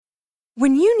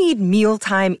When you need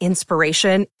mealtime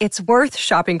inspiration, it's worth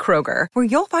shopping Kroger, where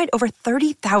you'll find over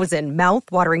 30,000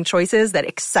 mouth-watering choices that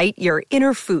excite your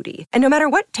inner foodie. And no matter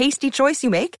what tasty choice you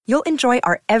make, you'll enjoy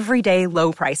our everyday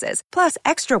low prices, plus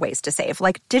extra ways to save,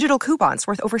 like digital coupons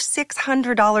worth over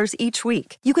 $600 each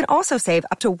week. You can also save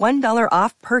up to $1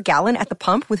 off per gallon at the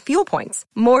pump with fuel points.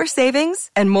 More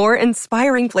savings and more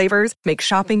inspiring flavors make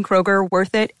shopping Kroger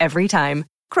worth it every time.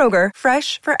 Kroger,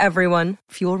 fresh for everyone.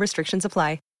 Fuel restrictions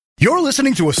apply. You're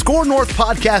listening to a Score North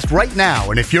podcast right now,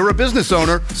 and if you're a business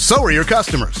owner, so are your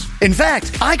customers. In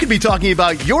fact, I could be talking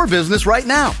about your business right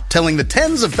now, telling the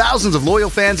tens of thousands of loyal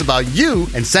fans about you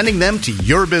and sending them to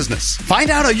your business. Find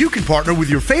out how you can partner with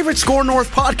your favorite Score North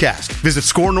podcast. Visit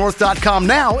scorenorth.com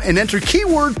now and enter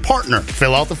keyword partner.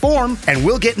 Fill out the form, and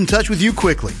we'll get in touch with you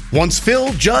quickly. Once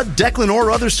Phil, Judd, Declan, or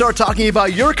others start talking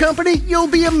about your company, you'll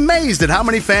be amazed at how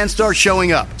many fans start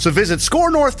showing up. So visit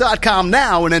scorenorth.com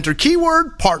now and enter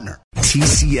keyword partner.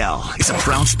 TCL is a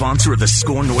proud sponsor of the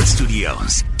Score North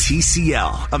Studios.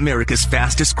 TCL, America's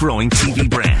fastest growing TV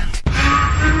brand.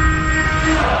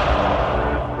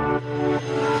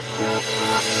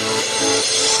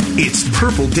 It's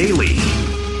Purple Daily.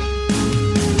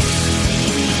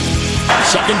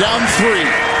 Second down 3.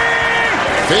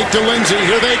 Fake to Lindsey.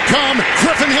 Here they come.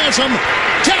 Griffin has him.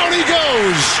 Down he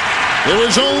goes. It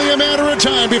was only a matter of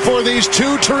time before these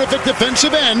two terrific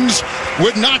defensive ends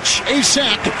would notch a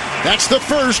sack. That's the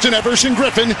first, and Everson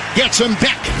Griffin gets him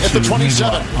back at the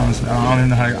 27. Honestly, I don't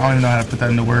even know how to put that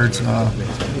into words.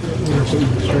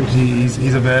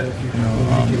 He's a vet.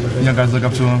 Young guys look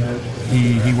up to him.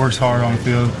 He works hard on the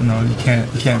field. You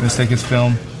can't mistake his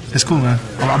film. It's cool, man.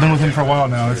 I've been with him for a while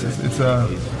now. It's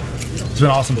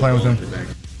been awesome playing with him.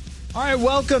 All right,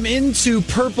 welcome into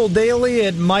Purple Daily.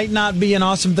 It might not be an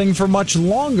awesome thing for much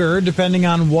longer, depending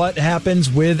on what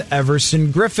happens with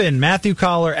Everson Griffin. Matthew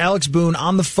Collar, Alex Boone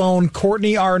on the phone,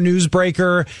 Courtney, our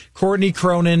newsbreaker, Courtney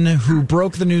Cronin, who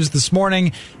broke the news this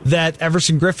morning that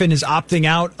Everson Griffin is opting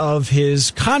out of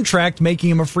his contract, making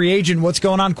him a free agent. What's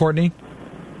going on, Courtney?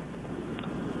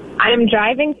 I'm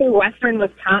driving through western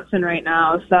Wisconsin right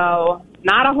now, so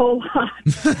not a whole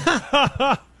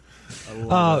lot.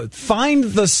 Find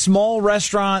the small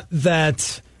restaurant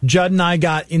that Judd and I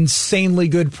got insanely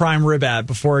good prime rib at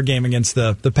before a game against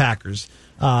the Packers.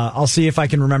 I'll see if I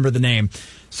can remember the name.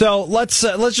 So let's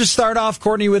just start off,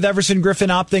 Courtney, with Everson Griffin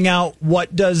opting out.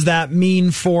 What does that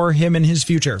mean for him and his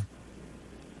future?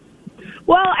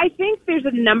 Well, I think there's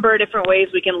a number of different ways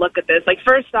we can look at this. Like,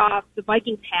 first off, the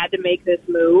Vikings had to make this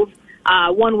move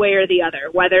one way or the other,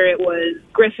 whether it was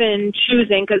Griffin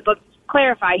choosing, because let's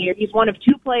clarify here, he's one of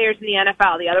two players in the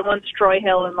NFL. The other one's Troy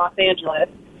Hill in Los Angeles,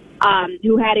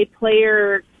 who had a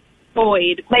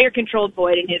player-controlled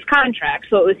void in his contract.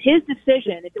 So it was his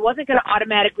decision. It wasn't going to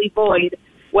automatically void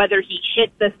whether he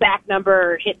hit the sack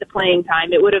number or hit the playing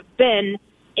time. It would have been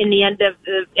at the end of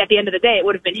the day, it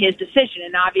would have been his decision,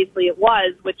 and obviously it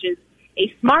was, which is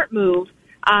a smart move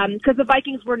because the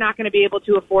Vikings were not going to be able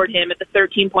to afford him at the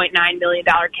 $13.9 million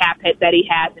cap hit that he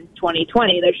has in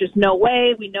 2020. There's just no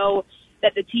way. We know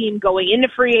that the team going into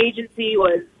free agency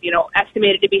was,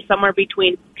 estimated to be somewhere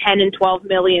between 10 and 12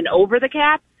 million over the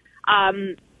cap.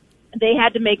 They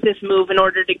had to make this move in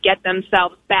order to get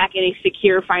themselves back in a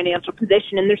secure financial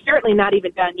position, and they're certainly not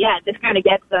even done yet. This kind of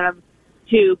gets them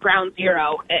to ground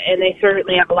zero, and they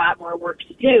certainly have a lot more work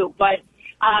to do. But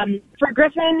for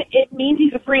Griffin, it means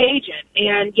he's a free agent,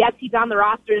 and yes, he's on the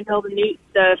roster until the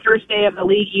first day of the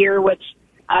league year, which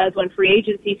is when free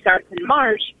agency starts in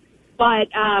March. But,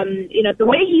 the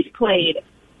way he's played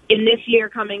in this year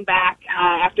coming back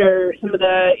after some of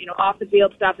the,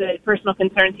 off-the-field stuff, the personal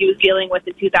concerns he was dealing with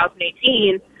in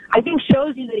 2018, I think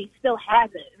shows you that he still has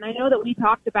it. And I know that we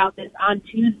talked about this on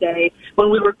Tuesday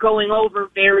when we were going over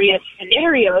various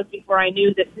scenarios before I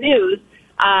knew this news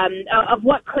of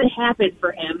what could happen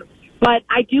for him. But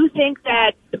I do think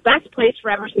that the best place for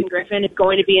Everson Griffin is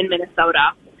going to be in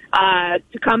Minnesota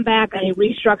to come back on a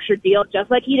restructured deal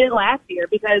just like he did last year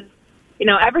because,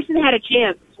 Everson had a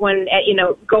chance when,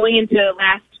 going into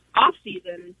last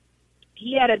offseason,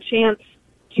 he had a chance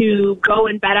to go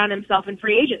and bet on himself in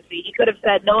free agency. He could have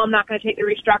said, no, I'm not going to take the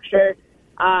restructure.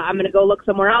 I'm going to go look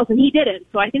somewhere else, and he didn't.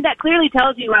 So I think that clearly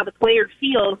tells you how the player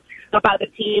feels about the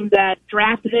team that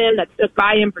drafted him, that stood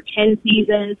by him for 10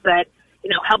 seasons, that,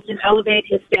 helped him elevate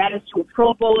his status to a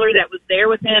Pro Bowler, that was there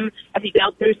with him as he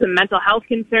dealt through some mental health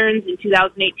concerns in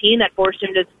 2018 that forced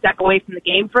him to step away from the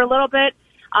game for a little bit.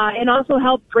 And also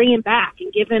help bring him back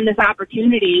and give him this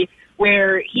opportunity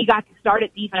where he got to start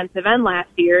at defensive end last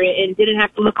year and didn't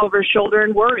have to look over his shoulder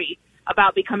and worry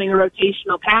about becoming a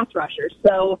rotational pass rusher.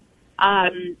 So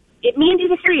it means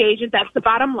he's a free agent. That's the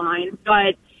bottom line.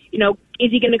 But,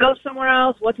 is he going to go somewhere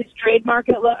else? What's his trade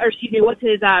market what's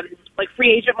his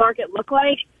free agent market look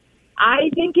like? I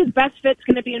think his best fit's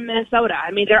going to be in Minnesota.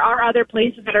 I mean, there are other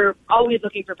places that are always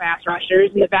looking for pass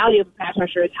rushers, and the value of a pass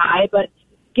rusher is high, but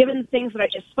given the things that I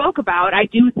just spoke about, I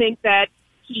do think that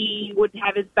he would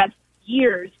have his best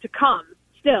years to come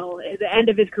still at the end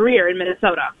of his career in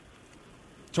Minnesota.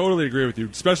 Totally agree with you,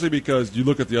 especially because you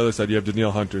look at the other side, you have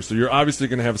Danielle Hunter, so you're obviously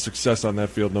going to have success on that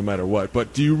field no matter what.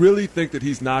 But do you really think that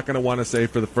he's not going to want to say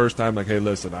for the first time, like, hey,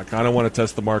 listen, I kind of want to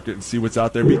test the market and see what's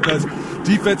out there, because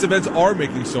defensive ends are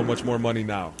making so much more money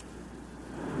now?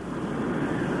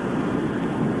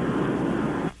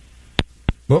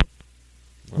 Whoop.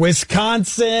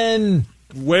 Wisconsin.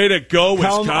 Way to go,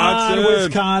 Wisconsin. Come on,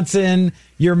 Wisconsin.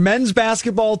 Your men's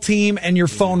basketball team and your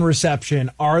phone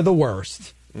reception are the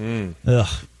worst.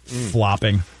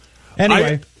 Flopping.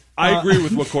 Anyway, I agree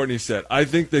with what Courtney said. I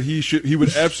think that he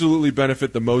would absolutely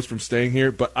benefit the most from staying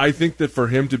here, but I think that for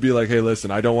him to be like, hey, listen,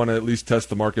 I don't want to at least test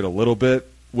the market a little bit,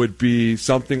 would be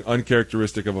something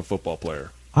uncharacteristic of a football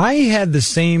player. I had the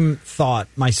same thought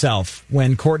myself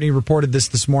when Courtney reported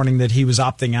this morning that he was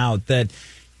opting out, that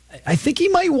I think he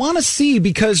might want to see,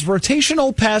 because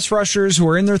rotational pass rushers who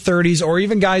are in their 30s, or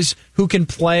even guys who can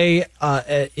play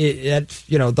at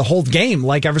the whole game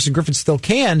like Everson Griffen still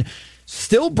can,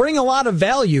 still bring a lot of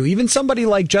value. Even somebody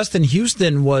like Justin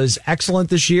Houston was excellent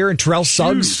this year, and Terrell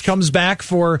Suggs comes back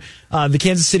for the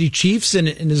Kansas City Chiefs and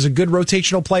is a good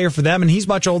rotational player for them, and he's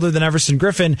much older than Everson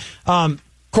Griffen.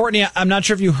 Courtney, I'm not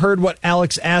sure if you heard what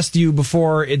Alex asked you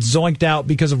before it zoinked out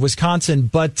because of Wisconsin,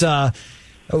 but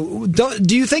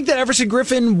do you think that Everson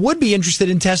Griffen would be interested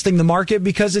in testing the market,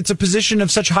 because it's a position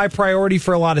of such high priority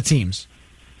for a lot of teams?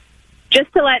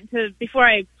 Before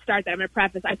I start that, I'm going to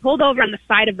preface, I pulled over on the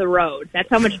side of the road. That's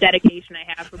how much dedication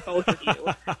I have for both of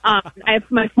you. I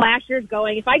have my flashers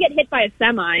going. If I get hit by a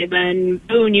semi, then,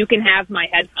 Boone, you can have my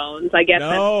headphones. I guess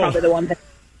that's probably the one that...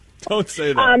 Don't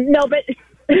say that. No, but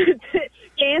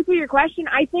to answer your question,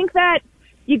 I think that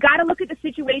you got to look at the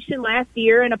situation last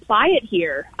year and apply it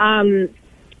here.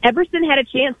 Everson had a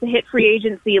chance to hit free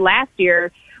agency last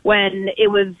year when it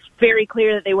was very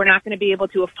clear that they were not going to be able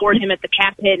to afford him at the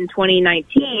cap hit in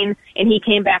 2019, and he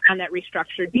came back on that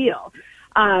restructured deal.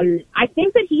 I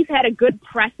think that he's had a good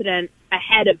precedent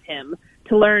ahead of him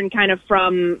to learn kind of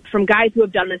from guys who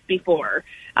have done this before.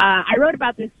 I wrote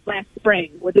about this last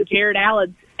spring with the Jared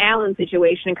Allen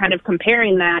situation and kind of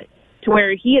comparing that to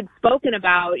where he had spoken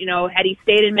about, had he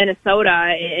stayed in Minnesota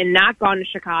and not gone to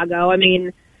Chicago. I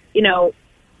mean,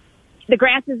 the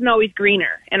grass isn't always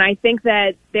greener. And I think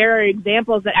that there are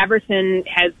examples that Everson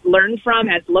has learned from,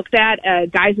 has looked at,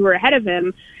 guys who are ahead of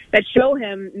him, that show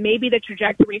him maybe the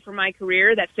trajectory for my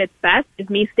career that fits best is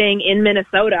me staying in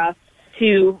Minnesota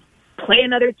to play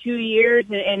another 2 years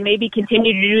and maybe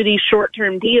continue to do these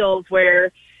short-term deals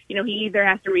where, he either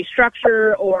has to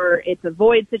restructure or it's a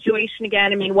void situation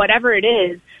again. I mean, whatever it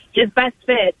is, his best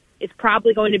fit is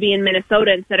probably going to be in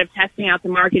Minnesota instead of testing out the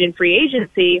market in free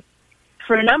agency,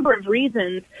 for a number of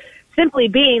reasons, simply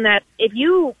being that if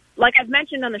you, like I've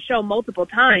mentioned on the show multiple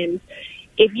times,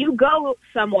 if you go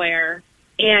somewhere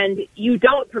and you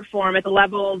don't perform at the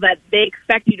level that they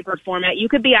expect you to perform at, you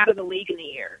could be out of the league in a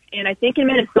year. And I think in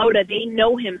Minnesota, they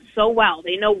know him so well.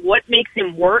 They know what makes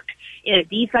him work in a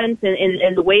defense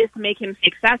and the ways to make him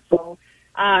successful,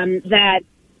 that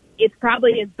it's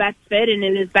probably his best fit and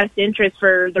in his best interest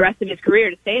for the rest of his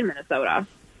career to stay in Minnesota.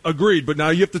 Agreed, but now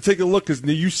you have to take a look, because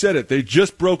you said it. They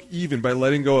just broke even by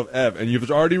letting go of Ev, and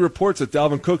you've already reports that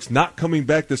Dalvin Cook's not coming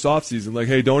back this offseason. Like,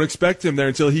 hey, don't expect him there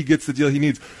until he gets the deal he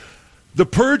needs. The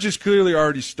purge is clearly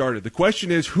already started. The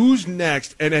question is, who's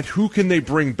next, and who can they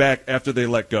bring back after they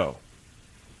let go?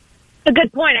 A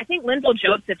good point. I think Linval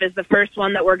Joseph is the first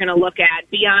one that we're going to look at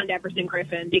beyond Everson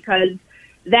Griffen, because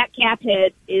that cap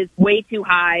hit is way too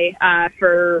high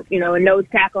for a nose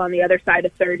tackle on the other side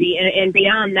of 30, and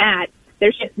beyond that,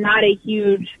 there's just not a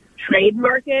huge trade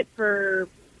market for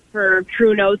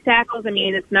true nose tackles. I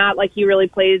mean, it's not like he really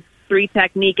plays 3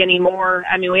 technique anymore.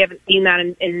 I mean, we haven't seen that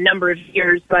in a number of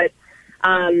years, but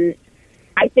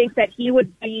I think that he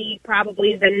would be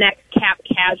probably the next cap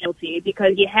casualty,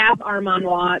 because you have Armand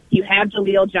Watts, you have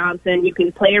Jaleel Johnson, you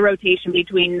can play a rotation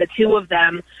between the two of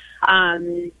them.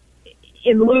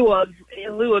 In lieu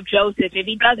of Joseph, if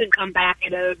he doesn't come back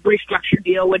at a restructured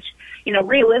deal, which,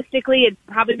 realistically, it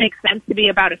probably makes sense to be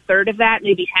about a third of that,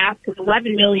 maybe half, because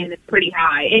 $11 million is pretty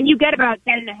high. And you get about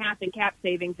 $10.5 in cap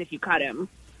savings if you cut him.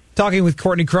 Talking with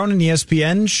Courtney Cronin,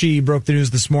 ESPN, she broke the news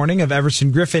this morning of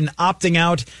Everson Griffen opting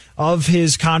out of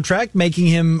his contract, making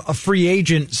him a free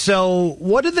agent. So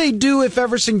what do they do if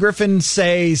Everson Griffen,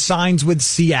 say, signs with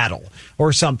Seattle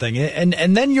or something?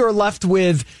 And then you're left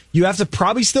with, you have to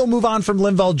probably still move on from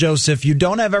Linval Joseph. You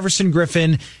don't have Everson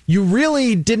Griffen. You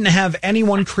really didn't have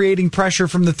anyone creating pressure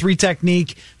from the three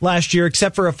technique last year,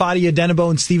 except for Afadi Adenabo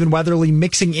and Stephen Weatherly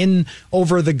mixing in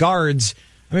over the guards.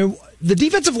 I mean, the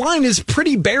defensive line is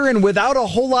pretty barren without a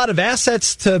whole lot of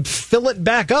assets to fill it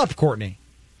back up, Courtney.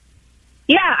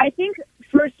 Yeah, I think,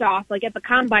 first off, like at the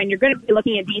Combine, you're going to be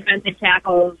looking at defensive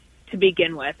tackles to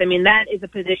begin with. I mean, that is a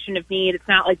position of need. It's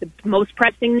not like the most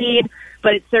pressing need,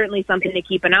 but it's certainly something to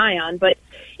keep an eye on. But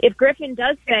if Griffen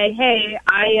does say, hey,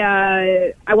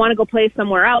 I want to go play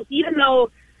somewhere else, even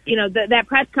though, you know, that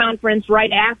press conference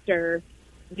right after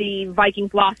the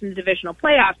Vikings lost in the divisional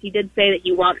playoffs, he did say that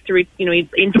he wants to, he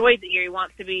enjoys it here. He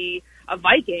wants to be a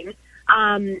Viking.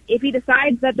 If he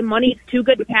decides that the money's too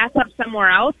good to pass up somewhere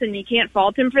else, and you can't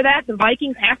fault him for that, the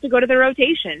Vikings have to go to the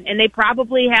rotation, and they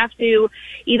probably have to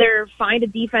either find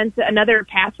another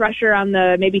pass rusher on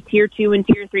the maybe tier 2 and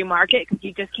tier 3 market, because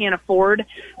you just can't afford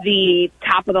the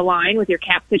top of the line with your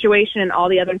cap situation and all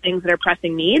the other things that are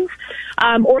pressing needs,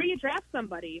 or you draft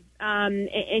somebody,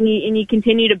 and you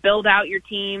continue to build out your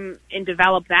team and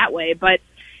develop that way. But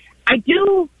I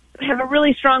do have a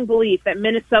really strong belief that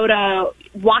Minnesota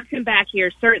wants him back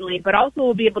here, certainly, but also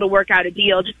will be able to work out a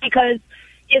deal just because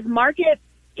his market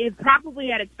is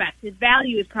probably at its best. His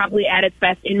value is probably at its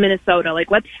best in Minnesota.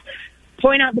 Like, let's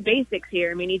point out the basics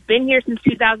here. I mean, he's been here since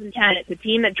 2010. It's a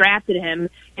team that drafted him.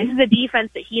 This is a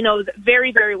defense that he knows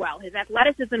very, very well. His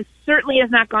athleticism certainly has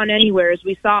not gone anywhere, as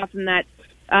we saw from that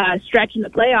stretch in the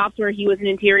playoffs where he was an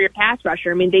interior pass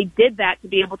rusher. I mean, they did that to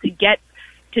be able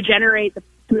to generate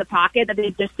in the pocket that they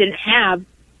just didn't have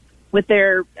with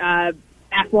their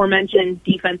aforementioned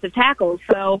defensive tackles.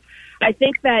 So I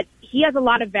think that he has a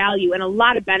lot of value and a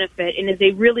lot of benefit and is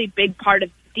a really big part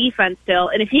of defense still.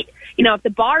 And if if the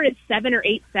bar is 7 or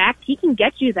 8 sacks, he can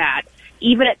get you that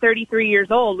even at 33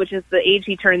 years old, which is the age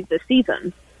he turns this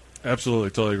season.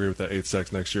 Absolutely. Totally agree with that 8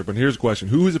 sacks next year. But here's a question.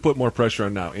 Who is it put more pressure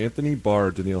on now, Anthony Barr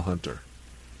or Danielle Hunter?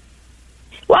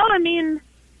 Well, I mean,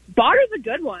 Barr is a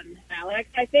good one, Alex.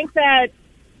 I think that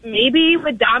maybe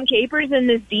with Dom Capers in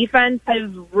this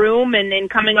defensive room and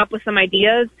coming up with some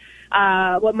ideas,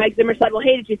 what Mike Zimmer said, well,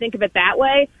 hey, did you think of it that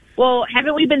way? Well,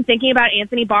 haven't we been thinking about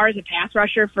Anthony Barr as a pass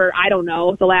rusher for, I don't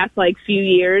know, the last few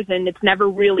years, and it's never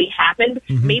really happened?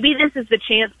 Mm-hmm. Maybe this is the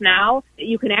chance now that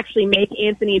you can actually make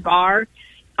Anthony Barr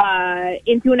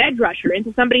into an edge rusher,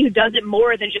 into somebody who does it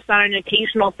more than just on an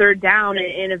occasional third down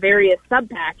in a various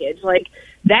sub-package. Like,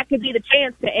 that could be the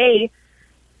chance to,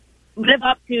 live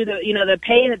up to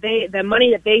the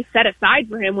money that they set aside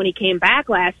for him when he came back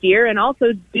last year, and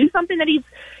also do something that he's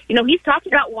talked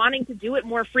about wanting to do it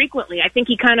more frequently. I think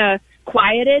he kind of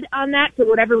quieted on that for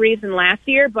whatever reason last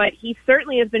year, but he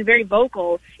certainly has been very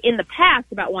vocal in the past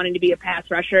about wanting to be a pass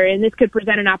rusher, and this could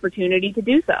present an opportunity to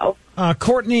do so.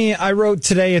 Courtney, I wrote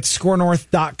today at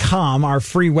scorenorth.com, our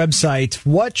free website,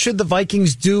 what should the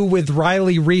Vikings do with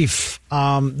Riley Reiff?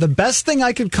 The best thing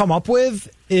I could come up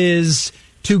with is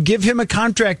to give him a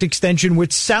contract extension,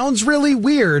 which sounds really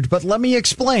weird, but let me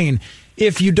explain.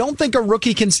 If you don't think a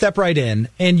rookie can step right in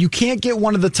and you can't get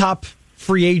one of the top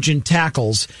free agent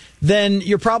tackles, then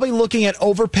you're probably looking at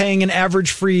overpaying an average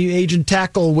free agent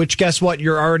tackle, which guess what?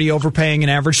 You're already overpaying an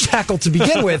average tackle to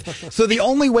begin with. So the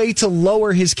only way to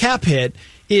lower his cap hit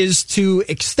is to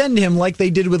extend him like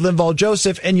they did with Linval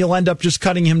Joseph, and you'll end up just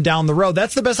cutting him down the road.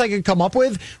 That's the best I could come up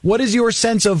with. What is your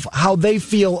sense of how they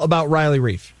feel about Riley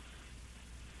Reiff?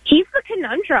 He's the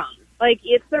conundrum.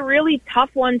 It's a really tough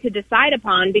one to decide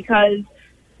upon because,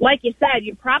 like you said,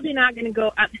 you're probably not going to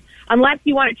go unless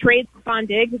you want to trade Stephon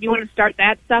Diggs. If you want to start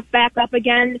that stuff back up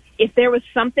again, if there was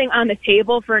something on the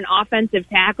table for an offensive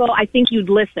tackle, I think you'd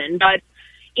listen. But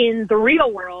in the real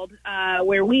world,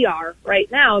 where we are right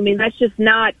now, I mean, that's just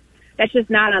not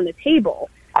on the table.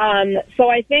 So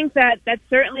I think that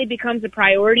certainly becomes a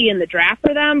priority in the draft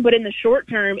for them. But in the short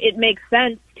term, it makes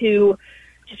sense to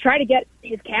try to get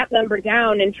his cap number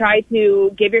down and try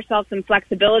to give yourself some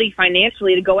flexibility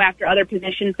financially to go after other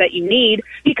positions that you need,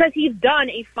 because he's done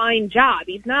a fine job.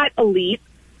 He's not elite.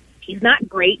 He's not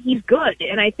great. He's good.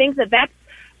 And I think that's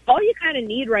all you kind of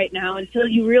need right now until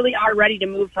you really are ready to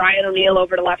move Brian O'Neill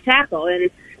over to left tackle. And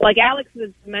like Alex has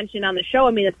mentioned on the show,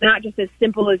 I mean, it's not just as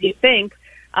simple as you think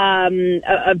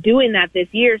of doing that this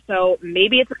year. So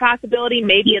maybe it's a possibility.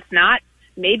 Maybe it's not.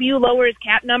 maybe you lower his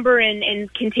cap number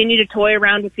and continue to toy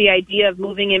around with the idea of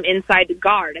moving him inside the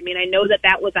guard. I mean, I know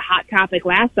that was a hot topic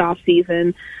last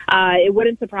offseason. It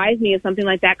wouldn't surprise me if something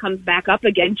like that comes back up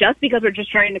again, just because we're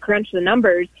just trying to crunch the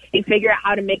numbers and figure out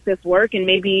how to make this work and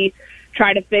maybe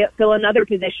try to fill another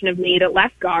position of need at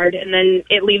left guard, and then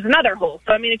it leaves another hole.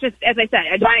 So, I mean, it's just, as I said,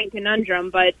 a giant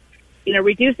conundrum, but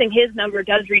reducing his number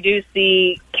does reduce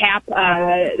the cap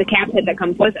hit that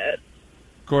comes with it.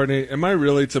 Courtney, am I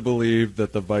really to believe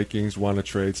that the Vikings want to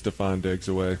trade Stephon Diggs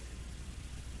away?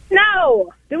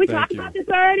 No. Did we talk about this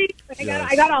already?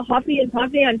 I got all huffy and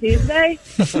puffy on Tuesday.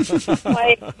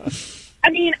 I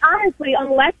mean, honestly,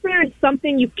 unless there is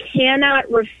something you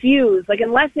cannot refuse,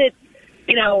 unless it,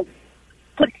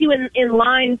 puts you in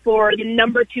line for the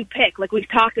number 2 pick, like we've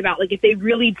talked about, if they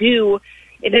really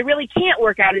can't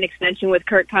work out an extension with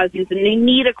Kirk Cousins and they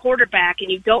need a quarterback and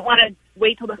you don't want to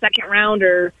wait till the second round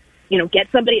or, get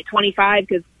somebody at 25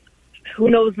 because who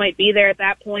knows might be there at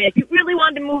that point. If you really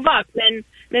wanted to move up,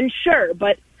 then sure.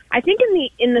 But I think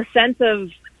in the sense of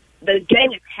the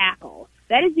getting a tackle,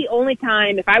 that is the only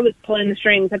time, if I was pulling the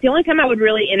strings, that's the only time I would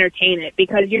really entertain it,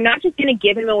 because you're not just going to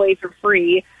give him away for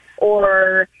free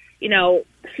or,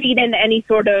 feed into any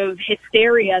sort of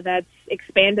hysteria that's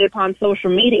expanded upon social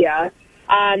media.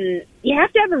 You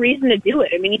have to have a reason to do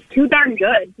it. I mean, he's too darn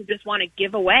good to just want to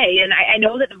give away, and I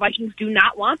know that the Vikings do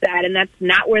not want that, and that's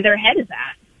not where their head is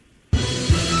at.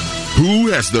 Who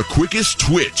has the quickest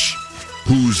twitch?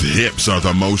 Whose hips are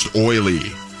the most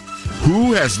oily?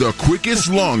 Who has the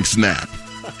quickest long snap?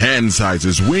 Hand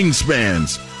sizes,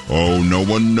 wingspans. Oh, no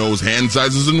one knows hand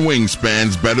sizes and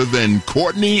wingspans better than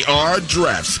Courtney R.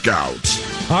 Draft Scout.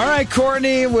 All right,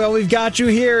 Courtney. Well, we've got you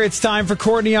here. It's time for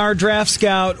Courtney R. Draft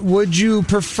Scout. Would you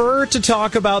prefer to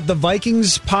talk about the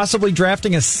Vikings possibly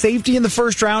drafting a safety in the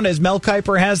first round, as Mel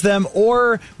Kiper has them,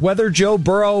 or whether Joe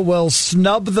Burrow will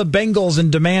snub the Bengals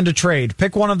and demand a trade?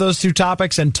 Pick one of those two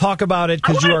topics and talk about it,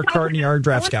 because you are Courtney R.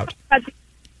 Draft Scout.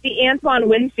 The Antoine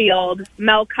Winfield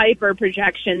Mel Kiper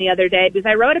projection the other day, because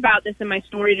I wrote about this in my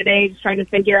story today, just trying to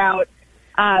figure out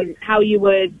how you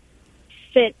would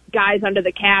fit guys under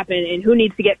the cap and who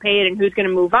needs to get paid and who's going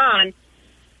to move on.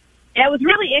 And it was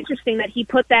really interesting that he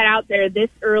put that out there this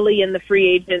early in the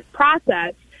free agent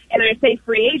process. And I say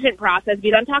free agent process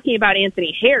because I'm talking about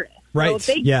Anthony Harris. Right. So if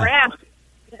they draft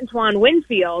Antoine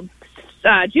Winfield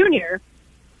Jr.,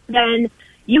 then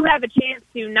you have a chance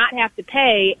to not have to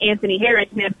pay Anthony Harris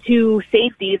and have 2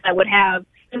 safeties that would have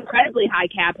incredibly high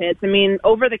cap hits. I mean,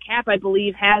 Over the Cap, I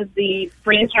believe, has the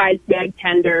franchise tag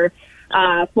tender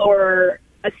for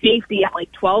a safety at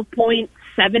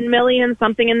 $12.7 million,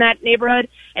 something in that neighborhood.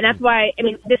 And that's why, I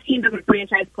mean, this team doesn't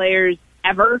franchise players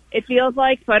ever, it feels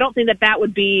like. So I don't think that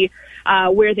would be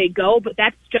where they go, but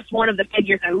that's just one of the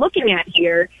figures I'm looking at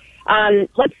here.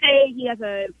 Let's say he has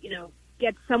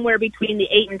gets somewhere between the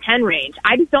 8 and 10 range.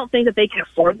 I just don't think that they can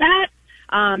afford that.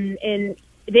 And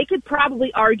they could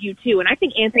probably argue too. And I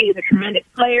think Anthony is a tremendous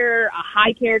player, a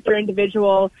high character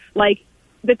individual,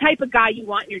 the type of guy you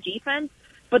want in your defense.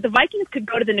 But the Vikings could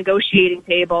go to the negotiating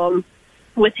table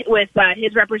with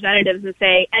his representatives and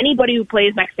say anybody who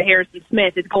plays next to Harrison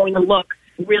Smith is going to look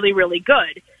really, really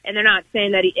good. And they're not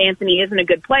saying that Anthony isn't a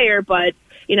good player, but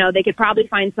they could probably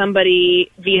find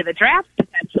somebody via the draft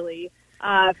potentially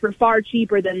for far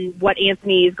cheaper than what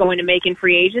Anthony is going to make in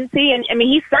free agency. And I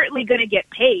mean, he's certainly going to get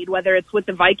paid, whether it's with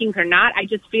the Vikings or not. I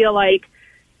just feel like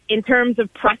in terms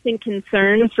of pressing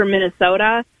concerns for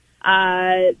Minnesota,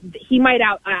 he might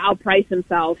outprice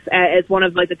himself as one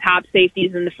of the top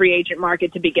safeties in the free agent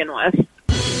market to begin with.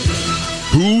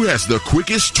 Who has the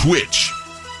quickest twitch?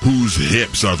 Whose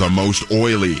hips are the most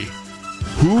oily?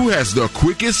 Who has the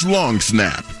quickest long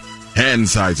snap? Hand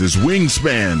sizes,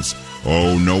 wingspans.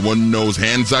 Oh, no one knows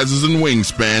hand sizes and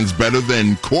wingspans better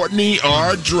than Courtney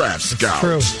R. Draft Scout.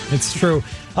 It's true.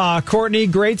 Courtney,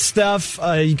 great stuff.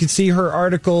 You can see her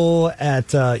article at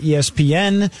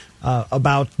ESPN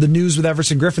about the news with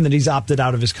Everson Griffen that he's opted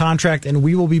out of his contract, and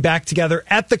we will be back together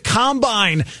at the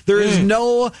Combine. There is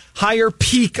no higher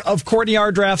peak of Courtney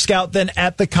R. Draft Scout than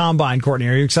at the Combine. Courtney,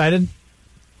 are you excited?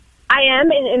 I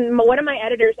am, and one of my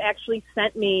editors actually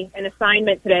sent me an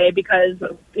assignment today because,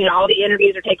 all the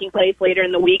interviews are taking place later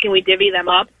in the week and we divvy them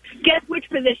up. Guess which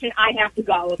position I have to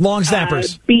go? Long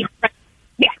snappers. Is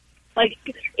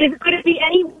it going to be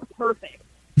any perfect?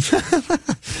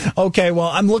 Okay, well,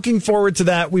 I'm looking forward to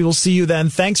that. We will see you then.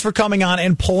 Thanks for coming on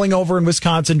and pulling over in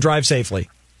Wisconsin. Drive safely.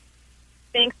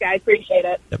 Thanks, guys. Appreciate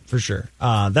it. Yep, for sure.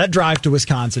 That drive to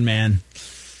Wisconsin, man.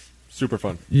 Super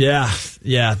fun. Yeah,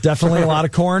 definitely a lot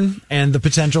of corn and the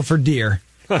potential for deer.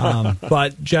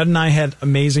 But Jed and I had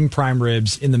amazing prime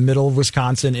ribs in the middle of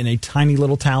Wisconsin in a tiny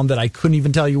little town that I couldn't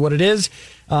even tell you what it is.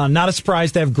 Not a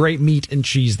surprise. They have great meat and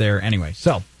cheese there anyway.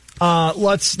 So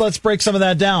let's break some of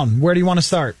that down. Where do you want to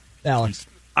start, Alex?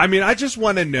 I mean, I just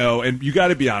want to know, and you got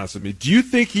to be honest with me, do you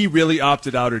think he really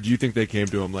opted out, or do you think they came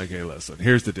to him like, hey, listen,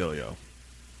 here's the dealio?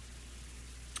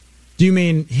 Do you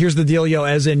mean, here's the dealio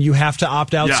as in you have to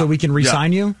opt out so we can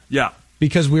re-sign you? Yeah.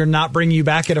 Because we're not bringing you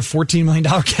back at a $14 million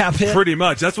cap hit? Pretty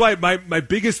much. That's why my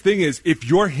biggest thing is, if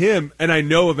you're him, and I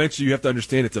know eventually you have to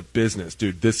understand it's a business.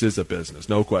 Dude, this is a business,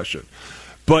 no question.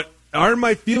 But are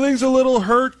my feelings a little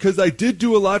hurt? Because I did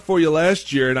do a lot for you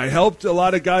last year, and I helped a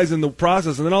lot of guys in the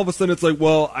process. And then all of a sudden it's like,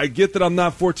 well, I get that I'm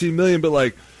not $14 million, but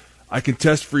like, I can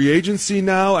test free agency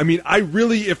now. I mean, I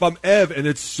really, if I'm Ev, and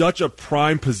it's such a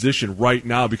prime position right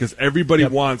now because everybody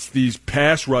wants these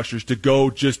pass rushers to go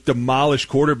just demolish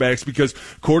quarterbacks because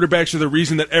quarterbacks are the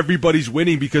reason that everybody's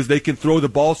winning because they can throw the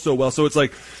ball so well. So it's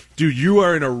like, dude, you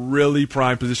are in a really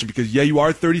prime position because, yeah, you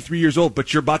are 33 years old,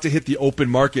 but you're about to hit the open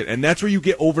market, and that's where you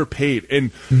get overpaid.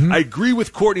 And I agree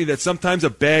with Courtney that sometimes a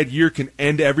bad year can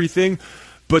end everything.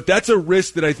 But that's a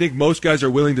risk that I think most guys are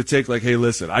willing to take. Like, hey,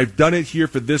 listen, I've done it here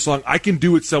for this long. I can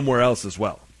do it somewhere else as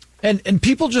well. And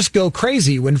people just go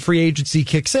crazy when free agency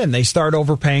kicks in. They start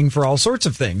overpaying for all sorts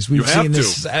of things. We've seen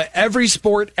this every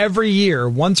sport, every year.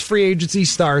 Once free agency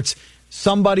starts,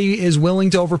 somebody is willing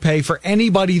to overpay for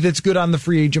anybody that's good on the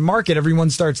free agent market. Everyone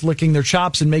starts licking their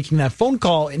chops and making that phone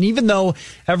call. And even though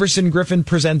Everson Griffen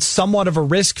presents somewhat of a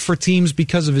risk for teams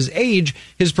because of his age,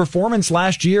 his performance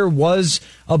last year was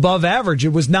above average.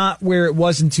 It was not where it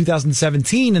was in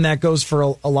 2017, and that goes for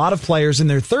a lot of players in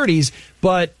their 30s.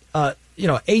 But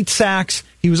 8 sacks.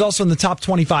 He was also in the top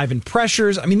 25 in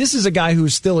pressures. I mean, this is a guy who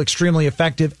is still extremely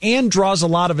effective and draws a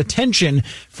lot of attention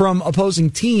from opposing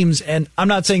teams. And I'm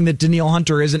not saying that Danielle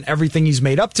Hunter isn't everything he's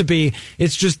made up to be.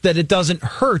 It's just that it doesn't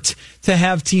hurt to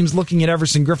have teams looking at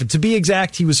Everson Griffen. To be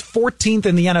exact, he was 14th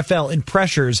in the NFL in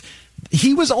pressures.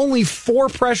 He was only 4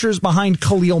 pressures behind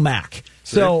Khalil Mack.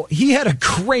 So he had a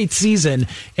great season,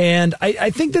 and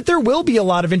I think that there will be a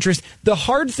lot of interest. The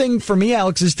hard thing for me,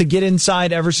 Alex, is to get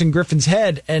inside Everson Griffen's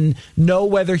head and know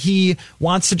whether he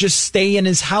wants to just stay in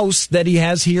his house that he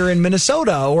has here in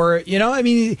Minnesota. Or, he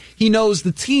knows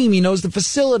the team, he knows the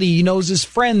facility, he knows his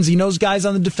friends, he knows guys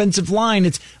on the defensive line.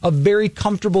 It's a very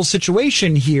comfortable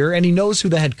situation here, and he knows who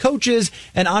the head coach is.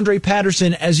 And Andre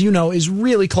Patterson, as you know, is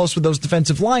really close with those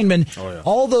defensive linemen.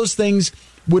 All those things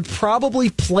would probably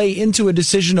play into a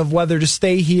decision of whether to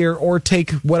stay here or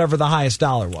take whatever the highest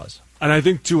dollar was. And I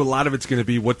think, too, a lot of it's going to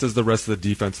be what does the rest of the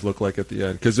defense look like at the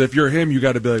end? Because if you're him, you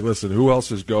got to be like, listen, who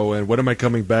else is going? What am I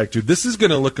coming back to? This is going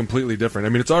to look completely different. I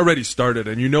mean, it's already started,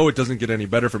 and you know it doesn't get any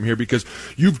better from here because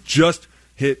you've just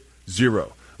hit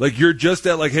 0. Like, you're just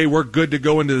at, like, hey, we're good to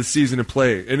go into the season and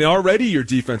play. And already your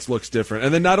defense looks different.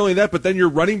 And then not only that, but then your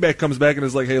running back comes back and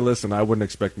is like, hey, listen, I wouldn't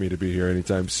expect me to be here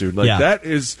anytime soon. Like, that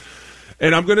is...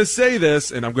 And I'm going to say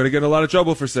this, and I'm going to get in a lot of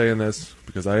trouble for saying this,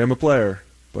 because I am a player,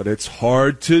 but it's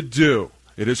hard to do.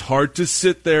 It is hard to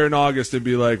sit there in August and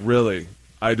be like, really,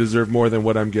 I deserve more than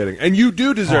what I'm getting. And you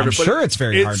do deserve it. I'm sure it's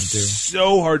very hard to do. It's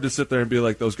so hard to sit there and be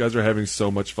like, those guys are having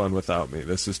so much fun without me.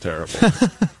 This is terrible.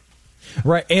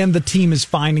 Right, and the team is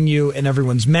finding you, and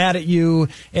everyone's mad at you,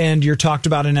 and you're talked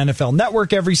about in NFL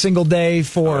Network every single day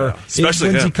for especially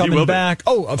when's him. he coming back.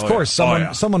 Oh, of course,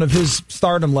 someone of his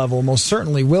stardom level most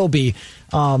certainly will be.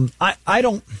 I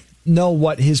don't know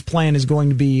what his plan is going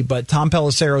to be, but Tom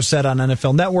Pelissero said on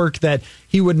NFL Network that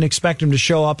he wouldn't expect him to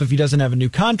show up if he doesn't have a new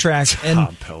contract.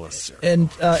 Tom Pelissero. And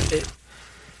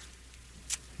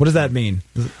what does that mean?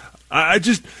 I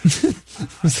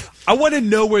want to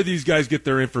know where these guys get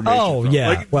their information from.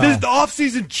 Yeah. The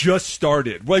offseason just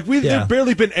started. Like, there's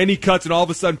barely been any cuts, and all of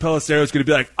a sudden Pelissero's going to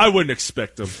be like, I wouldn't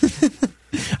expect him.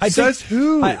 I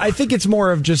think it's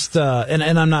more of just, and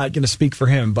I'm not going to speak for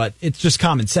him, but it's just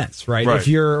common sense, right? If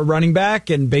you're a running back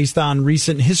and based on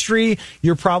recent history,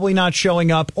 you're probably not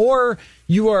showing up, or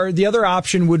the other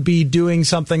option would be doing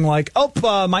something like,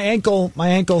 my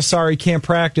ankle, sorry, can't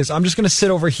practice. I'm just going to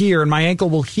sit over here and my ankle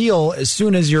will heal as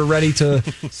soon as you're ready to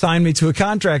sign me to a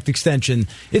contract extension.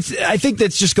 I think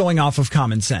that's just going off of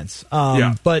common sense.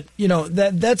 But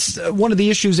that's one of the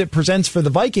issues it presents for the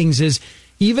Vikings is,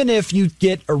 even if you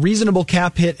get a reasonable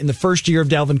cap hit in the first year of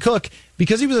Dalvin Cook,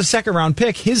 because he was a second-round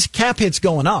pick, his cap hit's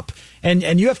going up.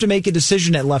 And you have to make a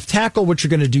decision at left tackle, what you're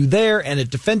going to do there, and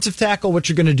at defensive tackle, what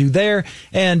you're going to do there.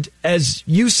 And as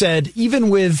you said,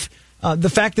 even with the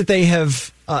fact that they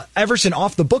have Everson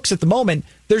off the books at the moment,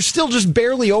 they're still just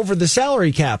barely over the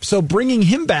salary cap. So bringing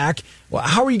him back, well,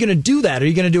 how are you going to do that? Are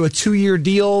you going to do a 2-year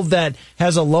deal that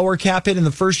has a lower cap hit in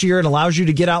the first year and allows you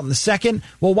to get out in the second?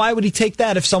 Well, why would he take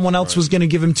that if someone else was going to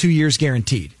give him 2 years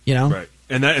guaranteed? You know, right?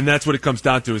 And that's what it comes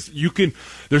down to. Is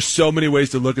there's so many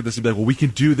ways to look at this and be like, well, we can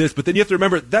do this, but then you have to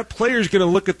remember that player's going to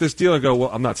look at this deal and go, well,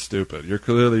 I'm not stupid. You're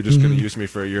clearly just going to use me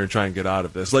for a year and try and get out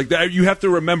of this. Like that, you have to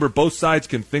remember both sides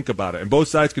can think about it and both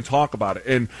sides can talk about it.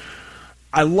 And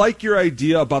I like your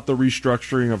idea about the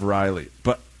restructuring of Riley,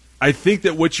 but I think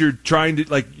that what you're trying to,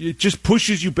 like, it just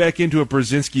pushes you back into a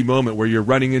Brzezinski moment where you're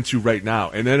running into right now.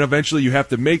 And then eventually you have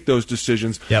to make those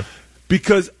decisions. Yep.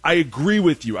 Because I agree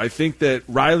with you. I think that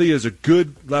Riley is a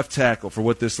good left tackle for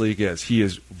what this league is. He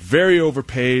is very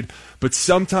overpaid, but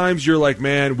sometimes you're like,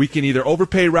 man, we can either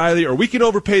overpay Riley or we can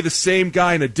overpay the same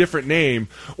guy in a different name,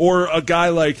 or a guy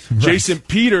like Jason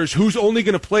Peters who's only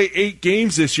going to play 8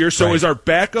 games this year. So is our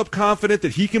backup confident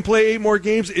that he can play 8 more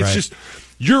games? It's just...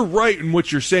 You're right in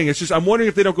what you're saying. It's just I'm wondering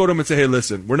if they don't go to him and say, hey,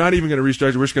 listen, we're not even going to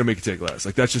restructure. We're just going to make you take less.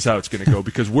 Like, that's just how it's going to go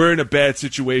because we're in a bad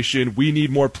situation. We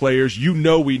need more players. You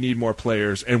know we need more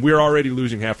players, and we're already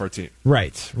losing half our team.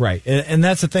 Right. And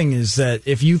that's the thing is that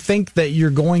if you think that you're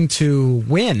going to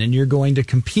win and you're going to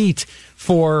compete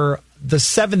for the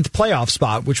 7th playoff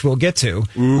spot, which we'll get to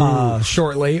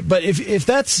shortly. But if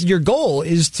that's your goal,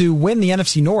 is to win the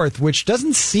NFC North, which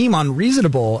doesn't seem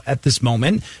unreasonable at this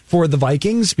moment for the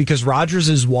Vikings because Rodgers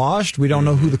is washed. We don't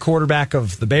know who the quarterback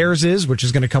of the Bears is, which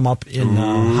is going to come up in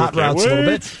hot routes a little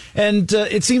bit. And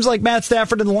it seems like Matt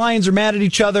Stafford and the Lions are mad at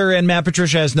each other, and Matt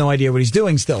Patricia has no idea what he's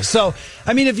doing still. So,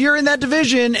 I mean, if you're in that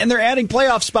division and they're adding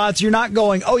playoff spots, you're not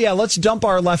going, oh, yeah, let's dump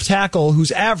our left tackle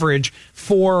who's average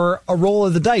for a roll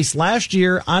of the dice. Last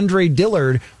year, Andre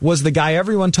Dillard was the guy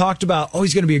everyone talked about. Oh,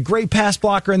 he's going to be a great pass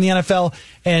blocker in the NFL.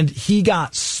 And he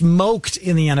got smoked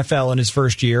in the NFL in his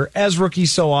first year, as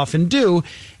rookies so often do.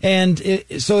 And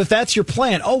so if that's your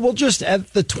plan, we'll just,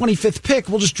 at the 25th pick,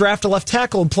 we'll just draft a left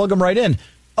tackle and plug him right in.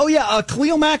 Oh, yeah,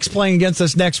 Khalil Mack's playing against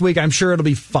us next week. I'm sure it'll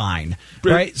be fine.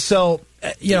 Right? So,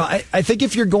 I think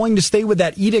if you're going to stay with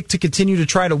that edict to continue to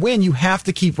try to win, you have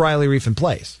to keep Riley Reiff in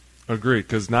place. Agreed,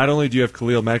 because not only do you have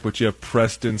Khalil Mack, but you have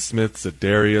Preston Smith,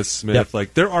 Zadarius Smith. Yep.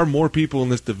 Like, there are more people in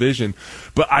this division.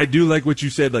 But I do like what you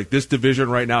said. Like, this division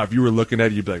right now, if you were looking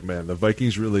at it, you'd be like, man, the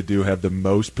Vikings really do have the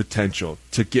most potential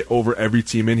to get over every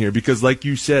team in here. Because, like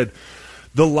you said,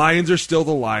 the Lions are still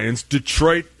the Lions.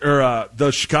 Detroit or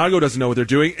the Chicago doesn't know what they're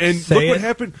doing. And look what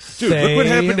happened. Dude, look what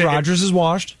happened. Rodgers is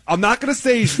washed. I'm not going to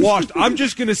say he's washed. I'm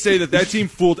just going to say that team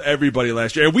fooled everybody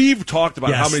last year. And we've talked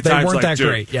about how many times, weren't like, that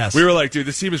great. Yes. We were like, dude,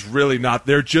 this team is really not.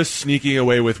 They're just sneaking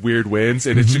away with weird wins,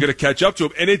 and it's going to catch up to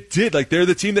them. And it did. Like, they're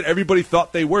the team that everybody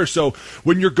thought they were. So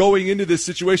when you're going into this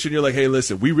situation, you're like, hey,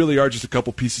 listen, we really are just a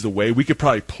couple pieces away. We could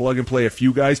probably plug and play a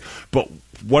few guys, but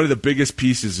one of the biggest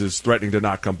pieces is threatening to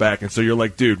not come back. And so you're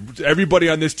like, dude, everybody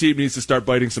on this team needs to start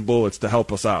biting some bullets to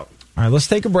help us out. All right, let's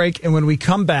take a break. And when we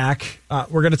come back,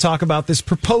 we're going to talk about this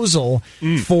proposal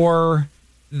for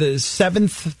the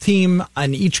 7th team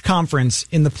on each conference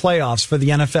in the playoffs for the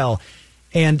NFL.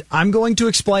 And I'm going to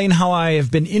explain how I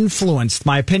have been influenced,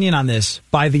 my opinion on this,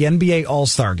 by the NBA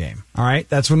All-Star Game. All right?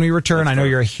 That's when we return. I know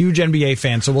you're a huge NBA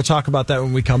fan, so we'll talk about that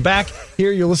when we come back.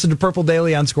 Here, you'll listen to Purple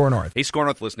Daily on Score North. Hey, Score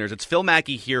North listeners. It's Phil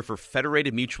Mackey here for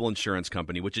Federated Mutual Insurance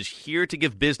Company, which is here to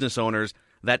give business owners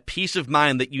that peace of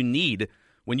mind that you need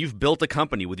when you've built a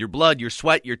company with your blood, your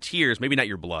sweat, your tears, maybe not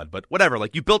your blood, but whatever.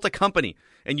 Like, you built a company,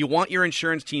 and you want your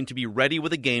insurance team to be ready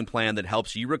with a game plan that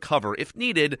helps you recover, if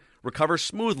needed, recover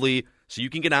smoothly so you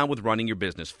can get on with running your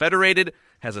business. Federated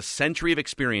has a century of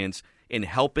experience in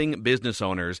helping business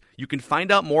owners. You can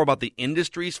find out more about the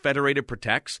industries Federated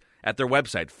protects at their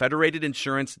website,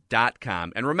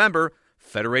 federatedinsurance.com. And remember,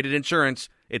 Federated Insurance,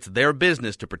 it's their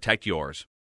business to protect yours.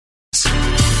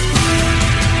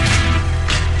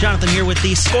 Jonathan here with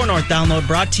the Score North download,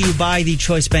 brought to you by the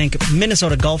Choice Bank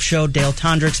Minnesota Golf Show. Dale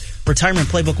Tondrick's Retirement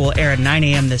Playbook will air at 9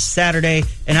 a.m. this Saturday.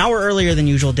 An hour earlier than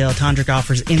usual, Dale Tondrick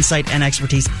offers insight and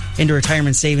expertise into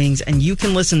retirement savings, and you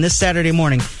can listen this Saturday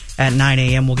morning at 9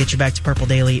 a.m. We'll get you back to Purple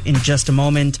Daily in just a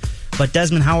moment. But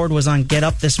Desmond Howard was on Get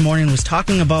Up this morning, was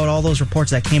talking about all those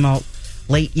reports that came out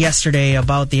late yesterday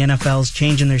about the NFL's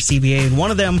changing their CBA. And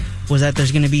one of them was that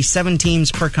there's going to be 7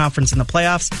 teams per conference in the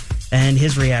playoffs. And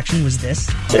his reaction was this.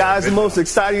 Guys, the most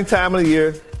exciting time of the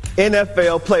year,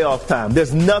 NFL playoff time.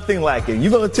 There's nothing like it.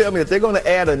 You're going to tell me that they're going to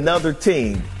add another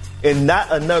team and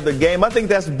not another game. I think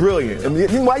that's brilliant. I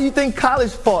mean, why do you think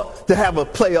college fought to have a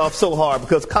playoff so hard?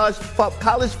 Because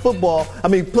playoff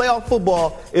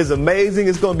football is amazing.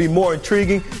 It's going to be more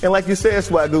intriguing. And like you said,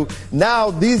 Swagoo,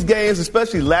 now these games,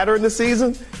 especially later in the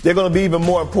season, they're going to be even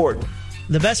more important.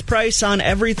 The best price on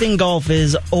everything golf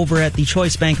is over at the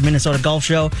Choice Bank Minnesota Golf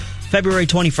Show, February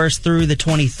 21st through the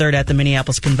 23rd at the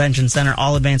Minneapolis Convention Center.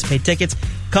 All advance paid tickets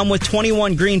come with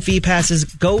 21 green fee passes.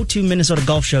 Go to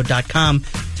MinnesotaGolfShow.com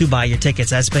to buy your tickets.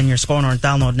 That's been your Score North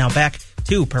download. Now back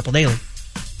to Purple Daily.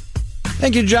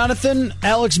 Thank you, Jonathan.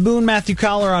 Alex Boone, Matthew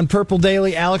Collar on Purple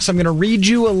Daily. Alex, I'm going to read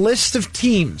you a list of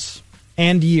teams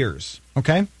and years,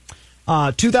 okay?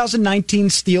 2019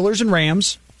 Steelers and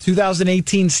Rams.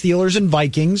 2018 Steelers and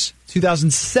Vikings,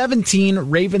 2017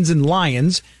 Ravens and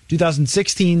Lions,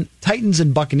 2016 Titans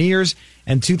and Buccaneers,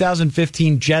 and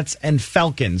 2015 Jets and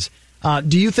Falcons.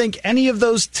 Do you think any of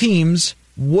those teams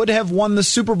would have won the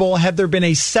Super Bowl had there been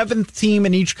a seventh team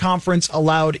in each conference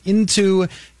allowed into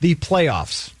the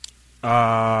playoffs?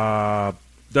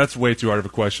 That's way too hard of a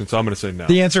question, so I'm going to say no.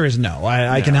 The answer is no.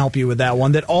 I can help you with that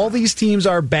one. That all these teams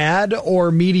are bad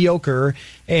or mediocre,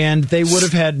 and they would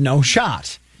have had no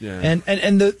shot. Yeah.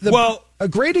 And a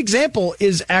great example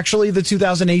is actually the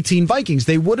 2018 Vikings.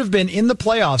 They would have been in the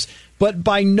playoffs, but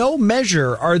by no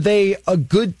measure are they a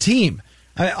good team.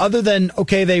 Other than,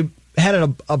 okay, they had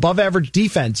an above-average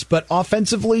defense, but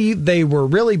offensively they were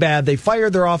really bad. They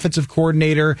fired their offensive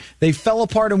coordinator. They fell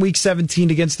apart in Week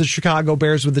 17 against the Chicago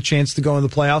Bears with the chance to go in the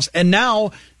playoffs. And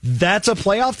now that's a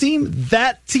playoff team?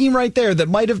 That team right there that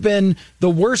might have been the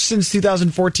worst since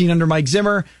 2014 under Mike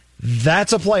Zimmer,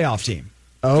 that's a playoff team.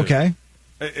 Okay.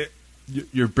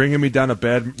 You're bringing me down a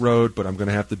bad road, but I'm going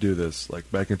to have to do this.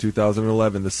 Like back in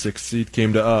 2011, the 6th seed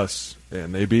came to us,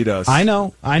 and they beat us. I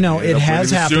know. It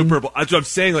has happened. Super Bowl. That's what I'm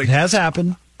saying. Like, it has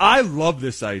happened. I love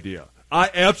this idea.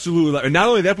 I absolutely love it. And not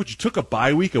only that, but you took a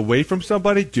bye week away from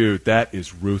somebody. Dude, that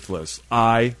is ruthless.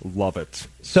 I love it.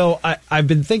 So I've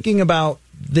been thinking about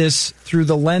this through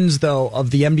the lens, though,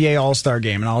 of the NBA All-Star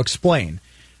Game, and I'll explain.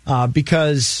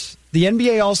 Because the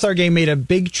NBA All-Star Game made a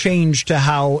big change to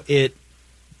how it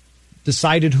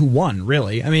decided who won,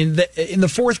 really. I mean, in the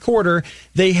fourth quarter,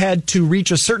 they had to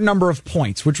reach a certain number of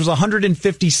points, which was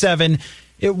 157.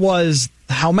 It was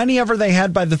how many ever they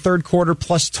had by the third quarter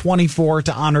plus 24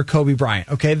 to honor Kobe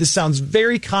Bryant. Okay, this sounds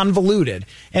very convoluted.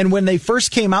 And when they first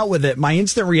came out with it, my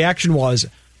instant reaction was,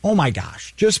 oh my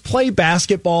gosh, just play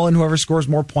basketball and whoever scores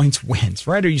more points wins,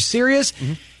 right? Are you serious?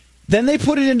 Mm-hmm. Then they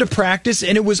put it into practice,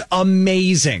 and it was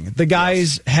amazing. The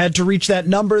guys had to reach that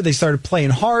number. They started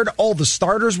playing hard. All the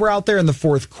starters were out there in the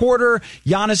fourth quarter.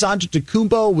 Giannis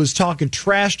Antetokounmpo was talking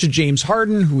trash to James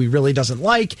Harden, who he really doesn't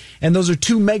like. And those are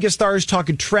two megastars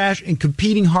talking trash and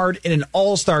competing hard in an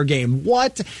all-star game.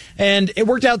 What? And it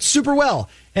worked out super well.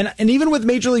 And even with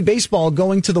Major League Baseball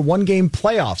going to the one-game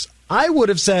playoffs, I would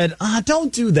have said,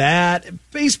 don't do that.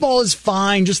 Baseball is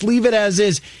fine. Just leave it as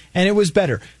is. And it was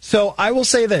better. So I will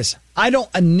say this. I don't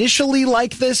initially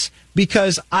like this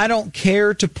because I don't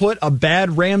care to put a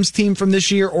bad Rams team from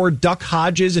this year or Duck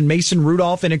Hodges and Mason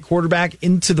Rudolph and a quarterback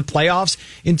into the playoffs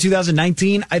in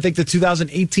 2019. I think the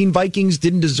 2018 Vikings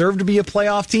didn't deserve to be a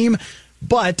playoff team.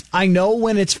 But I know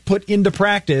when it's put into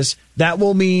practice, that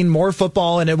will mean more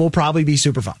football and it will probably be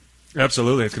super fun.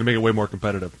 Absolutely. It's going to make it way more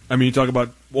competitive. I mean, you talk about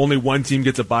only one team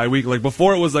gets a bye week. Like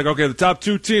before it was like, okay, the top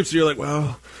two teams. So you're like,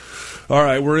 well, all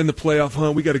right, we're in the playoff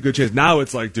hunt. We got a good chance. Now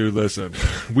it's like, dude, listen,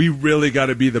 we really got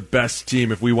to be the best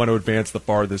team if we want to advance the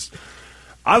farthest.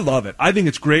 I love it. I think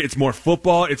it's great. It's more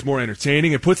football. It's more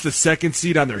entertaining. It puts the second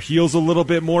seed on their heels a little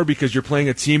bit more because you're playing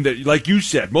a team that, like you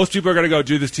said, most people are going to go,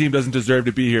 dude, this team doesn't deserve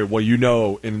to be here. Well, you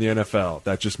know, in the NFL,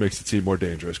 that just makes the team more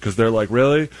dangerous because they're like,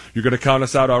 really? You're going to count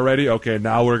us out already? Okay,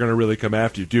 now we're going to really come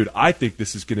after you. Dude, I think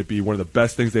this is going to be one of the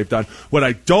best things they've done. What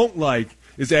I don't like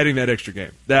is adding that extra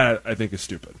game. That, I think, is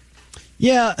stupid.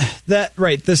 Yeah, that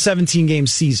right. The 17-game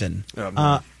season.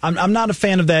 I'm not a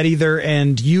fan of that either.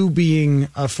 And you being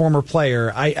a former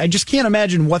player, I just can't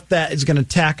imagine what that is going to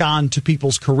tack on to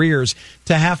people's careers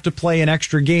to have to play an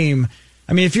extra game.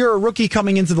 I mean, if you're a rookie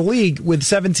coming into the league with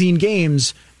 17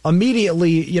 games,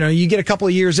 immediately, you get a couple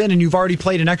of years in and you've already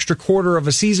played an extra quarter of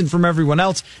a season from everyone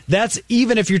else. That's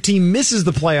even if your team misses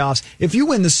the playoffs. If you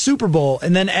win the Super Bowl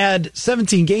and then add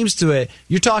 17 games to it,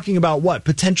 you're talking about what?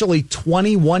 Potentially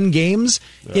 21 games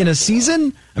in a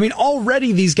season? I mean,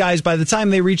 already these guys, by the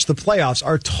time they reach the playoffs,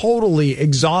 are totally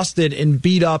exhausted and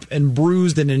beat up and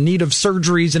bruised and in need of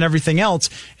surgeries and everything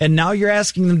else. And now you're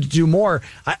asking them to do more.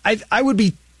 I would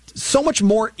be so much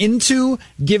more into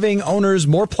giving owners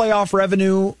more playoff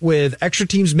revenue with extra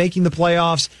teams making the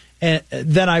playoffs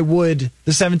than I would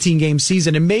the 17-game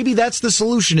season. And maybe that's the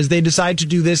solution, is they decide to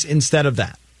do this instead of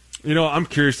that. You know, I'm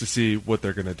curious to see what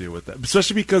they're going to do with that,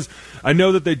 especially because I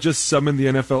know that they just summoned the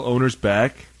NFL owners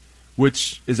back,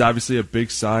 which is obviously a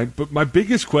big sign. But my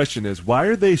biggest question is, why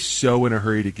are they so in a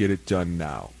hurry to get it done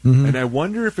now? Mm-hmm. And I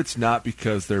wonder if it's not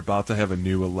because they're about to have a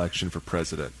new election for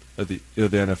president of the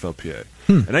NFLPA.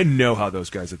 And I know how those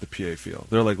guys at the PA feel.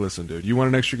 They're like, listen, dude, you want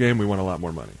an extra game? We want a lot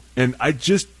more money. And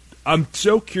I'm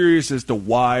so curious as to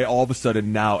why all of a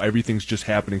sudden now everything's just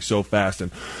happening so fast,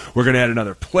 and we're going to add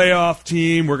another playoff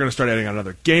team. We're going to start adding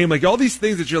another game. Like all these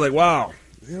things that you're like, wow,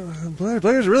 you know,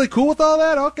 players are really cool with all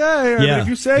that? Okay. I mean, if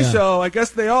you say so, I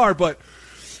guess they are. But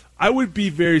I would be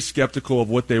very skeptical of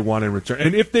what they want in return.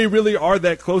 And if they really are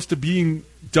that close to being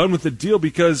done with the deal,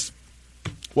 because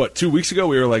 2 weeks ago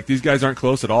we were like, these guys aren't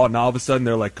close at all, and now all of a sudden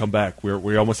they're like, come back,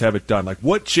 we almost have it done. Like,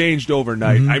 what changed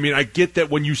overnight? I mean, I get that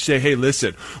when you say, hey,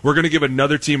 listen, we're going to give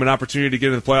another team an opportunity to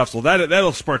get into the playoffs, well,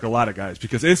 that'll spark a lot of guys,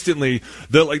 because instantly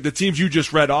the teams you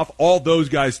just read off, all those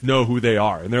guys know who they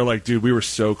are, and they're like, dude, we were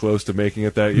so close to making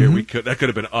it that year. That could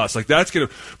have been us. Like, that's gonna.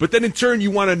 But then in turn,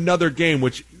 you want another game,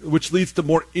 which leads to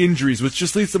more injuries, which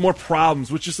just leads to more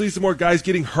problems, which just leads to more guys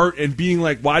getting hurt and being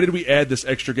like, why did we add this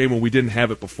extra game when we didn't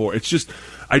have it before? It's just,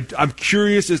 I'm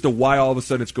curious as to why all of a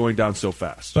sudden it's going down so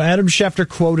fast. So Adam Schefter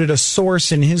quoted a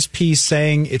source in his piece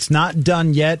saying, it's not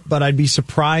done yet, but I'd be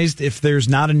surprised if there's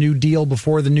not a new deal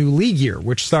before the new league year,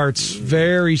 which starts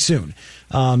very soon.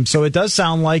 So it does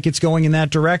sound like it's going in that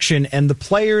direction, and the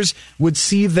players would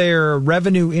see their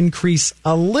revenue increase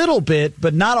a little bit,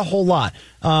 but not a whole lot.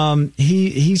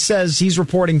 He says he's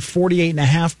reporting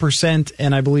 48.5%,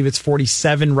 and I believe it's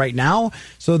 47 right now.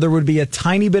 So there would be a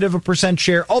tiny bit of a percent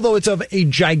share, although it's of a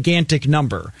gigantic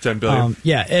number. 10 billion.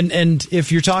 And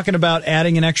if you're talking about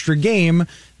adding an extra game,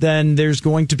 then there's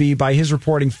going to be, by his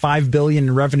reporting, $5 billion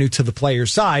in revenue to the player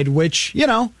side, which, you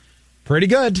know, pretty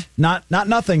good. Not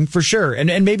nothing for sure.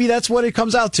 And maybe that's what it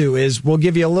comes out to, is we'll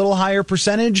give you a little higher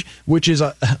percentage, which is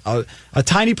a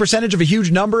tiny percentage of a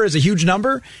huge number is a huge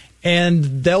number,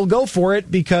 and they'll go for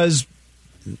it because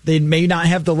they may not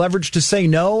have the leverage to say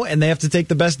no, and they have to take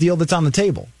the best deal that's on the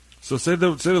table. So say the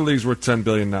league's worth $10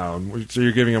 billion now, and so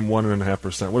you're giving them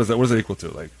 1.5%. What is that? What does that equal to?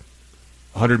 Like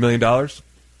 $100 million?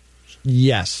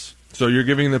 Yes. So you're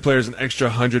giving the players an extra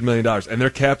 $100 million, and their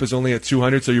cap is only at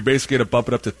 $200, so you're basically going to bump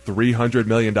it up to $300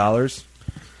 million?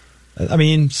 I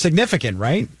mean, significant,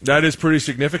 right? That is pretty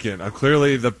significant.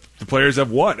 Clearly, the players have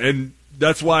won, and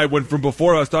that's why from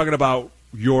before I was talking about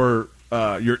your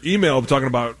email, talking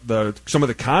about some of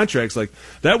the contracts, like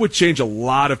that would change a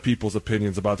lot of people's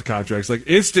opinions about the contracts. Like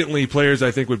instantly, players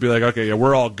I think would be like, okay, yeah,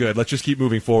 we're all good. Let's just keep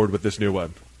moving forward with this new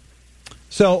one.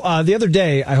 So the other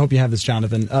day, I hope you have this,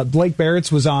 Jonathan, Blake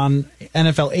Barrett's was on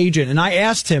NFL Agent, and I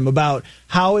asked him about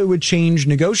how it would change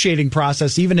negotiating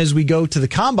process even as we go to the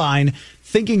Combine,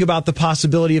 thinking about the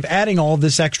possibility of adding all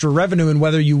this extra revenue and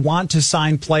whether you want to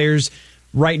sign players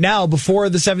right now before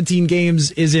the 17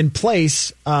 games is in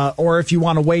place, or if you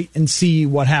want to wait and see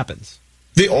what happens.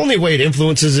 The only way it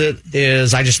influences it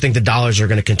is I just think the dollars are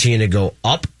going to continue to go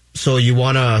up, so you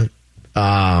want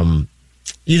to...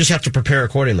 you just have to prepare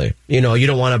accordingly. You know, you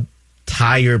don't want to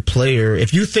tie your player.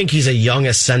 If you think he's a young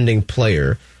ascending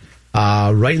player,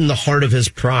 right in the heart of his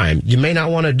prime, you may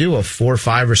not want to do a 4,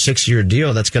 5, or 6 year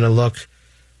deal that's going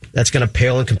to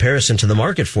pale in comparison to the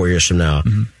market 4 years from now.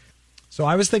 Mm-hmm. So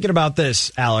I was thinking about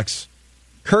this, Alex.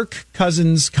 Kirk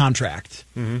Cousins' contract.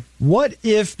 Mm-hmm. What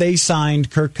if they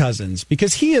signed Kirk Cousins?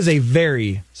 Because he is a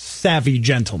very savvy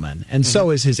gentleman, and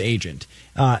so is his agent,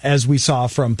 as we saw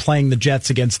from playing the Jets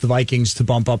against the Vikings to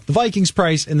bump up the Vikings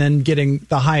price and then getting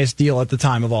the highest deal at the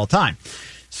time of all time.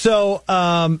 So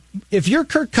if you're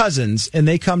Kirk Cousins and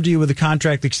they come to you with a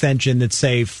contract extension that's,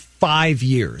 say, 5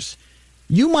 years,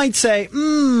 you might say,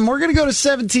 we're going to go to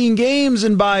 17 games,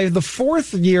 and by the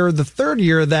fourth year, the third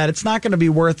year of that, it's not going to be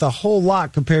worth a whole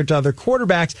lot compared to other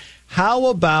quarterbacks. How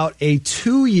about a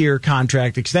 2-year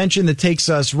contract extension that takes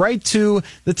us right to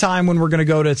the time when we're going to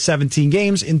go to 17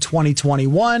 games in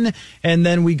 2021, and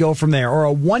then we go from there? Or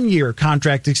a 1-year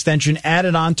contract extension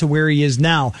added on to where he is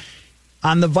now.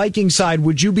 On the Viking side,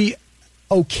 would you be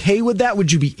okay with that?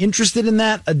 Would you be interested in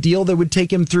that? A deal that would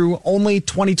take him through only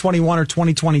 2021 or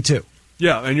 2022?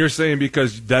 Yeah, and you're saying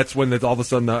because that's when all of a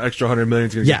sudden the extra $100 million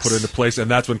is going to get put into place, and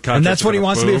that's when contracts. And that's when he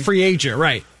wants to be a free agent,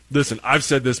 right? Listen, I've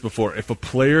said this before. If a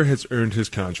player has earned his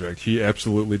contract, he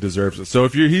absolutely deserves it. So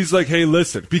if he's like, hey,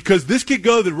 listen, because this could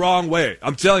go the wrong way.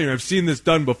 I'm telling you, I've seen this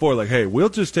done before. Like, hey, we'll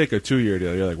just take a 2-year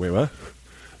deal. You're like, wait, what?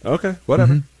 Okay,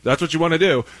 whatever. That's what you want to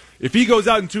do. If he goes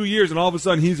out in 2 years and all of a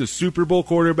sudden he's a Super Bowl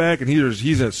quarterback and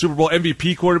he's a Super Bowl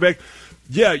MVP quarterback,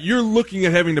 yeah, you're looking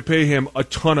at having to pay him a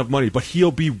ton of money, but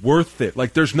he'll be worth it.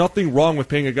 Like, there's nothing wrong with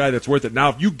paying a guy that's worth it. Now,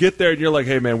 if you get there and you're like,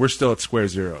 hey, man, we're still at square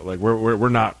zero. Like, we're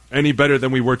not any better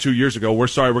than we were 2 years ago. We're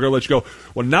sorry. We're going to let you go.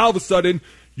 Well, now all of a sudden,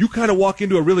 you kind of walk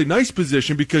into a really nice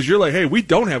position because you're like, hey, we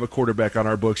don't have a quarterback on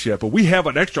our books yet, but we have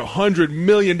an extra $100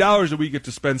 million that we get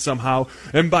to spend somehow.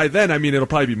 And by then, I mean, it'll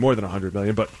probably be more than $100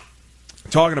 million, but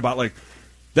talking about, like,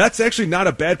 that's actually not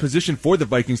a bad position for the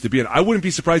Vikings to be in. I wouldn't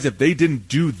be surprised if they didn't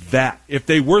do that. If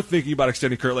they were thinking about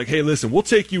extending Kurt, like, hey, listen, we'll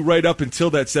take you right up until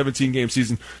that 17-game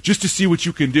season just to see what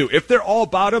you can do. If they're all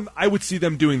about him, I would see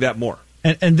them doing that more.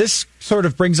 And this sort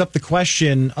of brings up the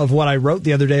question of what I wrote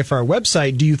the other day for our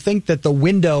website. Do you think that the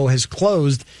window has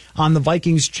closed on the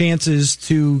Vikings' chances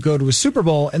to go to a Super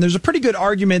Bowl? And there's a pretty good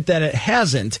argument that it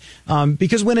hasn't,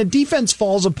 because when a defense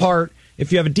falls apart,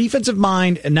 if you have a defensive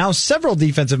mind, and now several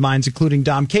defensive minds, including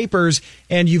Dom Capers,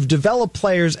 and you've developed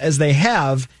players as they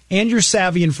have, and you're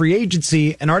savvy in free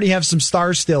agency and already have some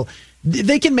stars still,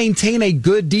 they can maintain a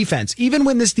good defense. Even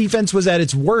when this defense was at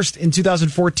its worst in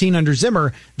 2014 under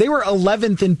Zimmer, they were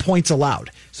 11th in points allowed.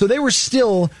 So they were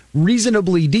still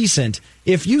reasonably decent.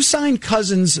 If you signed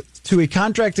Cousins to a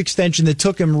contract extension that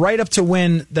took him right up to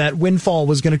when that windfall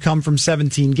was going to come from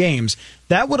 17 games,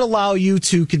 that would allow you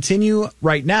to continue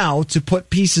right now to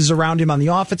put pieces around him on the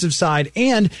offensive side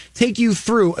and take you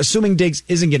through, assuming Diggs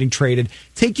isn't getting traded,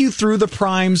 take you through the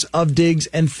primes of Diggs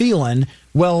and Thielen,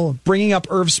 while bringing up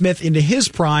Irv Smith into his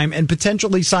prime and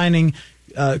potentially signing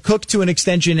Cook to an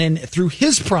extension in through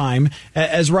his prime,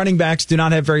 as running backs do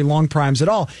not have very long primes at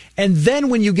all. And then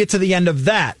when you get to the end of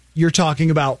that, you're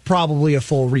talking about probably a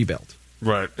full rebuild.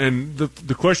 Right. And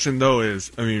the question, though,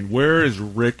 is, I mean, where is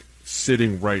Rick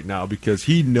sitting right now? Because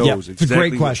he knows it's exactly a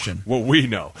great question. What we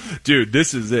know. Dude,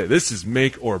 this is it. This is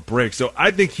make or break. So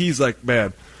I think he's like,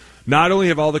 man, not only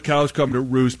have all the cows come to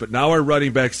roost, but now our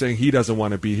running back saying he doesn't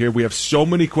want to be here. We have so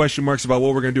many question marks about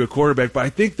what we're going to do at quarterback, but I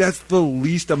think that's the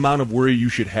least amount of worry you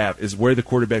should have, is where the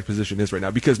quarterback position is right now.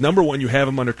 Because, number one, you have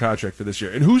him under contract for this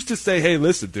year. And who's to say, hey,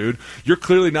 listen, dude, you're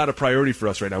clearly not a priority for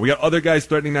us right now. We got other guys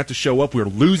threatening not to show up. We're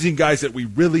losing guys that we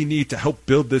really need to help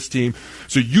build this team.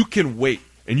 So you can wait.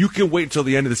 And you can wait until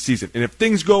the end of the season. And if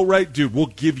things go right, dude, we'll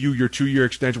give you your 2-year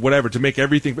extension, whatever, to make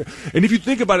everything. And if you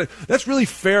think about it, that's really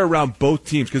fair around both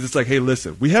teams, because it's like, hey,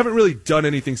 listen, we haven't really done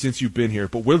anything since you've been here,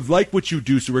 but we like what you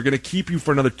do, so we're going to keep you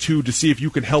for another 2 to see if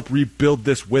you can help rebuild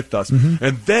this with us. Mm-hmm.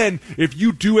 And then if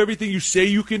you do everything you say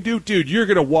you can do, dude, you're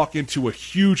going to walk into a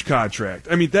huge contract.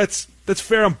 I mean, that's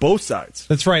fair on both sides.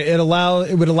 That's right. It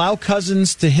would allow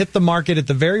Cousins to hit the market at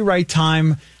the very right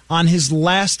time on his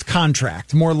last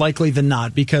contract, more likely than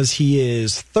not, because he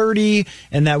is 30,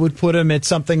 and that would put him at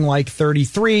something like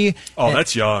 33. Oh,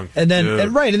 that's young. And then,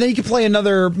 and then he could play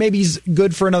another, maybe he's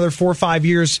good for another 4 or 5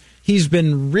 years. He's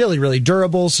been really, really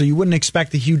durable, so you wouldn't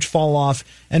expect a huge fall off.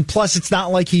 And plus, it's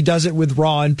not like he does it with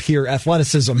raw and pure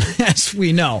athleticism, as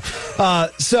we know.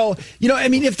 So, I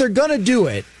mean, if they're going to do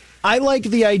it, I like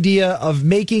the idea of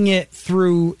making it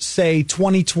through, say,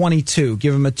 2022.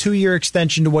 Give him a 2-year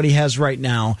extension to what he has right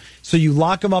now. So you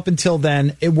lock him up until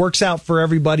then. It works out for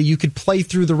everybody. You could play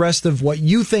through the rest of what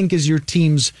you think is your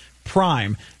team's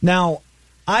prime. Now,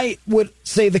 I would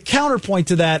say the counterpoint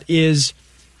to that is,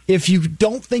 if you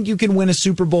don't think you can win a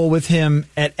Super Bowl with him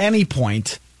at any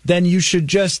point, then you should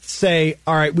just say,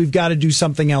 all right, we've got to do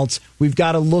something else. We've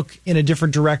got to look in a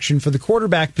different direction for the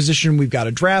quarterback position. We've got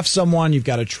to draft someone. You've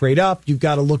got to trade up. You've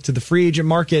got to look to the free agent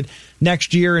market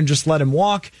next year and just let him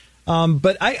walk.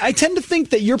 But I tend to think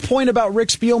that your point about Rick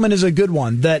Spielman is a good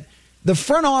one, that the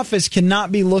front office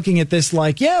cannot be looking at this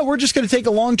like, yeah, we're just going to take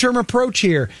a long-term approach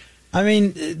here. I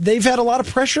mean, they've had a lot of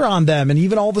pressure on them, and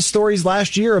even all the stories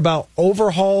last year about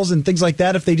overhauls and things like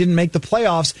that if they didn't make the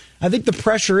playoffs. I think the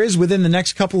pressure is within the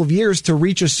next couple of years to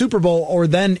reach a Super Bowl, or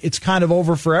then it's kind of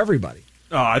over for everybody.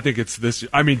 Oh, I think it's this.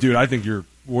 I mean, dude, I think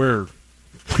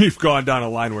we've gone down a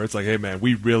line where it's like, hey, man,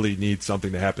 we really need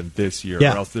something to happen this year, or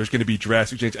else there's going to be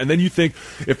drastic change. And then you think,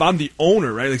 if I'm the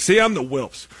owner, right, like say I'm the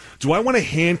Wilfs, do I want to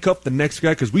handcuff the next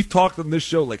guy? Because we've talked on this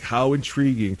show, like, how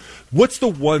intriguing. What's the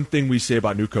one thing we say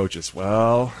about new coaches?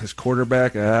 Well, his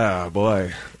quarterback,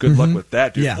 boy, good luck with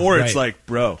that, dude. Yeah, or it's like,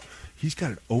 bro, he's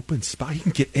got an open spot. He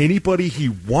can get anybody he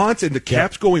wants, and the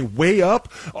cap's going way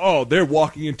up. Oh, they're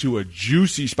walking into a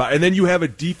juicy spot. And then you have a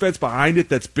defense behind it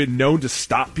that's been known to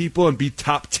stop people and be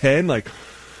top 10. Like,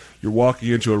 you're walking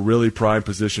into a really prime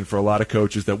position for a lot of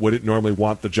coaches that wouldn't normally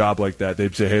want the job like that.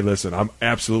 They'd say, hey, listen, I'm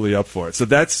absolutely up for it. So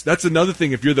that's another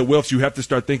thing. If you're the Wilfs, you have to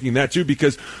start thinking that too,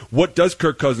 because what does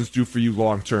Kirk Cousins do for you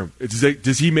long term?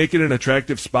 Does he make it an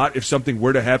attractive spot if something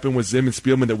were to happen with Zim and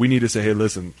Spielman that we need to say, hey,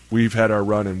 listen, we've had our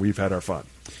run and we've had our fun?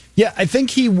 Yeah, I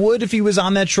think he would if he was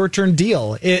on that short-term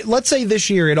deal. Let's say this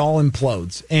year it all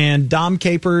implodes and Dom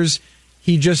Capers,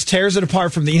 he just tears it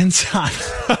apart from the inside.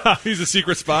 He's a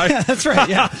secret spy? Yeah, that's right,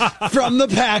 yeah. From the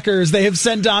Packers, they have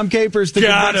sent Dom Capers to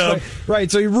Got him. Right,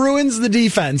 so he ruins the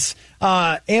defense.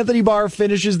 Anthony Barr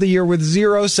finishes the year with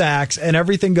 0 sacks, and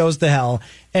everything goes to hell.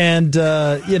 And,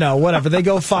 whatever. They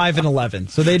go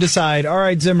 5-11. So they decide, all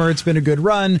right, Zimmer, it's been a good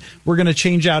run. We're going to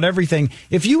change out everything.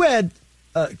 If you had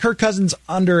Kirk Cousins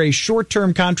under a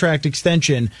short-term contract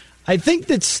extension, I think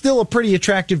that's still a pretty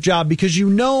attractive job because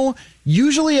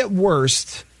usually at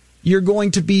worst you're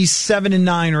going to be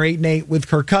 7-9 or 8-8 with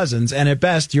Kirk Cousins, and at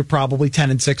best you're probably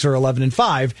 10-6 or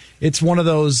 11-5. It's one of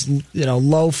those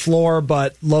low floor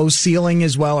but low ceiling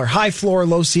as well, or high floor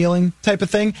low ceiling type of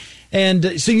thing.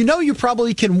 And so you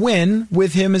probably can win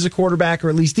with him as a quarterback, or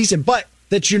at least decent, but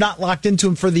that you're not locked into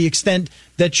him for the extent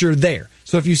that you're there.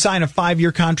 So if you sign a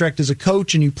 5-year contract as a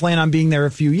coach and you plan on being there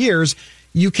a few years,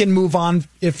 you can move on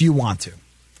if you want to.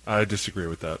 I disagree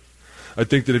with that. I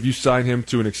think that if you sign him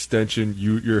to an extension,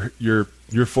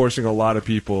 you're forcing a lot of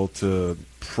people to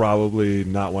probably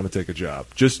not want to take a job.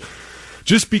 Just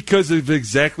because of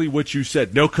exactly what you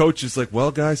said. No coach is like,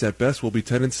 well, guys, at best we'll be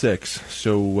 10-6.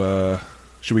 So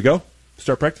should we go?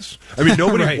 Start practice? I mean,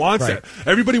 nobody wants that.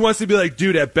 Everybody wants to be like,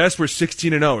 dude, at best we're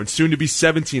 16-0 and soon to be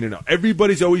 17-0.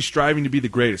 Everybody's always striving to be the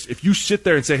greatest. If you sit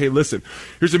there and say, hey, listen,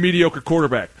 here's a mediocre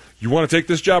quarterback. You want to take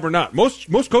this job or not?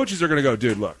 Most coaches are going to go,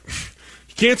 dude, look,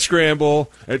 he can't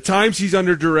scramble. At times he's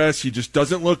under duress. He just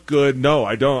doesn't look good. No,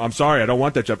 I don't. I'm sorry. I don't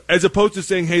want that job. As opposed to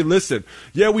saying, hey, listen,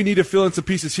 yeah, we need to fill in some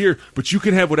pieces here, but you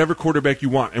can have whatever quarterback you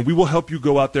want, and we will help you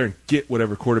go out there and get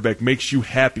whatever quarterback makes you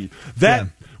happy.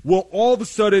 Well, all of a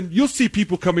sudden, you'll see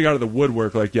people coming out of the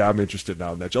woodwork like, yeah, I'm interested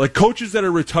now in that job. Like, coaches that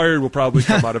are retired will probably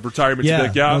come out of retirement and be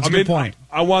like, yeah, that's a good point.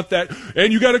 I want that.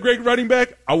 And you got a great running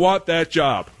back? I want that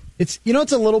job. It's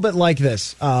a little bit like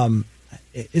this.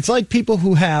 It's like people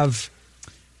who have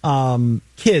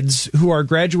kids who are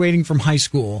graduating from high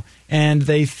school, and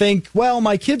they think, well,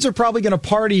 my kids are probably going to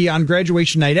party on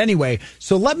graduation night anyway,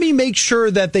 so let me make sure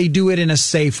that they do it in a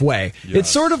safe way. Yes. It's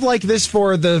sort of like this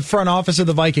for the front office of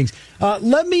the Vikings.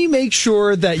 Let me make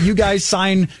sure that you guys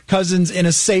sign Cousins in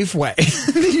a safe way.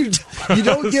 You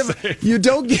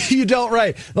don't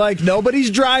right. Like, nobody's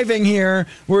driving here.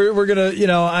 We're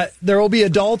gonna, there will be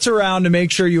adults around to make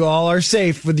sure you all are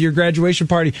safe with your graduation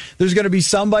party. There's going to be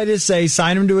somebody to say,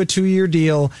 sign them to a 2-year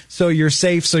deal so you're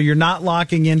safe, so you're not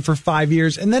locking in for 5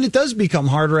 years. And then it does become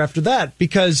harder after that,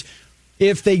 because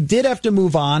if they did have to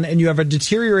move on and you have a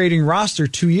deteriorating roster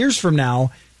 2 years from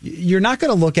now, you're not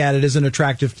going to look at it as an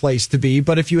attractive place to be.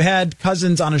 But if you had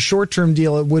Cousins on a short-term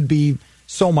deal, it would be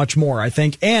so much more, I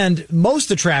think. And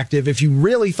most attractive, if you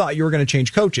really thought you were going to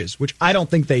change coaches, which I don't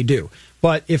think they do.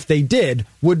 But if they did,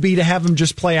 would be to have him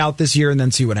just play out this year and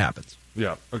then see what happens.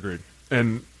 Yeah, agreed.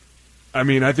 And I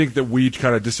mean, I think that we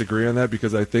kind of disagree on that,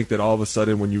 because I think that all of a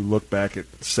sudden when you look back at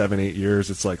 7-8 years,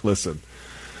 it's like, listen,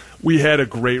 we had a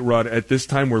great run. At this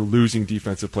time, we're losing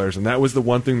defensive players, and that was the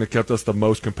one thing that kept us the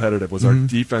most competitive, was our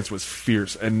defense was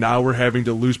fierce. And now we're having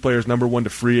to lose players, number one, to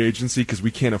free agency because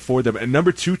we can't afford them, and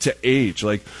number two, to age.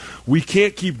 Like, we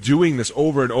can't keep doing this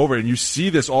over and over, and you see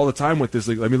this all the time with this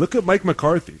league. I mean, look at Mike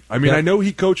McCarthy. I mean, I know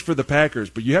he coached for the Packers,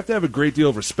 but you have to have a great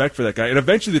deal of respect for that guy. And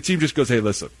eventually the team just goes, hey,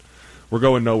 listen, we're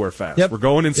going nowhere fast. We're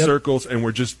going in circles, and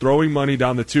we're just throwing money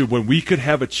down the tube when we could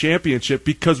have a championship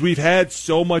because we've had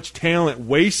so much talent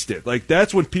wasted. Like,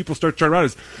 that's when people start turning around,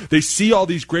 is they see all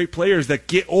these great players that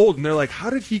get old, and they're like, how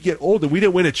did he get old and we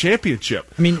didn't win a championship?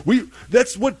 I mean,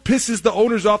 that's what pisses the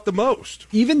owners off the most.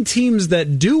 Even teams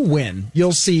that do win,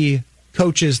 you'll see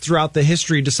coaches throughout the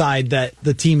history decide that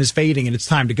the team is fading and it's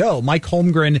time to go. Mike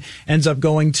Holmgren ends up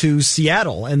going to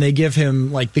Seattle, and they give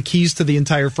him like the keys to the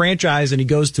entire franchise, and he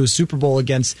goes to a Super Bowl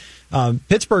against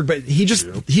Pittsburgh. But he just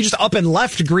up and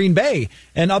left Green Bay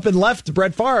and up and left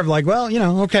Brett Favre. Like, well,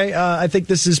 okay, I think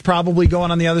this is probably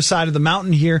going on the other side of the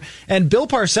mountain here. And Bill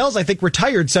Parcells, I think,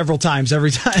 retired several times.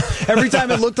 Every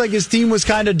time it looked like his team was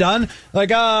kind of done,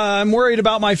 like, I'm worried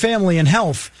about my family and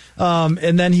health.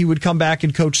 And then he would come back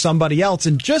and coach somebody everybody else.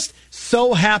 And just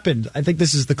so happened, I think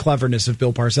this is the cleverness of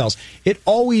Bill Parcells, it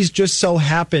always just so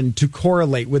happened to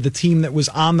correlate with the team that was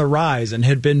on the rise and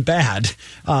had been bad.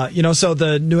 So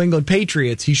the New England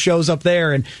Patriots, he shows up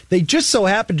there, and they just so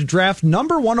happened to draft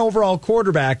number 1 overall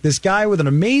quarterback, this guy with an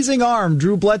amazing arm,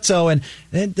 Drew Bledsoe, and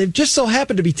they've just so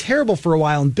happened to be terrible for a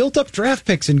while and built up draft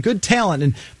picks and good talent.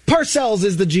 And Parcells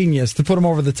is the genius to put him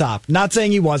over the top. Not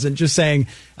saying he wasn't, just saying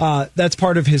that's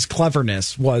part of his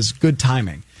cleverness was good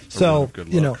timing. So,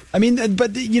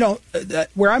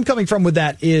 where I'm coming from with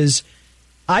that is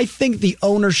I think the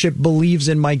ownership believes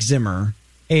in Mike Zimmer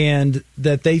and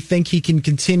that they think he can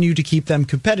continue to keep them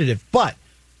competitive. But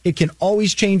it can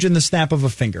always change in the snap of a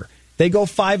finger. They go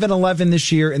 5-11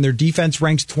 this year and their defense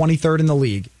ranks 23rd in the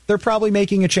league. They're probably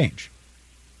making a change.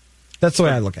 That's the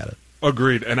way I look at it.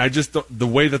 Agreed. And I just, the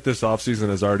way that this offseason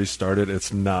has already started,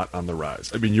 it's not on the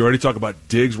rise. I mean, you already talk about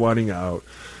Diggs wanting out,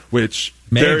 which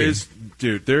Maybe. There is,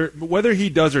 whether he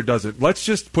does or doesn't, let's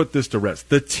just put this to rest.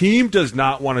 The team does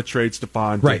not want to trade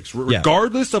Stephon Diggs.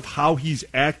 Regardless of how he's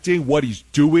acting, what he's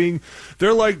doing,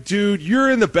 they're like, dude, you're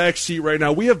in the back seat right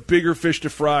now. We have bigger fish to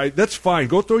fry. That's fine.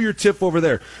 Go throw your tip over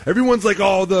there. Everyone's like,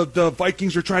 oh, the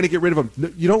Vikings are trying to get rid of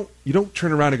him. You don't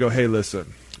turn around and go, hey,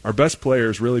 listen, our best player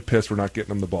is really pissed we're not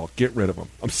getting him the ball. Get rid of him.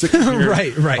 I'm sick of hearing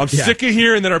right. I'm sick of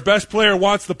hearing that our best player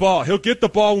wants the ball. He'll get the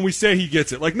ball when we say he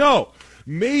gets it. Like, no.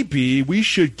 Maybe we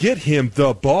should get him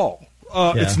the ball.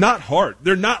 It's not hard.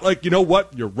 They're not like, you know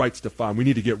what? You're right, Stephon. We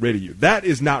need to get rid of you. That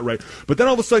is not right. But then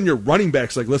all of a sudden your running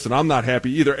back's like, listen, I'm not happy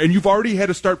either. And you've already had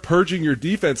to start purging your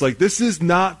defense. Like, this is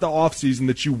not the offseason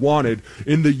that you wanted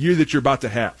in the year that you're about to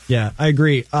have. Yeah, I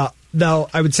agree. Though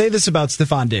I would say this about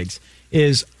Stephon Diggs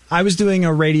is I was doing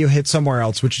a radio hit somewhere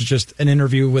else, which is just an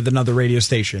interview with another radio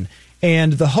station.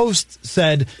 And the host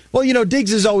said, well,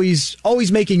 Diggs is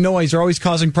always making noise or always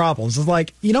causing problems. It's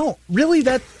like, really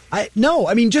no.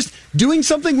 I mean, just doing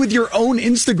something with your own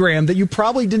Instagram that you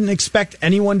probably didn't expect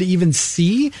anyone to even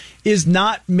see is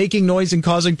not making noise and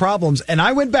causing problems. And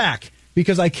I went back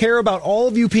because I care about all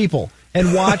of you people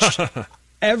and watched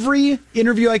every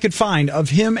interview I could find of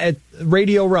him at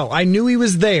Radio Row. I knew he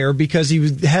was there because he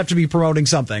would have to be promoting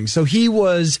something. So he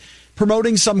was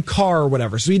promoting some car or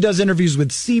whatever. So he does interviews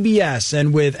with CBS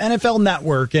and with NFL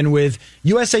Network and with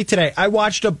USA Today. I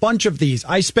watched a bunch of these.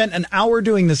 I spent an hour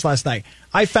doing this last night.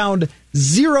 I found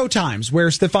 0 times where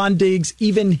Stephon Diggs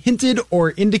even hinted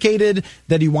or indicated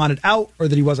that he wanted out or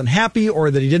that he wasn't happy or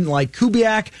that he didn't like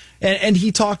Kubiak. And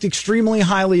he talked extremely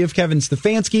highly of Kevin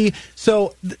Stefanski.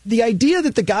 So the idea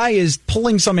that the guy is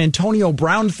pulling some Antonio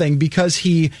Brown thing because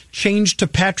he changed to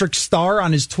Patrick Starr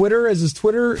on his Twitter as his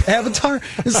Twitter avatar,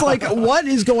 it's like, what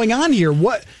is going on here?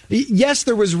 Yes,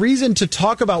 there was reason to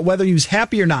talk about whether he was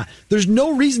happy or not. There's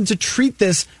no reason to treat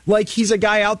this like he's a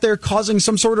guy out there causing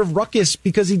some sort of ruckus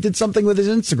because he did something with his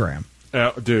Instagram.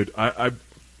 Dude,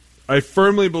 I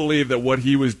firmly believe that what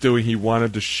he was doing, he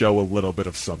wanted to show a little bit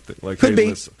of something. Like, could be.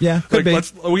 Listen. Yeah, could be.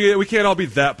 We can't all be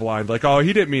that blind. Like, oh,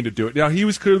 he didn't mean to do it. Now,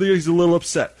 he's a little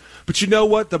upset. But you know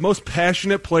what? The most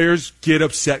passionate players get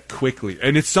upset quickly.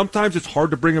 And sometimes it's hard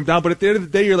to bring them down. But at the end of the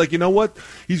day, you're like, you know what?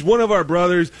 He's one of our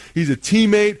brothers. He's a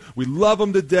teammate. We love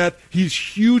him to death. He's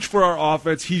huge for our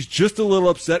offense. He's just a little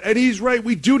upset. And he's right.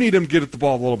 We do need him to get at the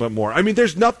ball a little bit more. I mean,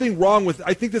 there's nothing wrong with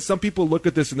I think that some people look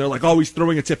at this and they're like, oh, he's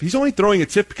throwing a tip. He's only throwing a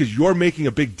tip because you're making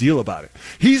a big deal about it.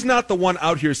 He's not the one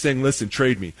out here saying, listen,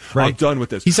 trade me. Right. I'm done with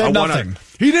this. He said nothing.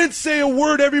 He didn't say a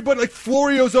word. Everybody, like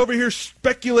Florio's over here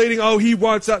speculating, oh, he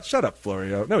wants out. Shut up,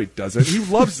 Florio. No, he doesn't. He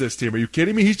loves this team. Are you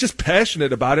kidding me? He's just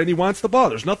passionate about it, and he wants the ball.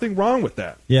 There's nothing wrong with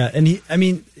that. Yeah,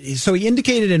 and so he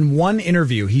indicated in one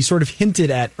interview, he sort of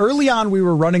hinted at, early on we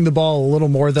were running the ball a little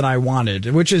more than I wanted,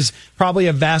 which is probably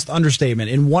a vast understatement.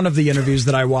 In one of the interviews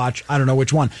that I watched, I don't know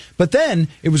which one. But then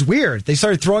it was weird. They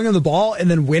started throwing him the ball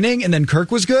and then winning, and then Kirk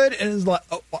was good, and it was like,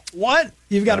 oh, what?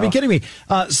 You've got to be kidding me.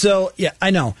 So, yeah, I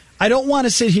know. I don't want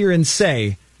to sit here and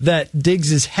say that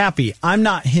Diggs is happy. I'm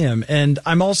not him, and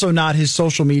I'm also not his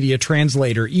social media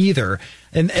translator either.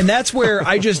 And that's where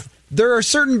there are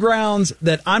certain grounds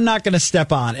that I'm not going to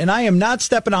step on, and I am not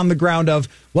stepping on the ground of,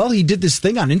 well, he did this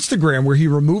thing on Instagram where he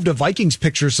removed a Vikings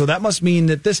picture, so that must mean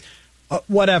that this,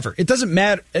 whatever. It doesn't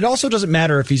matter. It also doesn't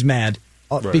matter if he's mad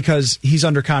because he's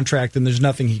under contract and there's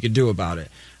nothing he can do about it.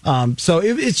 So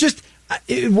it's just...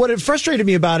 what frustrated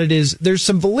me about it is there's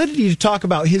some validity to talk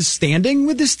about his standing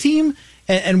with this team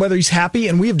and whether he's happy,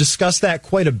 and we have discussed that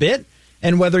quite a bit,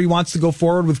 and whether he wants to go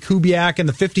forward with Kubiak and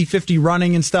the 50-50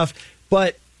 running and stuff.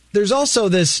 But there's also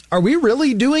this, are we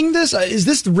really doing this? Is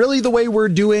this really the way we're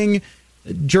doing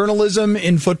journalism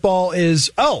in football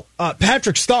is,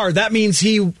 Patrick Starr, that means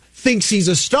he thinks he's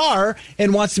a star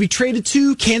and wants to be traded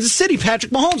to Kansas City.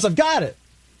 Patrick Mahomes, I've got it.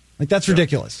 Like, that's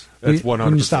ridiculous. That's 100%.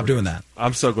 When you stop doing that.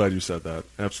 I'm so glad you said that.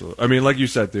 Absolutely. I mean, like you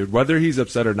said, dude, whether he's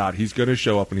upset or not, he's going to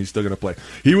show up and he's still going to play.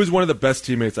 He was one of the best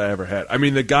teammates I ever had. I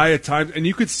mean, the guy at times, and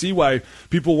you could see why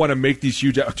people want to make these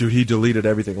huge, dude, he deleted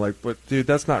everything. Like, but dude,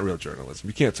 that's not real journalism.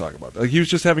 You can't talk about that. Like, he was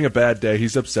just having a bad day.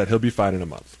 He's upset. He'll be fine in a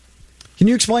month. Can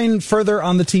you explain further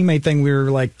on the teammate thing? We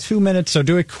were like 2 minutes, so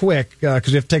do it quick because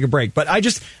we have to take a break. But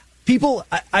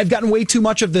I've gotten way too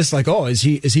much of this, like, oh, is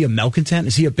he a malcontent?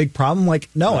 Is he a big problem? Like,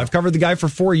 no, I've covered the guy for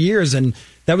 4 years, and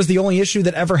that was the only issue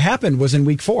that ever happened was in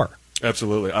week 4.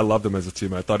 Absolutely. I loved him as a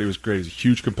teammate. I thought he was great. He's a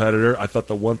huge competitor. I thought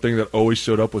the one thing that always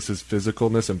showed up was his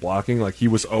physicalness and blocking. Like, he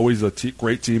was always a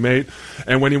great teammate.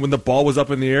 And when the ball was up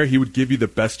in the air, he would give you the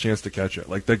best chance to catch it.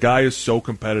 Like, the guy is so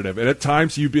competitive. And at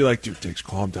times, you'd be like, dude, Diggs,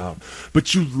 calm down.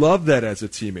 But you love that as a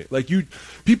teammate. Like,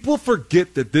 people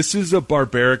forget that this is a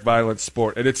barbaric, violent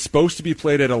sport. And it's supposed to be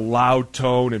played at a loud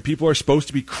tone. And people are supposed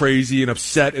to be crazy and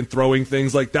upset and throwing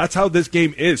things. Like, that's how this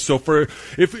game is. So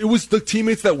if it was the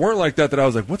teammates that weren't like that I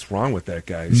was like, what's wrong with that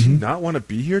guy? Does he not want to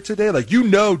be here today? Like,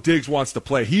 Diggs wants to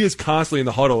play. He is constantly in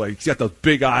the huddle. Like, he's got those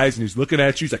big eyes and he's looking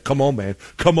at you. He's like, come on, man.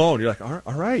 Come on. You're like,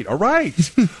 all right.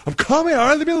 I'm coming. All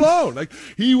right, leave me alone. Like,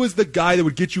 he was the guy that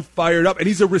would get you fired up. And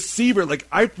he's a receiver. Like,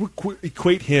 I would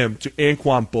equate him to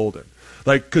Anquan Boldin.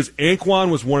 Like, because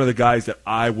Anquan was one of the guys that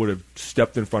I would have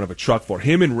stepped in front of a truck for.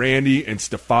 Him and Randy and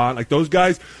Stephon, like those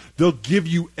guys, they'll give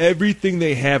you everything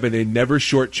they have and they never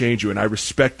shortchange you, and I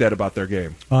respect that about their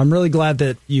game. Well, I'm really glad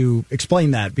that you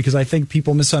explained that because I think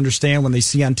people misunderstand when they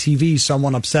see on TV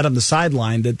someone upset on the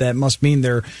sideline that must mean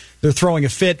they're throwing a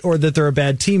fit or that they're a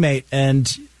bad teammate,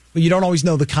 and you don't always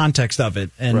know the context of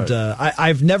it. And right.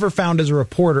 I've never found as a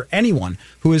reporter anyone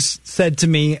who has said to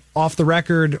me off the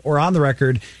record or on the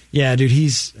record, yeah, dude,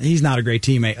 he's not a great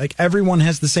teammate. Like, everyone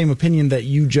has the same opinion that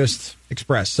you just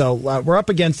expressed. So we're up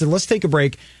against it. Let's take a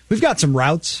break. We've got some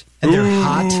routes, and they're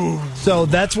hot. So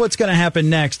that's what's going to happen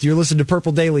next. You're listening to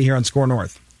Purple Daily here on Score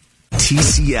North.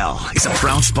 TCL is a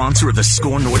proud sponsor of the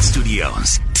Score North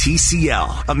Studios.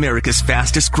 TCL, America's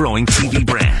fastest growing TV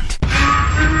brand.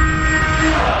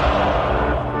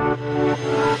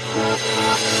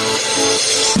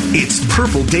 It's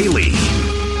Purple Daily.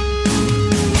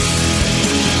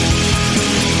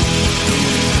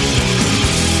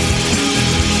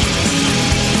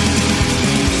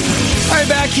 All right,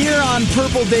 back here on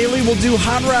Purple Daily, we'll do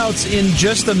hot routes in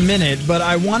just a minute, but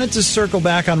I wanted to circle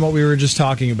back on what we were just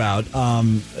talking about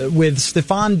with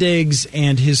Stephon Diggs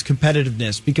and his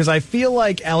competitiveness, because I feel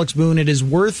like, Alex Boone, it is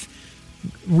worth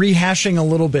rehashing a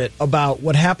little bit about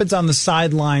what happens on the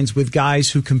sidelines with guys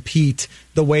who compete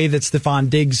the way that Stephon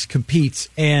Diggs competes.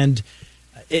 And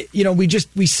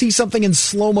we see something in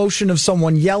slow motion of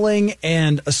someone yelling,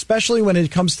 and especially when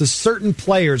it comes to certain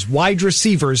players, wide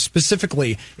receivers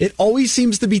specifically, it always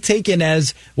seems to be taken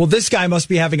as, well, this guy must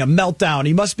be having a meltdown.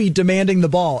 He must be demanding the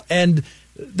ball. And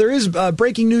there is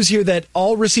breaking news here that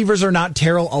all receivers are not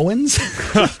Terrell Owens,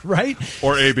 right?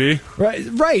 Or AB.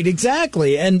 Right,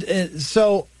 exactly. And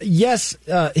so, yes,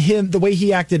 the way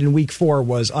he acted in week 4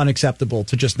 was unacceptable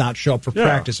to just not show up for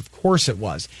practice. Of course it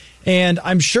was. And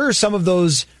I'm sure some of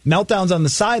those meltdowns on the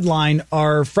sideline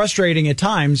are frustrating at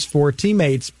times for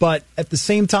teammates, but at the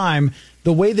same time,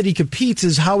 the way that he competes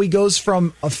is how he goes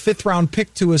from a 5th-round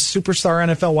pick to a superstar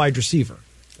NFL wide receiver.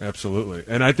 Absolutely.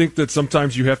 And I think that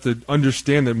sometimes you have to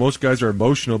understand that most guys are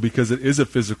emotional because it is a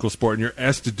physical sport and you're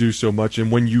asked to do so much.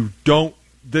 And when you don't,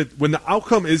 when the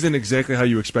outcome isn't exactly how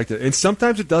you expect it, and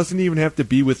sometimes it doesn't even have to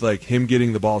be with like him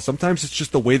getting the ball. Sometimes it's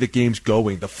just the way the game's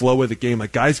going, the flow of the game.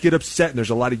 Like, guys get upset and there's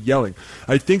a lot of yelling.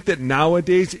 I think that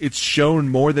nowadays it's shown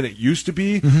more than it used to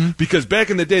be because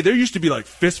back in the day there used to be like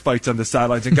fist fights on the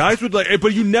sidelines and guys would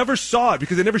but you never saw it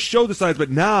because they never showed the sides. But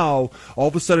now all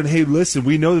of a sudden, hey, listen,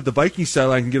 we know that the Vikings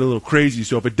sideline can get a little crazy.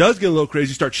 So if it does get a little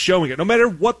crazy, start showing it, no matter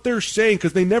what they're saying,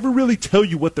 because they never really tell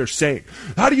you what they're saying.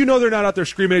 How do you know they're not out there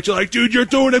screaming at you like, dude, you're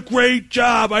doing a great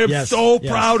job. I am so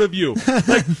proud of you.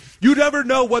 Like, you never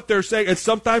know what they're saying. And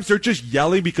sometimes they're just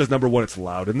yelling because, number one, it's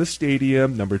loud in the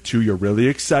stadium. Number two, you're really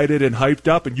excited and hyped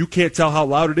up, and you can't tell how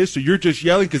loud it is, so you're just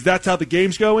yelling because that's how the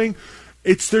game's going.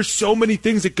 There's so many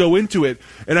things that go into it.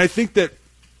 And I think that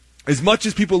as much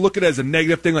as people look at it as a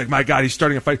negative thing, like, my God, he's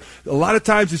starting a fight, a lot of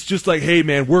times it's just like, hey,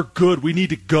 man, we're good. We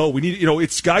need to go. We need,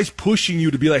 it's guys pushing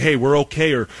you to be like, hey, we're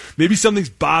okay. Or maybe something's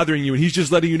bothering you, and he's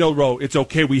just letting you know, bro, it's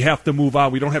okay. We have to move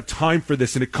on. We don't have time for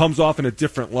this. And it comes off in a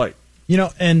different light.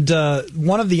 And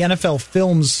one of the NFL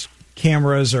Films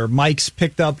cameras or mics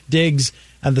picked up Diggs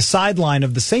on the sideline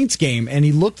of the Saints game, and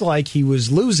he looked like he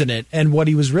was losing it. And what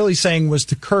he was really saying was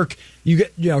to Kirk,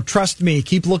 trust me,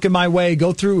 keep looking my way,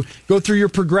 go through your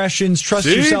progressions, trust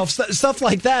yourself, stuff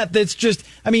like that. That's just,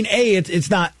 it's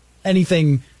not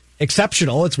anything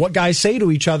exceptional. It's what guys say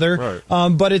to each other.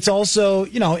 Right. But it's also,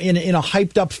 in a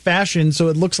hyped up fashion. So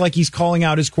it looks like he's calling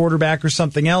out his quarterback or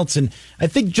something else. And I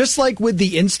think just like with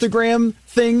the Instagram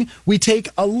thing, we take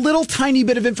a little tiny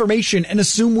bit of information and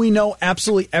assume we know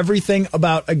absolutely everything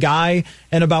about a guy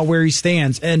and about where he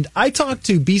stands. And I talked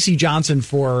to BC Johnson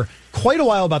for quite a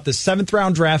while about the 7th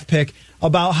round draft pick,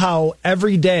 about how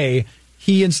every day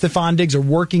he and Stefon Diggs are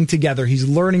working together. He's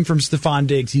learning from Stefon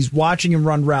Diggs. He's watching him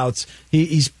run routes.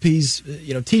 He's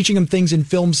teaching him things in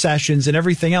film sessions and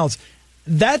everything else.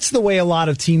 That's the way a lot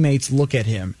of teammates look at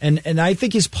him. And I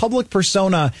think his public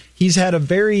persona, he's had a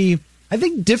very,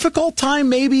 difficult time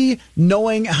maybe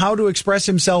knowing how to express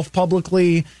himself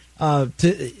publicly.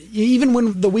 Even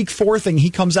when the week 4 thing, he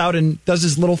comes out and does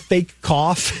his little fake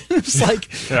cough. It's like,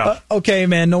 okay,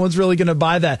 man, no one's really going to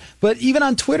buy that. But even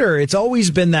on Twitter, it's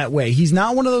always been that way. He's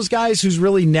not one of those guys who's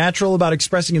really natural about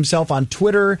expressing himself on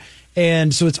Twitter.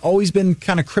 And so it's always been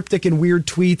kind of cryptic and weird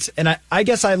tweets. And I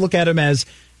guess I look at him as,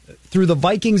 through the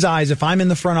Vikings' eyes, if I'm in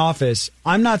the front office,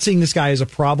 I'm not seeing this guy as a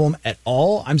problem at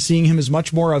all. I'm seeing him as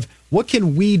much more of, what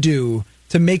can we do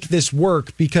to make this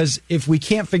work? Because if we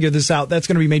can't figure this out, that's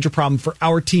going to be a major problem for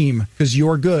our team, because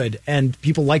you're good and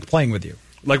people like playing with you.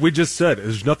 Like we just said,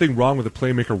 there's nothing wrong with a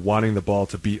playmaker wanting the ball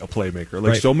to be a playmaker.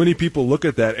 Like, so many people look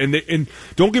at that, and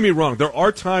don't get me wrong, there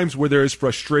are times where there is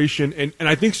frustration, and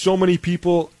I think so many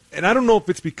people, and I don't know if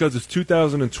it's because it's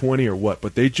 2020 or what,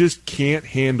 but they just can't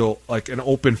handle like an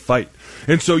open fight.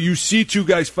 And so you see two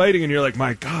guys fighting, and you're like,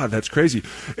 my God, that's crazy.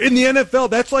 In the NFL,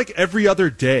 that's like every other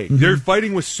day. Mm-hmm. They're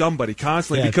fighting with somebody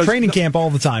constantly. Because training camp all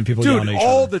the time, people dude, yelling at each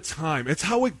all other. the time. It's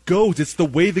how it goes. It's the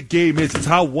way the game is. It's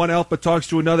how one alpha talks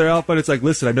to another alpha, and it's like,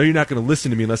 listen, I know you're not going to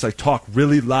listen to me unless I talk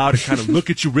really loud and kind of look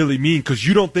at you really mean, because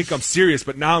you don't think I'm serious,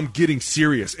 but now I'm getting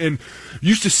serious. And you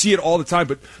used to see it all the time,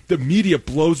 but the media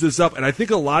blows this up, and I think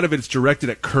a lot of it is directed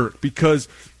at Kirk, because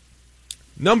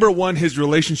number one, his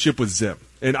relationship with Zim.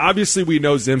 And obviously we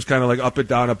know Zim's kind of like up and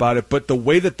down about it, but the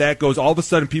way that goes, all of a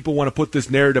sudden people want to put this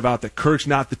narrative out that Kirk's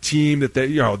not the team, that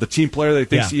the team player that he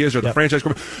thinks he is, or the franchise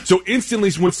quarterback. So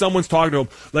instantly when someone's talking to him,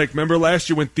 like remember last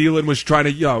year when Thielen was trying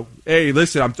to, hey,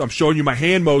 listen, I'm showing you my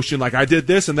hand motion, like I did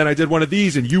this and then I did one of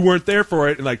these and you weren't there for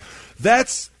it, and like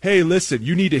that's, hey, listen,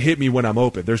 you need to hit me when I'm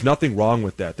open. There's nothing wrong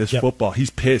with that. This football,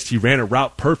 he's pissed. He ran a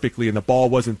route perfectly and the ball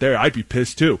wasn't there. I'd be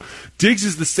pissed too. Diggs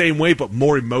is the same way, but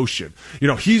more emotion.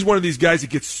 He's one of these guys that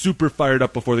gets super fired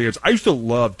up before the games. I used to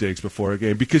love Diggs before a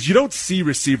game because you don't see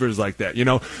receivers like that.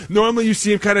 Normally you see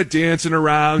them kind of dancing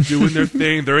around, doing their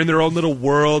thing. They're in their own little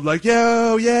world, like,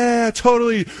 yeah,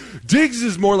 totally. Diggs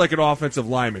is more like an offensive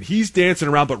lineman. He's dancing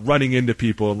around but running into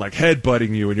people and like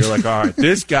headbutting you, and you're like, all right,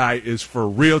 this guy is for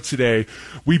real today.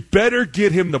 We better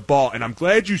get him the ball, and I'm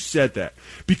glad you said that,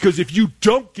 because if you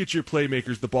don't get your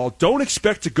playmakers the ball, don't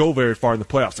expect to go very far in the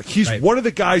playoffs. Like, he's one of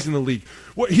the guys in the league.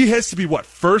 He has to be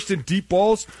first in deep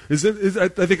balls? I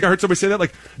think I heard somebody say that.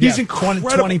 Like, he's incredible.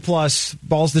 20 plus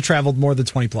balls that traveled more than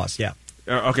 20 plus. Yeah.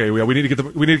 Okay, we need to get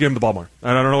him the ball more.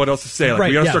 I don't know what else to say. Like,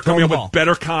 we got to start coming up with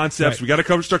better concepts. We got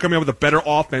to start coming up with a better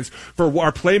offense for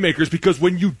our playmakers, because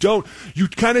when you don't, you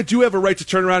kind of do have a right to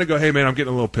turn around and go, hey, man, I'm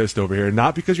getting a little pissed over here.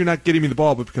 Not because you're not getting me the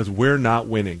ball, but because we're not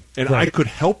winning. And I could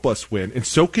help us win, and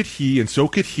so could he,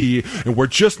 and we're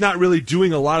just not really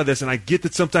doing a lot of this. And I get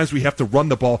that sometimes we have to run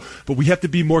the ball, but we have to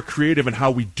be more creative in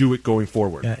how we do it going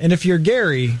forward. Yeah, and if you're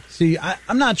Gary,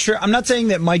 I'm not sure. I'm not saying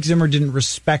that Mike Zimmer didn't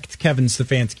respect Kevin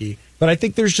Stefanski, but I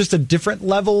think there's just a different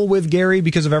level with Gary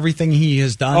because of everything he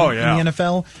has done in the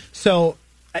NFL. So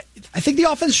I think the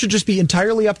offense should just be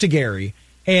entirely up to Gary,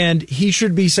 and he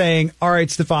should be saying, all right,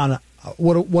 Stefan,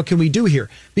 what can we do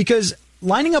here? Because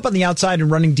lining up on the outside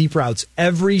and running deep routes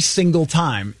every single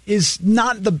time is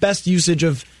not the best usage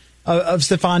of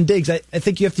Stefon Diggs. I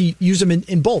think you have to use him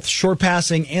in both short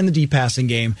passing and the deep passing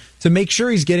game to make sure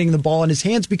he's getting the ball in his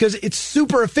hands, because it's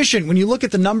super efficient. When you look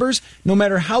at the numbers, no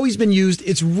matter how he's been used,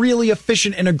 it's really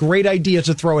efficient and a great idea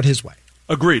to throw it his way.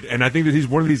 Agreed. And I think that he's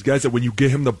one of these guys that when you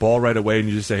get him the ball right away and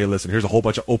you just say, hey, listen, here's a whole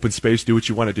bunch of open space, do what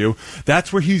you want to do,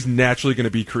 that's where he's naturally going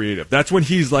to be creative. That's when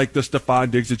he's like the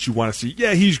Stefon Diggs that you want to see.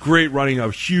 Yeah, he's great running a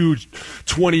huge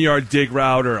 20-yard dig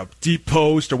route or a deep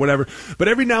post or whatever, but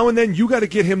every now and then you got to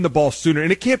get him the ball sooner.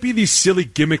 And it can't be these silly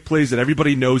gimmick plays that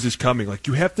everybody knows is coming. Like,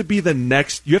 you have to be on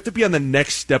the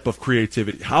next step of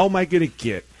creativity. How am I going to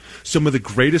get some of the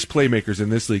greatest playmakers in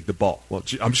this league the ball. Well,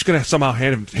 I'm just going to somehow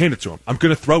hand it to him. I'm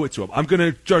going to throw it to him. I'm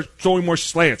going to start throwing more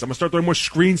slants. I'm going to start throwing more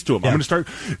screens to him. I'm going to start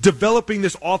developing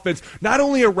this offense, not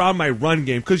only around my run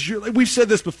game, because we've said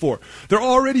this before. There are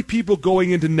already people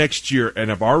going into next year and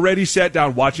have already sat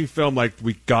down watching film like,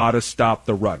 we got to stop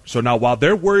the run. So now while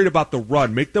they're worried about the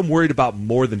run, make them worried about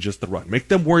more than just the run. Make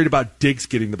them worried about Diggs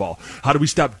getting the ball. How do we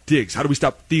stop Diggs? How do we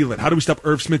stop Thielen? How do we stop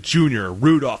Irv Smith Jr. or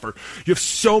Rudolph? Or you have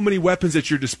so many weapons at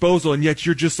your disposal, and yet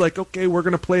you're just like, okay, we're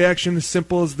going to play action as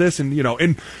simple as this. And,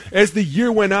 and as the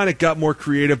year went on, it got more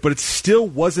creative, but it still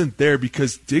wasn't there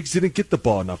because Diggs didn't get the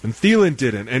ball enough, and Thielen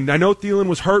didn't. And I know Thielen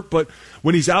was hurt, but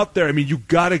when he's out there, you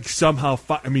got to somehow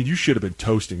you should have been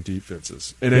toasting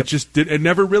defenses. And it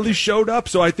never really showed up.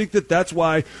 So I think that's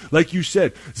why, like you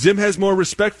said, Zim has more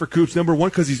respect for Coops, number one,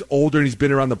 because he's older and he's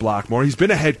been around the block more. He's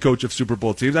been a head coach of Super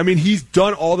Bowl teams. He's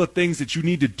done all the things that you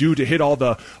need to do to hit all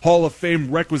the Hall of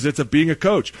Fame requisites of being a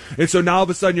coach. And so now all of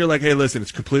a sudden you're like, hey, listen,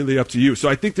 it's completely up to you. So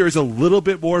I think there is a little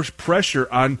bit more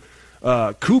pressure on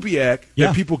Kubiak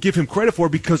that people give him credit for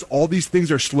because all these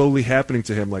things are slowly happening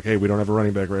to him. Like, hey, we don't have a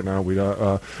running back right now.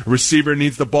 A receiver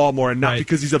needs the ball more, and not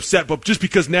because he's upset, but just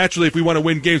because naturally, if we want to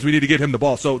win games, we need to get him the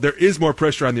ball. So there is more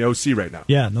pressure on the OC right now.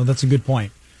 Yeah, no, that's a good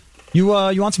point. You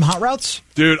want some hot routes?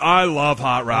 Dude, I love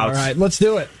hot routes. All right, let's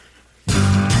do it.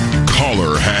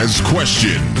 Caller has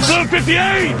questions. Blue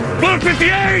 58! Blue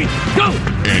 58! Go!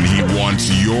 And he wants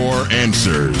your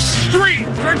answers. Street!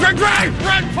 Drive!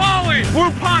 Red Polly! Blue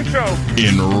Poncho!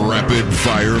 In rapid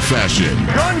fire fashion.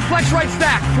 Gun flex right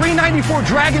stack. 394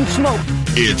 Dragon Smoke.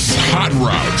 It's Hot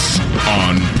Routes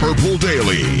on Purple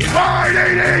Daily.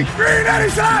 580!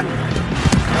 397!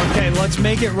 Okay, let's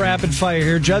make it rapid fire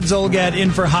here. Judd Zolgad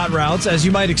in for hot routes. As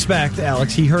you might expect,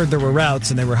 Alex, he heard there were routes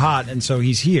and they were hot, and so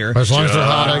he's here. As long as they're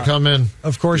hot, I come in.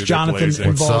 Of course, Jonathan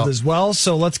involved as well.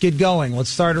 So let's get going. Let's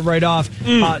start it right off.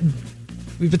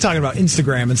 We've been talking about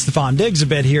Instagram and Stephon Diggs a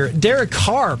bit here. Derek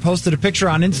Carr posted a picture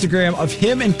on Instagram of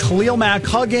him and Khalil Mack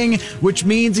hugging, which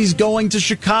means he's going to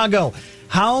Chicago.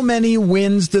 How many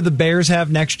wins do the Bears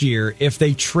have next year if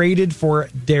they traded for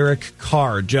Derek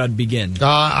Carr? Judd, begin.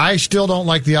 I still don't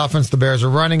like the offense the Bears are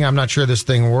running. I'm not sure this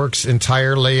thing works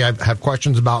entirely. I have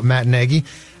questions about Matt Nagy.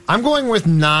 I'm going with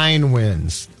 9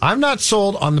 wins. I'm not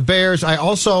sold on the Bears. I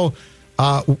also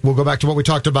we'll go back to what we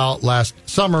talked about last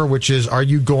summer, which is, are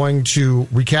you going to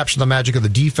recapture the magic of the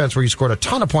defense where you scored a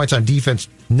ton of points on defense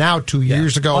now 2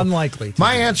 years ago? Unlikely.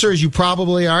 My answer is you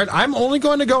probably aren't. I'm only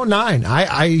going to go 9.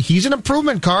 He's an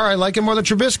improvement, Carr. I like him more than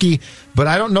Trubisky, but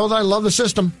I don't know that I love the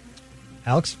system.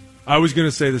 Alex? I was going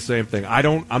to say the same thing.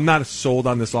 I'm not sold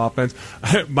on this offense.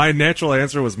 My natural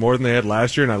answer was more than they had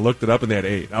last year, and I looked it up, and they had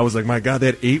 8. I was like, my God, they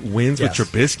had 8 wins with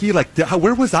Trubisky? Like,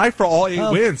 where was I for all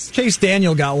 8 wins? Chase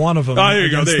Daniel got one of them. Oh, there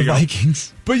you go. There you go.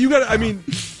 Vikings. But you got to,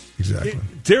 exactly.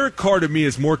 Derek Carr to me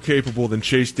is more capable than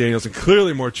Chase Daniels and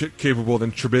clearly more capable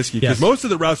than Trubisky because most of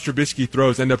the routes Trubisky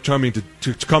throws end up coming to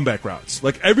comeback routes.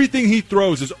 Like everything he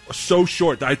throws is so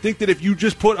short that I think that if you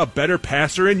just put a better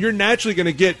passer in, you're naturally going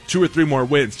to get 2 or 3 more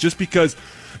wins just because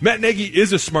Matt Nagy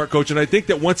is a smart coach, and I think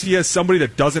that once he has somebody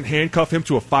that doesn't handcuff him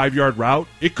to a 5-yard route,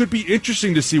 it could be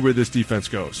interesting to see where this defense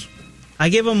goes. I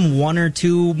give him 1 or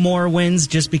 2 more wins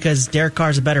just because Derek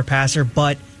Carr's a better passer,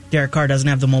 but Derek Carr doesn't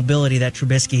have the mobility that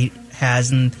Trubisky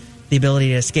has and the ability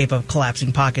to escape a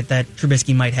collapsing pocket that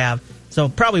Trubisky might have. So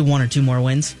probably 1 or 2 more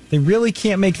wins. They really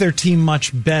can't make their team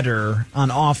much better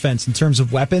on offense in terms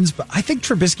of weapons, but I think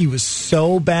Trubisky was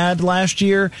so bad last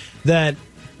year that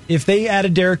if they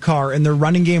added Derek Carr and their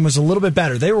running game was a little bit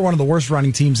better, they were one of the worst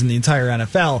running teams in the entire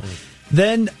NFL,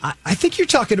 then I think you're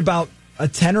talking about a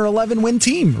 10 or 11 win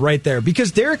team right there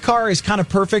because Derek Carr is kind of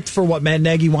perfect for what Matt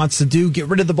Nagy wants to do. Get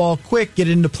rid of the ball quick, get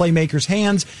it into playmakers'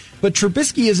 hands. But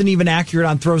Trubisky isn't even accurate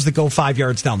on throws that go 5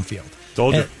 yards down the field.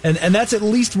 Told you. And that's at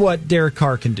least what Derek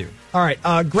Carr can do. All right,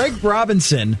 Greg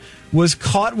Robinson was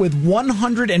caught with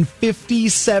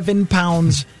 157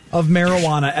 pounds of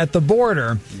marijuana at the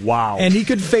border. Wow. And he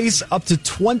could face up to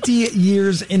 20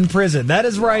 years in prison. That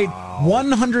is right,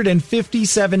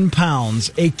 157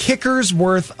 pounds, a kicker's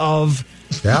worth of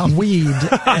weed.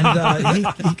 And he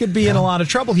could be in a lot of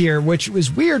trouble here, which was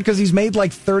weird because he's made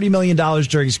like $30 million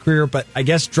during his career, but I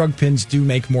guess drug pins do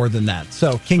make more than that.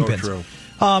 So, kingpins. So true.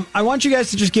 I want you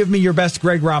guys to just give me your best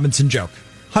Greg Robinson joke.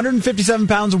 157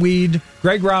 pounds of weed,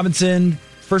 Greg Robinson,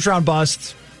 first round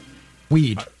bust,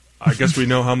 weed. I guess we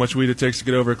know how much weed it takes to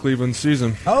get over a Cleveland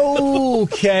season.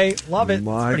 Okay, love it.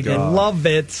 My God. Love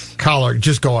it. Collar,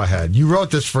 just go ahead. You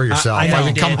wrote this for yourself.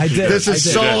 I did. This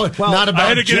is so not about. I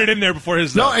had to get it in there before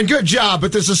his. No, and good job.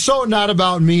 But this is so not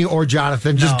about me or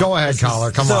Jonathan. Just go ahead,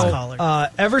 Collar. Come on.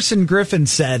 Everson Griffin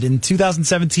said in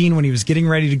 2017 when he was getting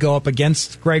ready to go up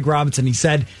against Greg Robinson, he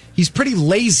said he's pretty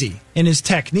lazy in his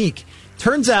technique.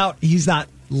 Turns out he's not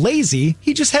lazy.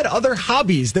 He just had other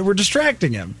hobbies that were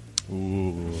distracting him.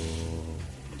 Ooh.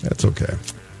 That's okay.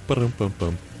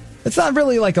 Ba-dum-bum-bum. It's not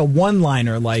really like a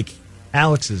one-liner like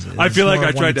Alex's is. I feel like more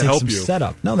I one tried that to takes help some you.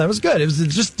 Setup. No, that was good. It was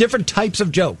just different types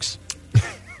of jokes.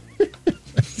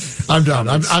 I'm done.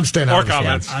 I'm staying out Or of this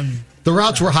comments. one. The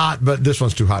routes were hot, but this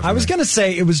one's too hot for I was me. going to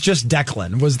say it was just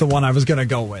Declan was the one I was going to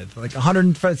go with. Like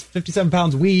 157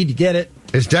 pounds weed, you get it.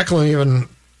 Is Declan even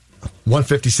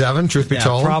 157, truth be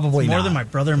told? Probably More not. than my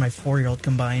brother and my 4-year-old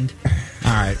combined.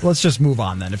 All right, let's just move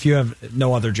on then if you have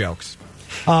no other jokes.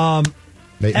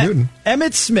 Nate Newton.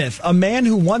 Emmitt Smith, a man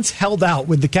who once held out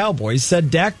with the Cowboys, said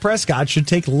Dak Prescott should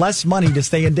take less money to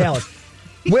stay in Dallas.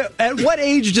 At what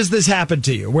age does this happen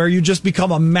to you, where you just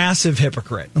become a massive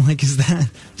hypocrite? Like, is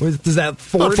that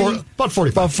 40? About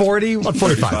 45. About 40? About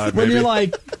 45. When you're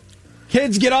like,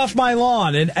 kids, get off my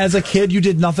lawn. And as a kid, you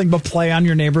did nothing but play on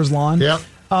your neighbor's lawn. Yep.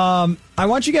 I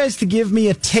want you guys to give me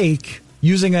a take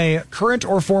using a current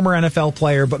or former NFL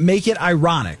player, but make it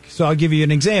ironic. So I'll give you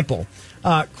an example.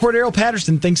 Cordero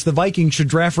Patterson thinks the Vikings should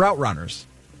draft route runners.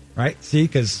 Right? See,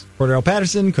 because Cordero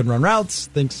Patterson couldn't run routes,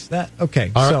 thinks that.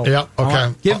 Okay. All so right, yeah,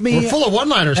 okay. Give me We're full of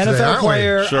one-liners NFL today, aren't we?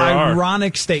 player Sure are.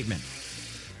 ironic statement.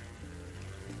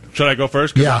 Should I go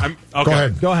first? 'Cause Yeah. Okay.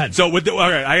 Go ahead. So, all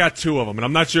right, I got two of them, and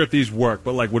I'm not sure if these work,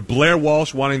 but like, would Blair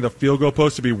Walsh wanting the field goal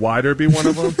post to be wider be one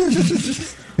of them?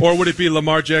 Or would it be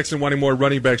Lamar Jackson wanting more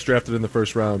running backs drafted in the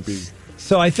first round be?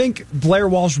 So I think Blair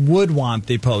Walsh would want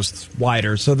the posts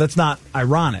wider, so that's not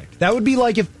ironic. That would be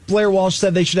like if Blair Walsh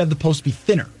said they should have the post be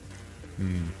thinner.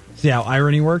 See how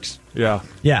irony works? Yeah.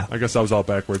 Yeah. I guess I was all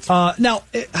backwards. Now,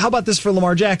 how about this for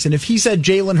Lamar Jackson? If he said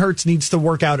Jalen Hurts needs to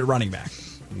work out at running back.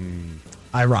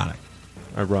 Ironic.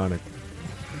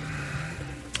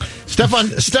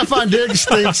 Stefan Diggs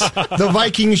thinks the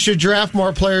Vikings should draft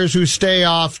more players who stay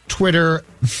off Twitter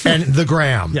and the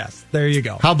gram. Yes, there you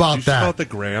go. How about You should that? call it the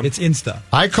gram. It's Insta.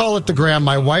 I call it the gram.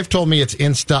 My wife told me it's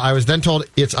Insta. I was then told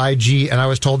it's IG, and I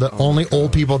was told that only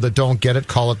old people that don't get it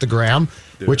call it the gram,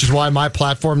 which is why my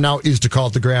platform now is to call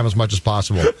it the gram as much as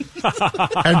possible.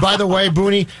 And by the way,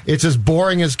 Booney, it's as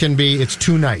boring as can be. It's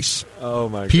too nice. Oh,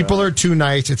 my God. People are too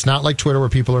nice. It's not like Twitter where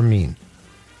people are mean.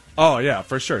 Oh, yeah,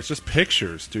 for sure. It's just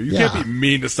pictures, dude. You Yeah. can't be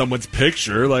mean to someone's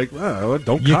picture. Like,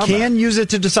 don't You comment. can use it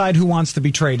to decide who wants to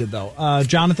be traded, though.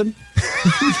 Jonathan?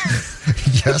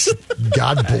 Yes.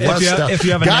 God bless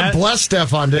God bless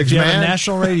Stefan Diggs, If you man. have a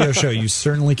national radio show, you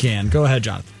certainly can. Go ahead,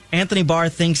 Jonathan. Anthony Barr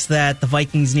thinks that the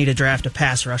Vikings need to draft a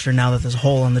pass rusher now that there's a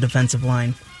hole on the defensive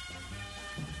line.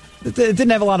 It didn't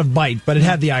have a lot of bite, but it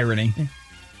had the irony.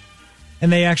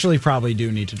 And they actually probably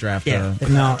do need to draft Yeah, a... they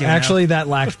No, do actually, that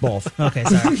lacked both. Okay,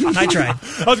 sorry. I tried.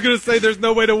 I was going to say there's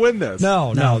no way to win this.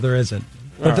 No, there isn't.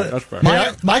 All right, that's fair.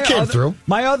 I came through.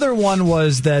 My other one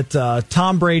was that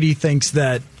Tom Brady thinks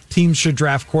that teams should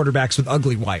draft quarterbacks with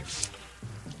ugly wives.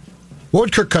 What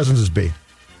would Kirk Cousins be?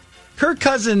 Kirk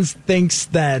Cousins thinks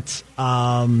that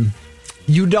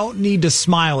you don't need to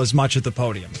smile as much at the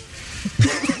podium.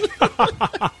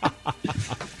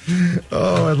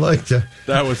 Oh, I'd like to.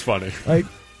 That was funny. I'd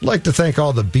like to thank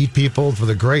all the beat people for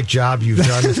the great job you've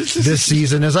done this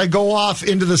season as I go off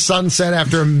into the sunset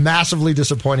after massively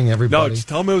disappointing No, everybody. just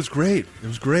tell him it was great. It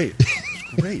was great. It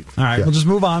was great. All right, we'll just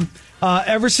move on.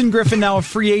 Everson Griffin now a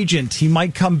free agent. He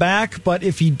might come back, but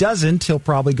if he doesn't, he'll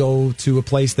probably go to a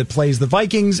place that plays the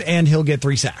Vikings, and he'll get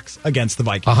 3 sacks against the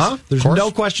Vikings. There's no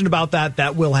question about that.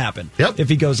 That will happen if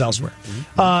he goes elsewhere.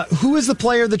 Who is the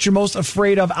player that you're most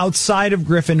afraid of outside of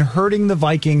Griffin hurting the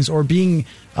Vikings or being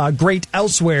great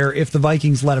elsewhere if the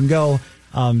Vikings let him go?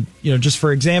 Just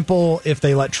for example, if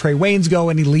they let Trey Waynes go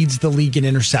and he leads the league in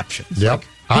interceptions. Yep.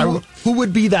 Who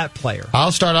would be that player?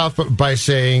 I'll start off by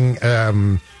saying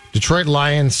Detroit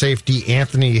Lions safety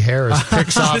Anthony Harris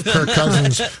picks off Kirk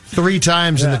Cousins 3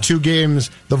 times in the 2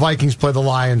 games the Vikings play the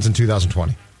Lions in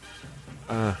 2020.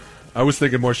 I was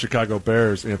thinking more Chicago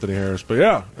Bears, Anthony Harris. But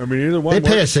yeah, I mean, either one. They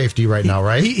pay a safety right now,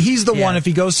 right? He's the one. If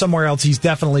he goes somewhere else, he's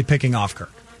definitely picking off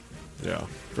Kirk. Yeah,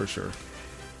 for sure.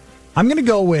 I'm going to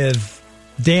go with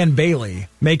Dan Bailey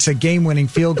makes a game-winning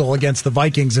field goal against the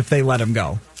Vikings if they let him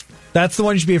go. That's the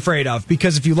one you should be afraid of,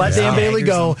 because if you let Dan Bailey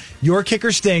go, your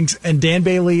kicker stinks, and Dan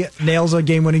Bailey nails a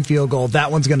game-winning field goal,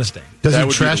 that one's going to stink. Does he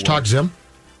trash talk Zim?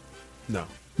 No.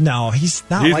 No, he's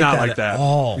not like that at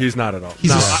all. He's not at all.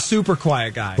 He's a super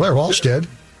quiet guy. Blair Walsh did.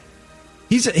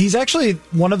 He's actually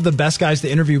one of the best guys to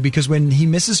interview because when he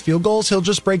misses field goals, he'll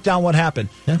just break down what happened.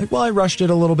 Yeah. Like, well, I rushed it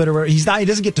a little bit. He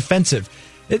doesn't get defensive.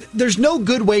 There's no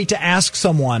good way to ask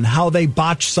someone how they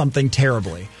botched something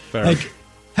terribly. Fair. Like,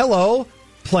 hello,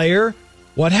 player,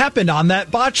 what happened on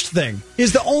that botched thing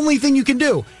is the only thing you can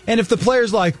do. And if the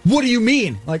player's like, what do you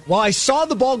mean? Like, well, I saw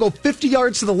the ball go 50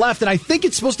 yards to the left, and I think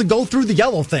it's supposed to go through the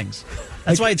yellow things.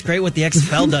 That's why it's great what the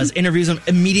XFL does. Interviews them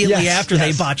immediately after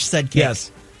they botch said kick.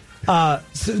 Yes.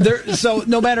 So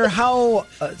no matter how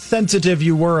sensitive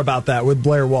you were about that with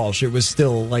Blair Walsh, it was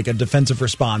still like a defensive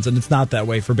response, and it's not that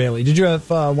way for Bailey. Did you have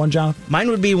one, Jonathan? Mine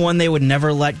would be one they would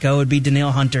never let go. It would be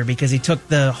Danielle Hunter because he took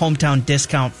the hometown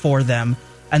discount for them,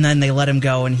 and then they let him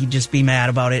go, and he'd just be mad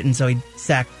about it, and so he'd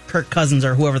sack Kirk Cousins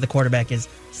or whoever the quarterback is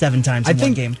 7 times in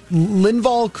one game.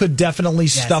 Linval could definitely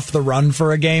stuff the run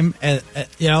for a game, and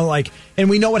and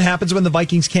we know what happens when the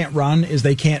Vikings can't run is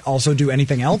they can't also do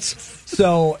anything else.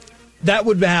 So that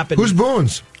would happen. Who's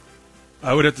Boone's?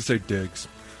 I would have to say Diggs.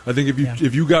 I think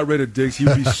if you got rid of Diggs, he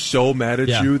would be so mad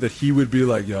at you that he would be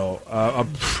like, "Yo,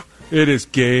 it is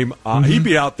game on." He'd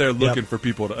be out there looking for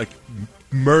people to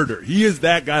murder. He is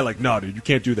that guy. Like, no, dude, you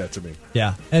can't do that to me.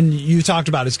 Yeah, and you talked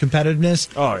about his competitiveness.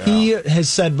 Oh, yeah. He has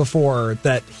said before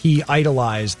that he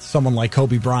idolized someone like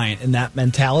Kobe Bryant in that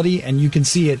mentality, and you can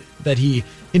see it that he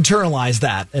internalized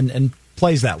that and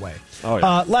plays that way. Oh,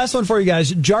 yeah. Last one for you guys.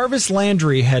 Jarvis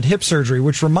Landry had hip surgery,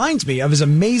 which reminds me of his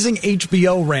amazing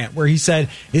HBO rant where he said,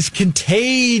 "It's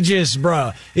contagious,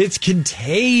 bruh. It's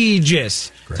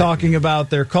contagious." Great. Talking about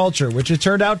their culture, which it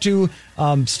turned out to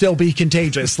still be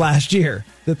contagious last year,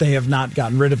 that they have not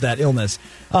gotten rid of that illness.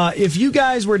 If you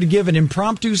guys were to give an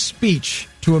impromptu speech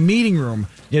to a meeting room,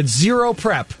 you had zero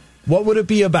prep, what would it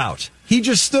be about? He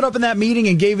just stood up in that meeting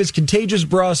and gave his contagious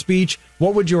bruh speech.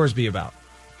 What would yours be about?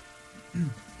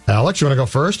 Alex, you want to go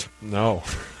first? No.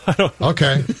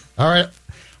 Okay. All right.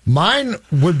 Mine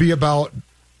would be about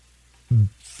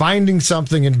finding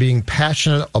something and being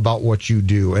passionate about what you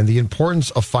do and the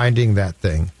importance of finding that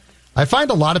thing. I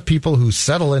find a lot of people who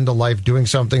settle into life doing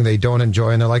something they don't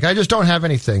enjoy, and they're like, I just don't have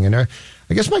anything. And I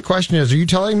guess my question is, are you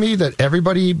telling me that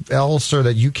everybody else or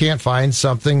that you can't find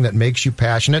something that makes you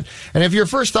passionate? And if your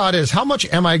first thought is, how much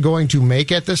am I going to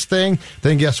make at this thing?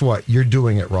 Then guess what? You're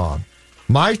doing it wrong.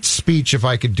 My speech, if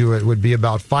I could do it, would be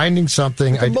about finding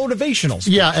something. Like a motivational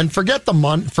speech. Yeah, and forget the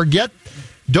money.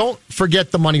 Don't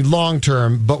forget the money long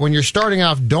term, but when you're starting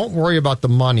off, don't worry about the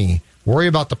money. Worry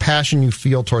about the passion you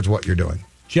feel towards what you're doing.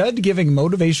 Judd giving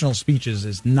motivational speeches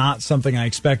is not something I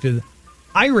expected.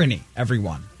 Irony,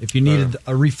 everyone, if you needed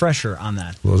a refresher on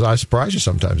that. Well, I surprise you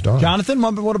sometimes, don't I? Jonathan,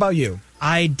 what about you?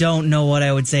 I don't know what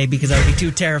I would say because I would be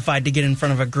too terrified to get in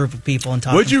front of a group of people and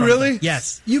talk. Would you really?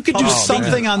 Yes. You could do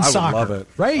something on soccer. I would love it.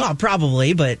 Right? Oh,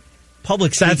 probably, but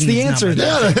public speaking That's the answer.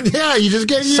 Yeah, you just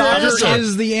gave your soccer answer.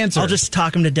 is the answer. I'll just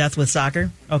talk him to death with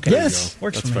soccer. Okay. Yes.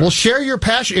 Works for me. Well, share your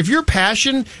passion. If your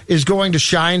passion is going to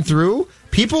shine through,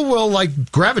 people will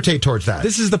gravitate towards that.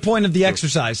 This is the point of the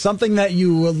exercise. Something that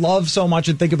you love so much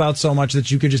and think about so much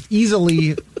that you could just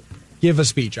easily give a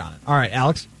speech on it. All right,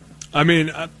 Alex? I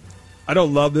mean, I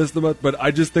don't love this much, but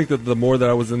I just think that the more that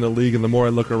I was in the league and the more I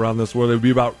look around this world, it would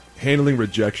be about handling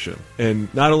rejection.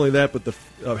 And not only that, but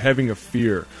having a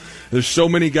fear. There's so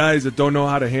many guys that don't know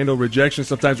how to handle rejection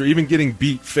sometimes, or even getting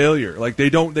beat, failure. Like they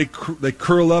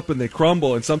curl up and they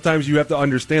crumble. And sometimes you have to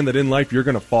understand that in life you're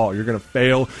going to fall, you're going to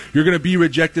fail, you're going to be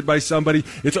rejected by somebody.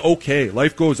 It's okay.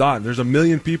 Life goes on. There's a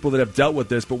million people that have dealt with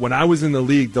this. But when I was in the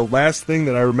league, the last thing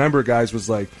that I remember, guys, was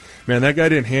like, man, that guy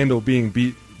didn't handle being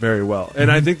beat very well.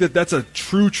 And I think that that's a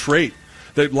true trait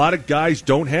that a lot of guys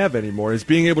don't have anymore, is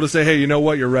being able to say, hey, you know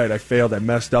what, you're right, I failed, I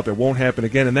messed up, it won't happen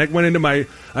again. And that went into I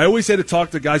always had to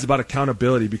talk to guys about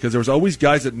accountability, because there was always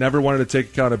guys that never wanted to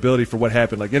take accountability for what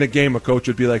happened. Like in a game, a coach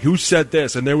would be like, who said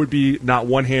this? And there would be not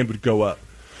one hand would go up.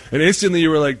 And instantly you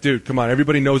were like, dude, come on,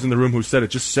 everybody knows in the room who said it,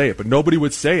 just say it. But nobody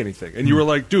would say anything. And you were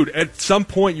like, dude, at some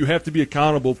point you have to be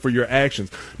accountable for your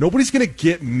actions. Nobody's going to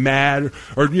get mad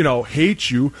or, hate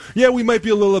you. Yeah, we might be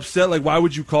a little upset, like, why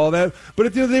would you call that? But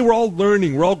at the end of the day, we're all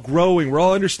learning, we're all growing, we're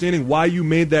all understanding why you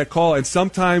made that call. And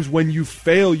sometimes when you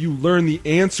fail, you learn the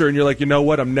answer, and you're like, you know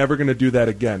what, I'm never going to do that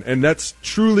again. And that's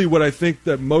truly what I think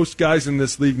that most guys in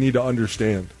this league need to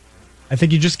understand. I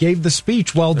think you just gave the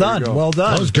speech. Well done. Well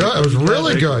done. That was good. It was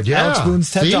really good. Yeah. Alex Boone's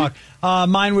TED Talk.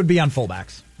 Mine would be on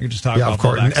fullbacks. You could just talk about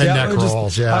fullbacks. And neck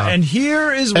rolls, and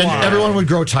here is why. And everyone would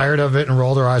grow tired of it and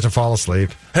roll their eyes and fall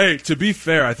asleep. Hey, to be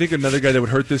fair, I think another guy that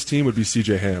would hurt this team would be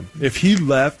C.J. Ham. If he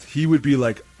left, he would be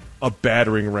like a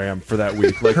battering ram for that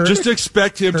week. Like, just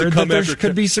expect him to come after. There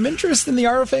could be some interest in the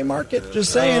RFA market.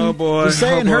 Just saying. Oh, boy. Just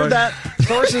saying. Oh, boy. Heard that.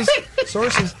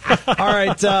 Sources. All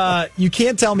right. You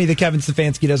can't tell me that Kevin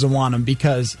Stefanski doesn't want him,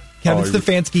 because Kevin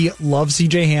Stefanski loves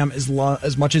CJ Ham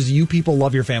as much as you people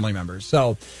love your family members.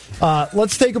 So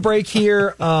let's take a break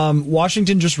here.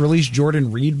 Washington just released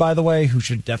Jordan Reed, by the way, who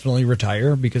should definitely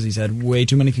retire because he's had way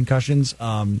too many concussions.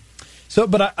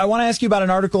 But I want to ask you about an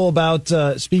article about,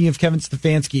 speaking of Kevin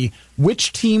Stefanski,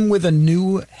 which team with a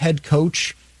new head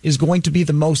coach is going to be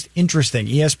the most interesting?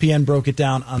 ESPN broke it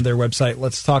down on their website.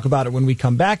 Let's talk about it when we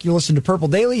come back. You listen to Purple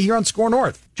Daily here on Score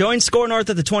North. Join Score North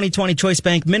at the 2020 Choice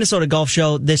Bank Minnesota Golf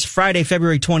Show this Friday,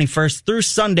 February 21st through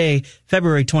Sunday,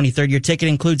 February 23rd. Your ticket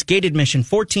includes gate admission,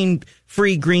 14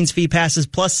 free greens fee passes,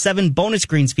 plus 7 bonus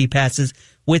greens fee passes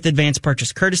with advance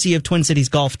purchase, courtesy of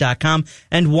TwinCitiesGolf.com,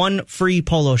 and 1 free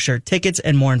polo shirt. Tickets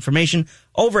and more information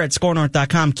over at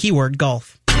ScoreNorth.com, keyword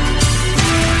golf.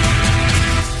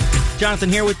 Jonathan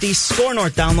here with the Score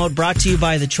North download, brought to you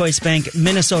by the Choice Bank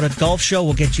Minnesota Golf Show.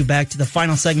 We'll get you back to the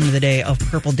final segment of the day of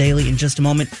Purple Daily in just a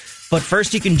moment. But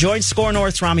first, you can join Score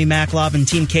North's Rami Maklov and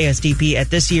Team KSDP at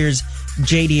this year's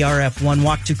JDRF One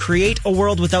Walk to create a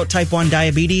world without type 1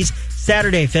 diabetes.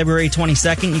 Saturday, February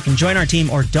 22nd. You can join our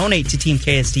team or donate to Team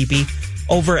KSDP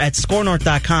over at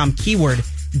ScoreNorth.com, keyword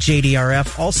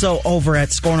JDRF. Also over at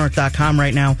ScoreNorth.com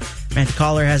right now, Matthew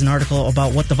Caller has an article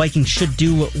about what the Vikings should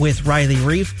do with Riley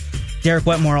Reif. Derek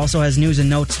Wetmore also has news and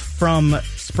notes from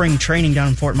spring training down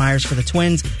in Fort Myers for the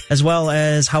Twins, as well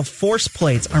as how force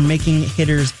plates are making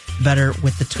hitters better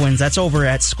with the Twins. That's over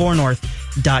at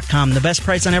ScoreNorth.com. The best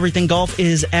price on everything golf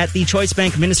is at the Choice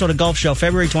Bank Minnesota Golf Show,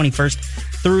 February 21st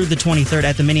through the 23rd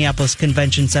at the Minneapolis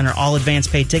Convention Center. All advance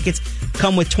paid tickets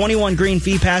come with 21 green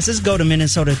fee passes. Go to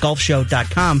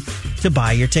MinnesotaGolfShow.com to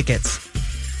buy your tickets.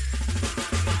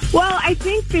 Well, I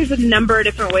think there's a number of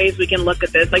different ways we can look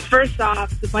at this. Like, first off,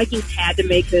 the Vikings had to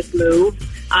make this move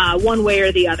one way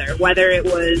or the other, whether it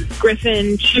was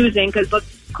Griffin choosing, because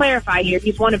let's clarify here,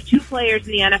 he's one of 2 players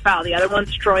in the NFL. The other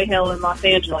one's Troy Hill in Los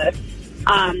Angeles,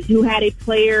 who had a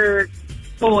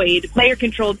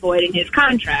player-controlled void in his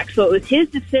contract. So it was his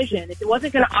decision. It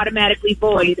wasn't going to automatically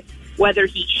void whether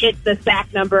he hit the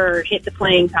sack number or hit the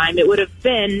playing time. It would have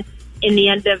been, at the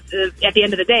end of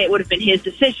the day, it would have been his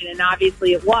decision, and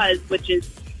obviously it was, which is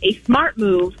a smart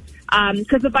move,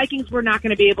 because the Vikings were not going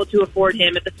to be able to afford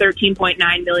him at the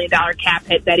 $13.9 million cap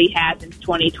hit that he has in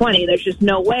 2020. There's just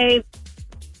no way.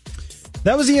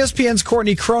 That was ESPN's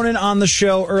Courtney Cronin on the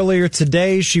show earlier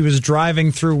today. She was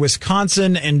driving through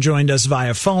Wisconsin and joined us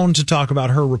via phone to talk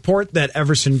about her report that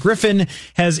Everson Griffin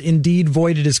has indeed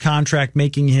voided his contract,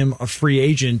 making him a free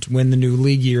agent when the new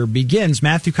league year begins.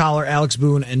 Matthew Collar, Alex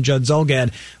Boone, and Judd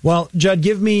Zulgad. Well, Judd,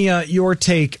 give me your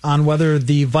take on whether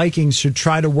the Vikings should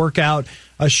try to work out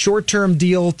a short-term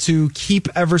deal to keep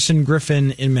Everson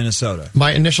Griffin in Minnesota.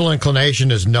 My initial inclination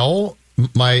is no.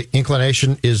 My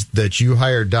inclination is that you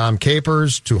hire Dom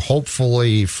Capers to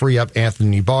hopefully free up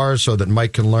Anthony Barr so that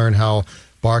Mike can learn how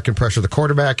Barr can pressure the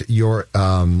quarterback. Your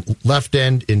left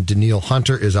end in Danielle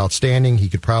Hunter is outstanding. He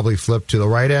could probably flip to the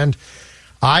right end.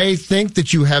 I think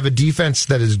that you have a defense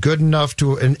that is good enough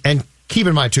to, and keep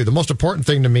in mind, too, the most important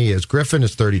thing to me is Griffin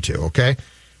is 32, okay?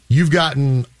 You've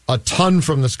gotten a ton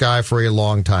from this guy for a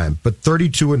long time, but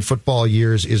 32 in football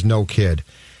years is no kid.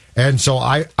 And so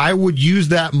I would use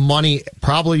that money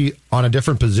probably on a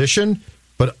different position,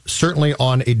 but certainly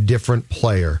on a different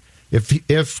player.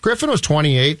 If Griffin was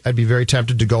 28, I'd be very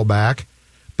tempted to go back.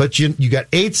 But you got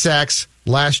 8 sacks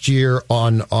last year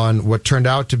on what turned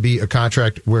out to be a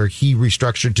contract where he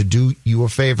restructured to do you a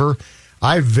favor.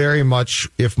 I very much,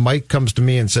 if Mike comes to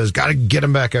me and says, got to get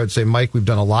him back, I would say, Mike, we've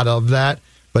done a lot of that.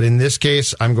 But in this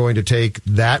case, I'm going to take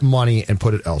that money and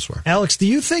put it elsewhere. Alex, do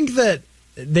you think that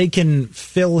they can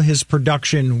fill his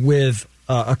production with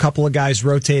a couple of guys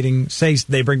rotating? Say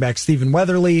they bring back Stephen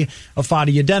Weatherly,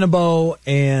 Afadi Adenabo,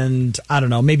 and I don't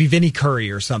know, maybe Vinny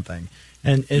Curry or something.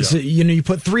 And so, you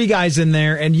put 3 guys in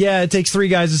there, and it takes 3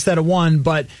 guys instead of 1,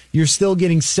 but you're still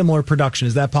getting similar production.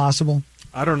 Is that possible?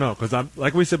 I don't know, because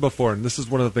like we said before, and this is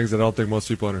one of the things that I don't think most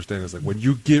people understand, is like when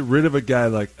you get rid of a guy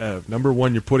like Ev, number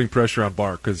one, you're putting pressure on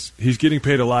Barr because he's getting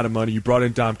paid a lot of money. You brought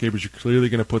in Dom Capers, you're clearly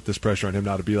going to put this pressure on him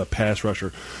now to be a pass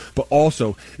rusher. But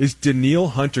also, is Danielle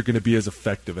Hunter going to be as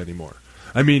effective anymore?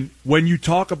 I mean, when you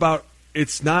talk about,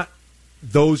 it's not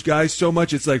those guys so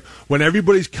much. It's like when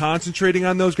everybody's concentrating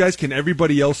on those guys, can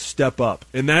everybody else step up?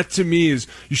 And that to me is,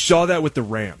 you saw that with the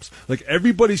Rams. Like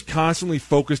everybody's constantly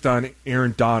focused on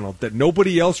Aaron Donald, that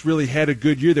nobody else really had a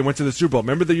good year. They went to the Super Bowl.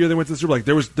 Remember the year they went to the Super Bowl?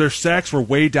 Like their sacks were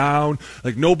way down.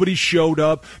 Like nobody showed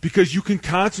up because you can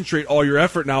concentrate all your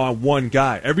effort now on one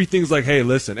guy. Everything's like, hey,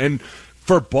 listen. And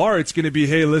for Barr, it's going to be,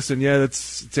 hey, listen, yeah,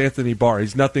 it's Anthony Barr.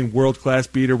 He's nothing world-class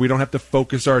beater. We don't have to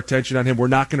focus our attention on him. We're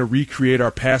not going to recreate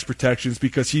our pass protections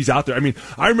because he's out there. I mean,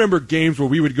 I remember games where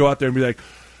we would go out there and be like,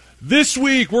 this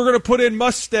week we're going to put in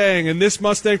Mustang, and this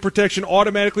Mustang protection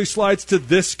automatically slides to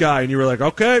this guy. And you were like,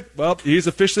 okay, well, he's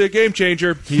officially a game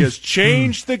changer. He has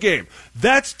changed the game.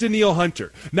 That's Danielle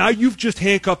Hunter. Now you've just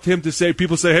handcuffed him to say,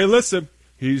 people say, hey, listen,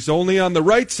 he's only on the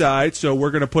right side, so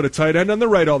we're going to put a tight end on the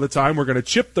right all the time. We're going to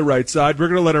chip the right side. We're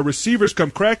going to let our receivers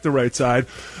come crack the right side.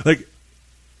 Like,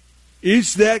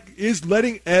 is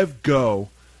letting Ev go,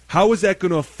 how is that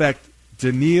going to affect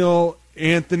Danielle,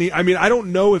 Anthony? I mean, I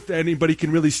don't know if anybody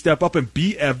can really step up and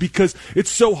beat Ev because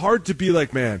it's so hard to be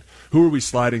like, man, who are we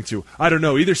sliding to? I don't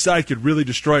know. Either side could really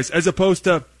destroy us, as opposed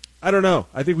to, I don't know.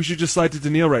 I think we should just slide to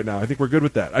Danielle right now. I think we're good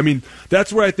with that. I mean,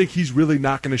 that's where I think he's really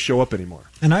not going to show up anymore.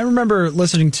 And I remember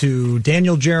listening to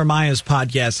Daniel Jeremiah's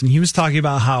podcast, and he was talking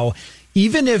about how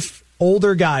even if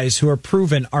older guys who are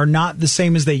proven are not the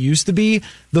same as they used to be,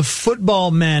 the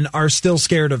football men are still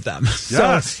scared of them.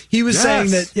 Yes. So he was saying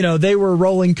that, they were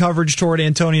rolling coverage toward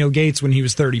Antonio Gates when he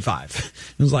was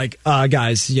 35. It was like,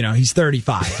 guys, he's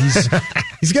 35.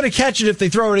 He's going to catch it if they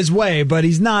throw it his way, but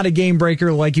he's not a game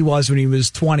breaker like he was when he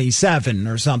was 27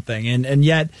 or something. And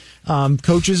yet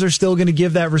coaches are still going to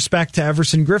give that respect to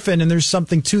Everson Griffen, and there's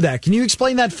something to that. Can you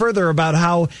explain that further about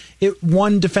how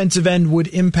one defensive end would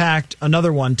impact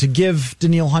another one to give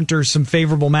Danielle Hunter some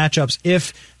favorable matchups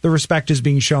if the respect is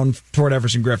being shown toward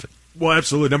Everson Griffen? Well,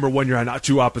 absolutely. Number one, you're on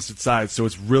two opposite sides, so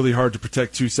it's really hard to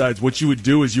protect two sides. What you would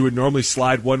do is you would normally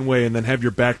slide one way and then have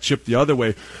your back chip the other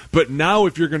way. But now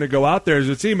if you're going to go out there as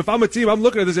a team, if I'm a team, I'm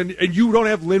looking at this, and you don't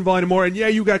have Linval anymore, and yeah,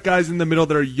 you got guys in the middle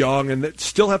that are young and that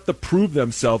still have to prove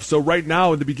themselves. So right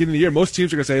now, in the beginning of the year, most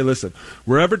teams are going to say, hey, listen,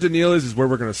 wherever Danielle is where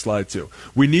we're going to slide to.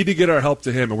 We need to get our help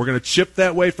to him, and we're going to chip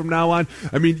that way from now on.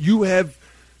 I mean,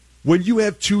 when you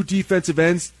have two defensive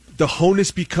ends, the onus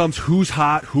becomes who's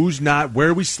hot, who's not,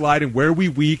 where we slide and where we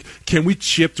weak. Can we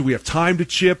chip? Do we have time to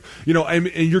chip? And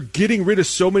you're getting rid of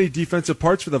so many defensive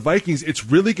parts for the Vikings. It's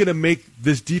really going to make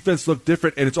this defense look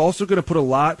different, and it's also going to put a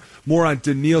lot more on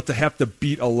Danielle to have to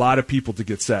beat a lot of people to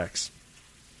get sacks.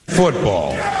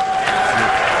 Football.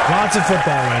 Lots of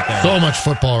football right there. So much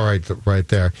football right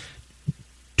there.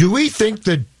 Do we think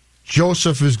that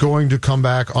Joseph is going to come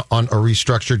back on a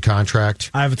restructured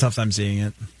contract? I have a tough time seeing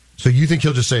it. So you think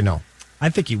he'll just say no? I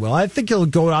think he will. I think he'll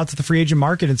go out to the free agent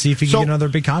market and see if he can get another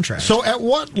big contract. So at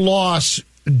what loss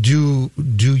do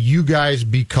you guys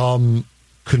become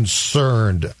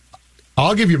concerned?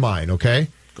 I'll give you mine, okay?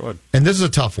 Go ahead. And this is a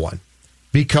tough one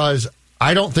because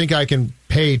I don't think I can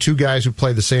pay two guys who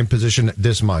play the same position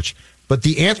this much. But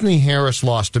the Anthony Harris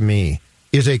loss to me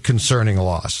is a concerning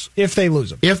loss. If they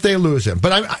lose him.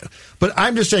 But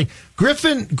I'm just saying,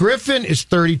 Griffen is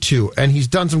 32, and he's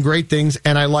done some great things,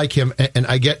 and I like him, and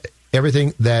I get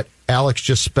everything that Alex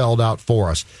just spelled out for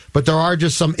us. But there are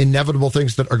just some inevitable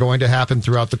things that are going to happen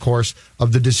throughout the course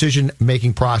of the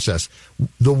decision-making process.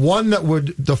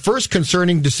 The first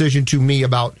concerning decision to me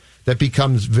about that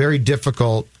becomes very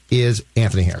difficult is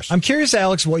Anthony Harris. I'm curious,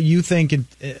 Alex, what you think and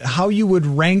how you would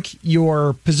rank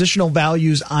your positional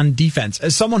values on defense.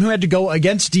 As someone who had to go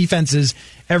against defenses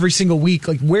every single week,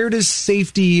 like where does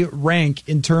safety rank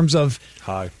in terms of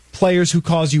high players who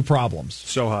cause you problems?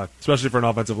 So high, especially for an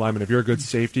offensive lineman. If you're a good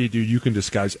safety, dude, you can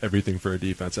disguise everything for a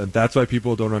defense. And that's why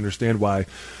people don't understand why.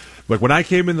 Like, when I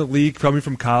came in the league, coming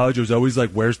from college, it was always like,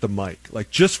 where's the mic? Like,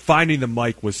 just finding the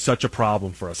mic was such a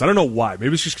problem for us. I don't know why.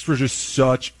 Maybe it's just because we're just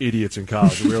such idiots in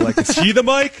college. We were like, is he the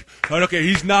mic? Oh, okay,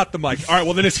 he's not the mic. All right,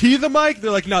 well, then is he the mic?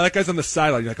 They're like, no, that guy's on the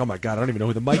sideline. You're like, oh, my God, I don't even know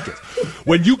who the mic is.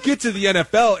 When you get to the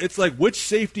NFL, it's like, which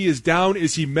safety is down?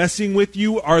 Is he messing with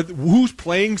you? Who's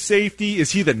playing safety?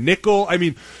 Is he the nickel? I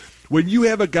mean, when you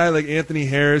have a guy like Anthony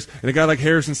Harris and a guy like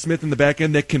Harrison Smith in the back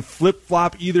end that can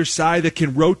flip-flop either side, that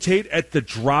can rotate at the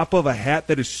drop of a hat,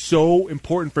 that is so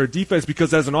important for a defense,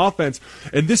 because as an offense,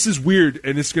 and this is weird,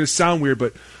 and it's going to sound weird,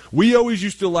 but we always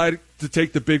used to like to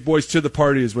take the big boys to the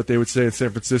party, is what they would say in San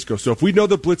Francisco. So if we know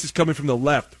the blitz is coming from the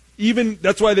left, even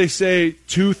that's why they say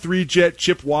 2-3 jet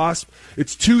chip wasp.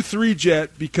 It's 2-3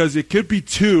 jet because it could be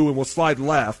 2 and we'll slide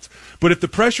left. But if the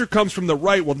pressure comes from the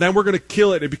right, well, then we're going to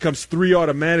kill it. It becomes 3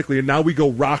 automatically, and now we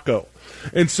go Rocco.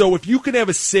 And so if you can have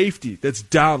a safety that's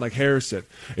down like Harrison,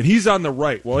 and he's on the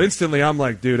right, well, instantly I'm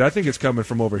like, dude, I think it's coming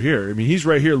from over here. I mean, he's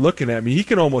right here looking at me. He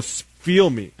can almost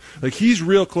feel me. Like, he's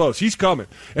real close. He's coming.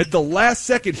 At the last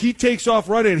second, he takes off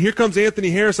running, and here comes Anthony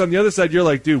Harris on the other side. You're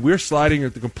like, dude, we're sliding in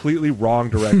the completely wrong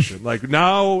direction. Like,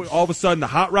 now, all of a sudden, the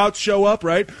hot routes show up,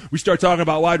 right? We start talking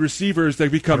about wide receivers. They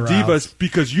become divas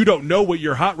because you don't know what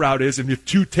your hot route is, and if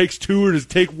takes two or does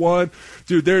take one.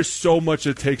 Dude, there's so much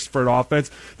it takes for an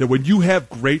offense that when you have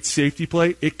great safety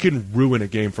play, it can ruin a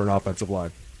game for an offensive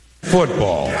line.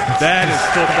 Football. That is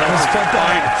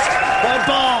football.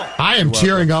 Football. I am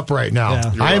tearing up right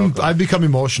now. Yeah. I've become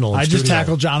emotional. I just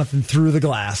tackled Jonathan through the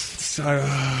glass.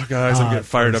 Guys, I'm getting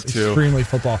fired up too. Extremely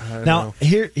football. Now,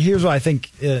 here's what I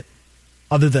think,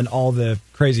 other than all the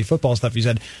crazy football stuff you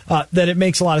said, that it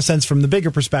makes a lot of sense from the bigger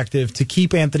perspective to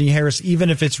keep Anthony Harris, even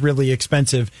if it's really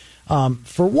expensive.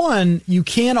 For one, you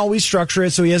can always structure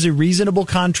it so he has a reasonable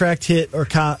contract hit or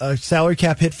salary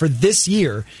cap hit for this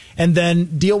year, and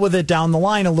then deal with it down the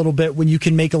line a little bit when you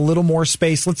can make a little more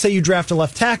space. Let's say you draft a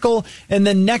left tackle, and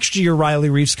then next year Riley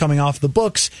Reif's coming off the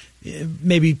books.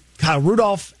 Maybe Kyle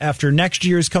Rudolph after next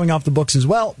year is coming off the books as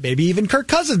well. Maybe even Kirk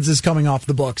Cousins is coming off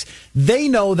the books. They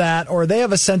know that, or they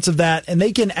have a sense of that, and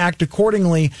they can act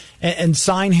accordingly and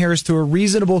sign Harris to a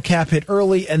reasonable cap hit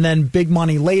early and then big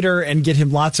money later and get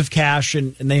him lots of cash,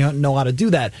 and they know how to do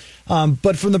that.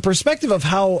 But from the perspective of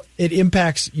how it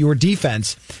impacts your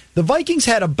defense, the Vikings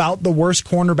had about the worst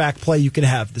cornerback play you could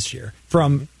have this year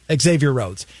from Xavier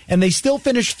Rhodes. And they still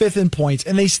finished 5th in points,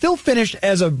 and they still finished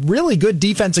as a really good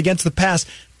defense against the pass,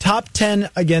 top 10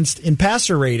 in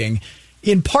passer rating,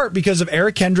 in part because of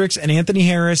Eric Kendricks and Anthony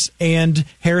Harris and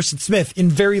Harrison Smith, in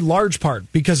very large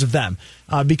part because of them,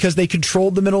 because they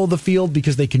controlled the middle of the field,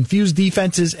 because they confused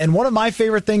defenses. And one of my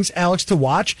favorite things, Alex, to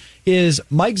watch is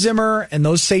Mike Zimmer and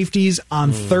those safeties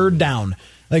on third down.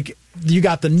 Like, you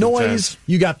got the noise,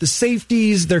 you got the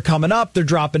safeties, they're coming up, they're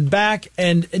dropping back,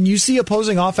 and you see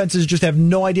opposing offenses just have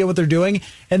no idea what they're doing.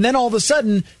 And then all of a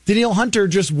sudden, Danielle Hunter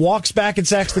just walks back and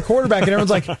sacks the quarterback, and everyone's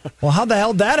like, well, how the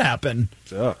hell did that happen?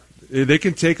 Yeah. They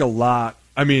can take a lot.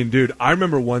 I mean, dude, I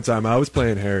remember one time I was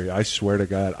playing Harry. I swear to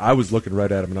God, I was looking right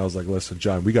at him, and I was like, listen,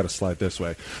 John, we got to slide this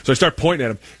way. So I start pointing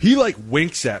at him. He, like,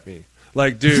 winks at me.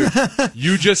 Like, dude,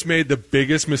 you just made the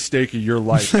biggest mistake of your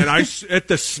life. And at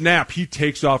the snap, he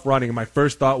takes off running, and my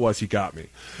first thought was, he got me.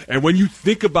 And when you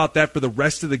think about that for the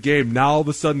rest of the game, now all of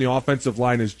a sudden the offensive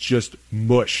line is just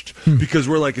mushed. Because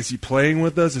we're like, is he playing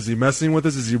with us? Is he messing with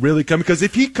us? Is he really coming? Because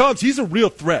if he comes, he's a real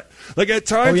threat. Like, at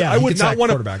times, I would not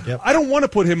want to. I don't want to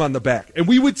put him on the back. And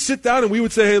we would sit down and we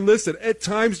would say, hey, listen, at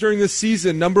times during this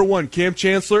season, number one, Cam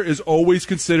Chancellor is always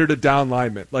considered a down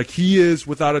lineman. Like, he is,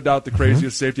 without a doubt, the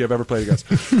craziest safety I've ever played against.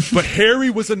 But Harry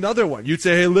was another one. You'd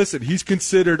say, hey, listen, he's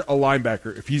considered a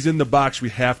linebacker. If he's in the box, we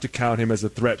have to count him as a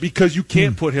threat, because you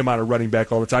can't put him on a running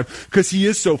back all the time because he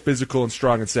is so physical and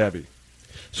strong and savvy.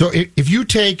 So if you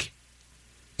take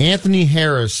Anthony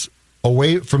Harris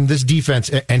away from this defense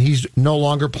and he's no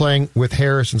longer playing with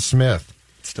Harris and Smith,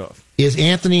 it's tough. Is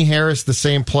Anthony Harris the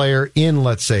same player in,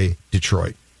 let's say,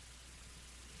 Detroit?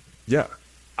 Yeah.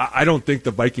 I don't think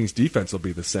the Vikings defense will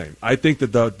be the same. I think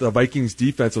that the Vikings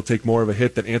defense will take more of a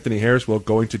hit than Anthony Harris will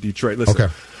going to Detroit.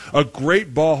 Listen, a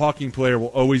great ball hawking player will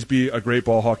always be a great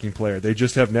ball hawking player. They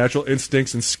just have natural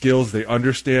instincts and skills. They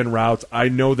understand routes. I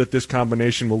know that this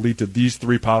combination will lead to these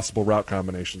 3 possible route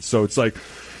combinations. So it's like,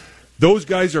 those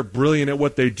guys are brilliant at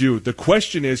what they do. The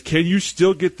question is, can you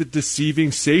still get the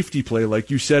deceiving safety play, like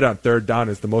you said, on third down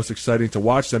is the most exciting to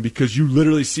watch them, because you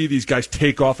literally see these guys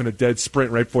take off in a dead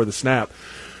sprint right before the snap.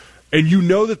 And you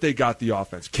know that they got the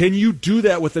offense. Can you do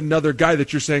that with another guy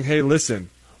that you're saying, hey, listen,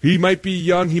 he might be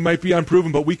young, he might be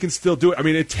unproven, but we can still do it? I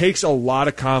mean, it takes a lot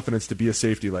of confidence to be a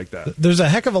safety like that. There's a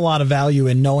heck of a lot of value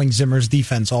in knowing Zimmer's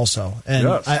defense also. And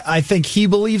yes. I think he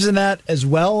believes in that as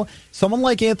well. Someone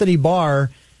like Anthony Barr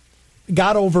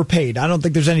got overpaid. I don't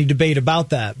think there's any debate about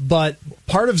that. But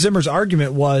part of Zimmer's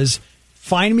argument was,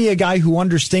 find me a guy who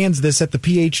understands this at the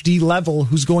PhD level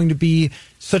who's going to be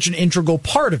such an integral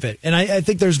part of it. And I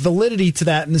think there's validity to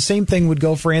that. And the same thing would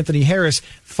go for Anthony Harris.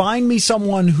 Find me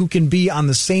someone who can be on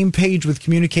the same page with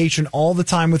communication all the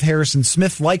time with Harrison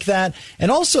Smith like that. And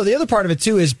also the other part of it,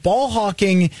 too, is ball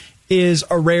hawking is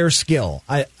a rare skill.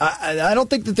 I don't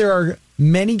think that there are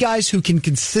many guys who can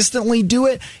consistently do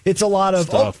it. It's a lot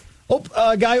of...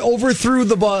 a guy overthrew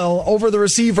the ball over the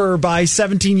receiver by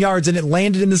 17 yards, and it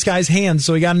landed in this guy's hands,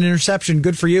 so he got an interception.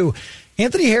 Good for you.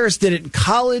 Anthony Harris did it in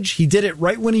college. He did it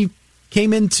right when he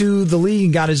came into the league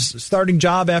and got his starting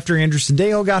job after Andrew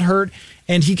Sendejo got hurt,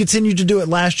 and he continued to do it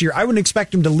last year. I wouldn't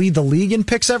expect him to lead the league in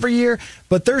picks every year,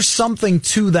 but there's something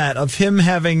to that of him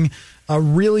having a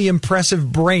really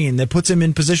impressive brain that puts him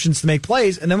in positions to make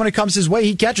plays, and then when it comes his way,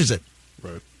 he catches it.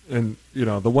 Right. And,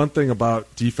 the one thing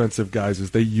about defensive guys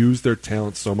is they use their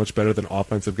talent so much better than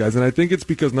offensive guys. And I think it's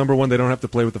because, number one, they don't have to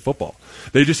play with the football.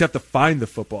 They just have to find the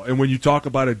football. And when you talk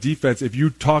about a defense, if you're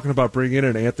talking about bringing in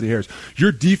an Anthony Harris,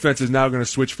 your defense is now going to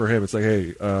switch for him. It's like,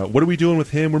 hey, what are we doing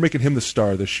with him? We're making him the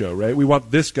star of this show, right? We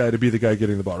want this guy to be the guy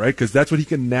getting the ball, right? Because that's what he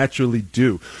can naturally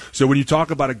do. So when you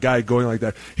talk about a guy going like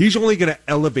that, he's only going to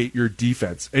elevate your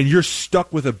defense. And you're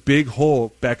stuck with a big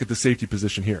hole back at the safety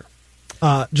position here.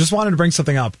 Just wanted to bring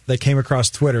something up that came across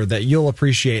Twitter that you'll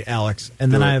appreciate, Alex.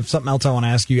 And then I have something else I want to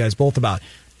ask you guys both about.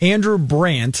 Andrew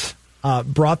Brandt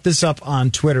brought this up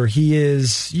on Twitter. He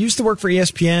used to work for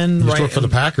ESPN. He used to work for the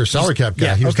Packers, salary cap guy.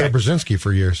 Yeah, he was Dave Brzezinski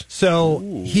for years. So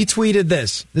he tweeted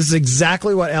this. This is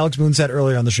exactly what Alex Boone said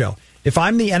earlier on the show. If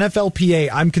I'm the NFLPA,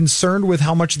 I'm concerned with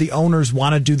how much the owners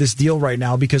want to do this deal right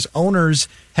now because owners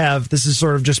have, this is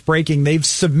sort of just breaking, they've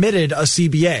submitted a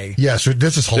CBA. Yes,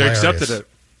 this is hilarious. They accepted it.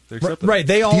 Right,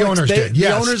 the owners did.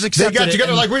 Yes. The owners accepted it. They got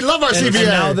together like, we love our CBA. And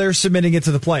now they're submitting it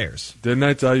to the players. Didn't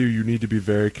I tell you need to be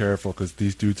very careful because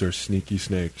these dudes are sneaky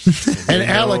snakes. And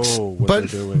Alex,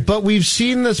 but we've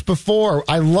seen this before.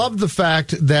 I love the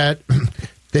fact that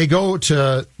they go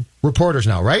to reporters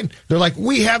now, right? They're like,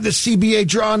 we have the CBA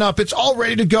drawn up. It's all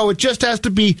ready to go. It just has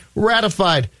to be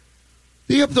ratified.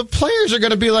 The players are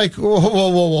going to be like, whoa,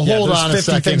 hold on a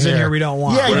second. Things in here we don't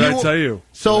want. Yeah, what did I tell you?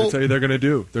 What did I tell you they're going to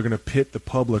do? They're going to pit the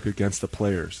public against the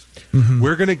players. Mm-hmm.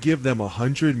 We're going to give them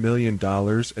 $100 million,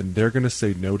 and they're going to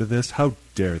say no to this. How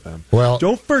dare them? Well,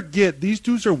 don't forget these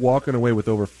dudes are walking away with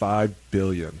over $5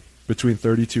 billion between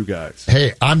 32 guys.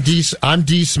 Hey, I'm D.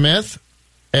 Smith,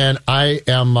 and I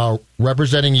am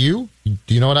representing you.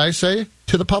 Do you know what I say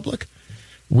to the public?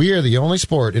 We are the only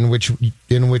sport in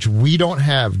which we don't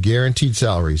have guaranteed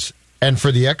salaries. And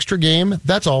for the extra game,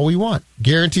 that's all we want.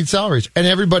 Guaranteed salaries. And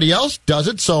everybody else does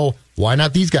it, so why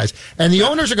not these guys? And the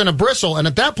owners are going to bristle, and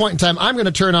at that point in time, I'm going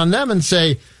to turn on them and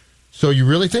say, so you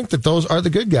really think that those are the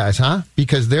good guys, huh?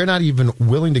 Because they're not even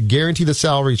willing to guarantee the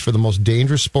salaries for the most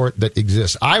dangerous sport that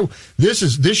exists.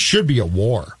 This should be a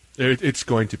war. It's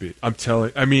going to be. I'm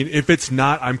telling. I mean, if it's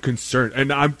not, I'm concerned.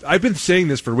 And I've been saying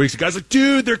this for weeks. The guys are like,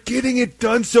 dude, they're getting it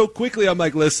done so quickly. I'm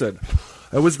like, listen,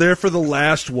 I was there for the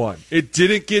last one. It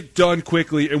didn't get done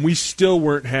quickly, and we still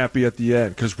weren't happy at the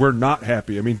end because we're not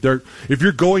happy. I mean, if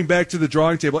you're going back to the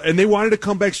drawing table, and they wanted to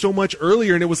come back so much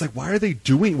earlier, and it was like, why are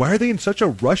they in such a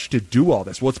rush to do all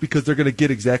this? Well, it's because they're going to get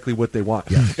exactly what they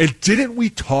want. Yeah. And didn't we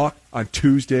talk on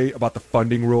Tuesday about the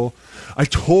funding rule? I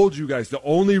told you guys the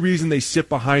only reason they sit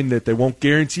behind it, they won't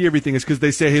guarantee everything, is because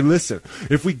they say, hey, listen,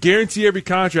 if we guarantee every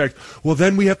contract, well,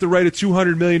 then we have to write a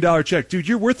 $200 million check. Dude,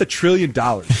 you're worth $1 trillion.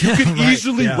 You could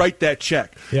easily write that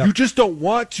check. Yep. You just don't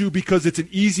want to because it's an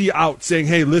easy out saying,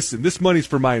 hey, listen, this money's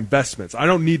for my investments. I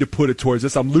don't need to put it towards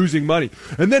this. I'm losing money.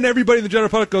 And then everybody in the general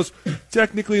public goes,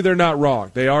 technically they're not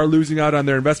wrong. They are losing out on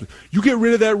their investment. You get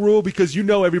rid of that rule because you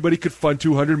know everybody could fund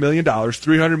 $200 million,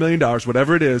 $300 million,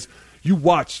 whatever it is. You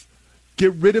watch.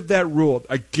 Get rid of that rule.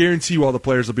 I guarantee you all the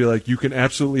players will be like, you can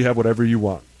absolutely have whatever you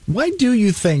want. Why do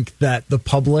you think that the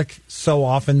public so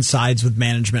often sides with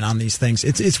management on these things?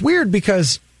 It's weird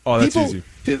because that's easy.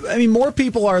 I mean, more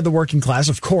people are the working class,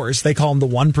 of course. They call them the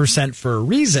 1% for a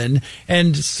reason.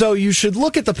 And so you should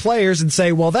look at the players and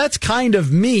say, well, that's kind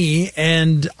of me,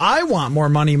 and I want more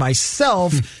money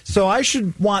myself, so I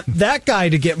should want that guy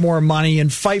to get more money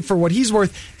and fight for what he's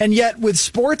worth. And yet with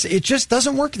sports, it just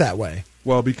doesn't work that way.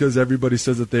 Well, because everybody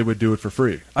says that they would do it for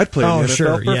free. I'd play in the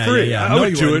NFL for free. Yeah. I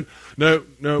would do it. No,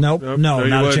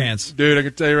 not a chance. Dude, I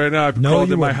can tell you right now, I've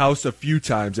called in my house a few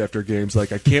times after games.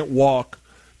 Like, I can't walk.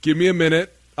 Give me a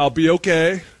minute. I'll be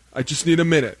okay. I just need a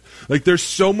minute. Like, there's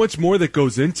so much more that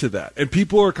goes into that. And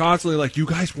people are constantly like, you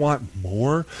guys want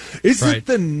more? Isn't it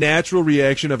the natural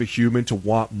reaction of a human to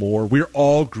want more? We're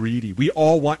all greedy. We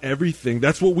all want everything.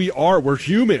 That's what we are. We're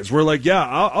humans. We're like, yeah,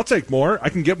 I'll take more. I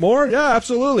can get more? Yeah,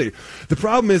 absolutely. The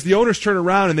problem is the owners turn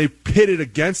around and they pit it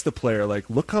against the player. Like,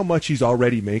 look how much he's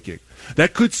already making.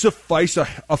 That could suffice a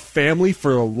family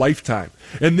for a lifetime.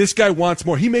 And this guy wants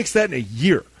more. He makes that in a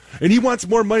year. And he wants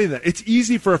more money than that. It's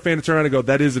easy for a fan to turn around and go,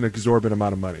 that is an exorbitant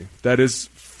amount of money. That is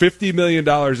 $50 million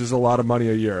is a lot of money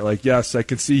a year. Like, yes, I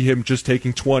can see him just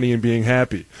taking 20 and being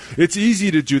happy. It's easy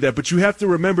to do that, but you have to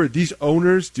remember, these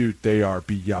owners, dude, they are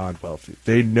beyond wealthy.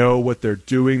 They know what they're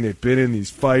doing. They've been in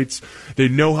these fights. They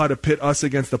know how to pit us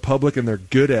against the public, and they're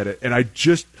good at it. And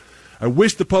I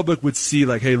wish the public would see,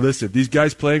 like, hey, listen, these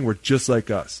guys playing were just like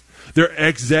us. They're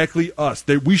exactly us.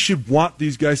 We should want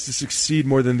these guys to succeed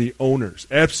more than the owners.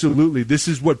 Absolutely. This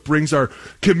is what brings our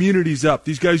communities up.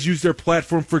 These guys use their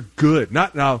platform for good.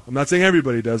 I'm not saying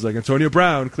everybody does, like Antonio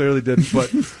Brown clearly didn't,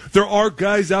 but there are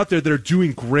guys out there that are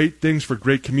doing great things for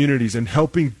great communities and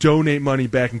helping donate money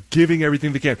back and giving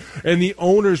everything they can. And the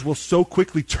owners will so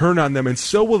quickly turn on them, and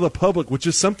so will the public, which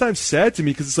is sometimes sad to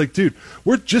me because it's like, dude,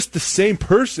 we're just the same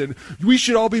person. We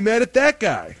should all be mad at that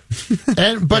guy.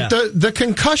 But the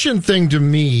concussion thing to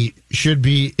me should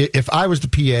be, if I was the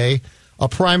PA, a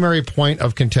primary point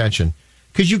of contention.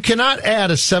 Because you cannot add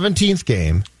a 17th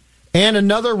game and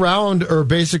another round or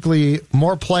basically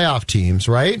more playoff teams,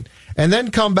 right? And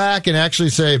then come back and actually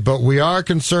say, but we are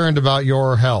concerned about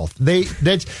your health. I mean,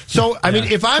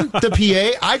 if I'm the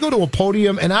PA, I go to a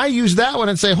podium and I use that one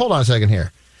and say, hold on a second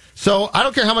here. So I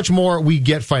don't care how much more we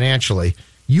get financially.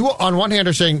 You, on one hand,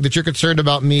 are saying that you're concerned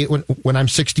about me when I'm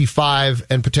 65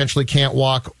 and potentially can't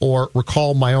walk or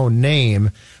recall my own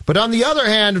name. But on the other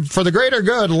hand, for the greater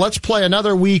good, let's play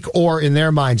another week, or in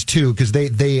their minds, too, because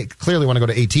they clearly want to go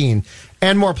to 18,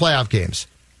 and more playoff games.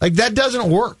 Like, that doesn't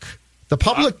work. The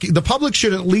public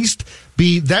should at least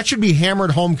that should be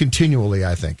hammered home continually,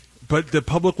 I think. But the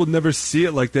public will never see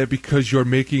it like that because you're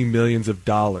making millions of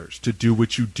dollars to do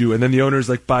what you do. And then the owner's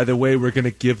like, by the way, we're going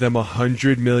to give them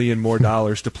 $100 million more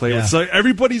dollars to play with. So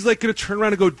everybody's like going to turn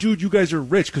around and go, dude, you guys are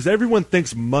rich. Because everyone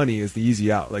thinks money is the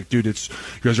easy out. Like, dude, you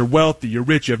guys are wealthy, you're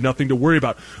rich, you have nothing to worry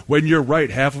about. When you're right,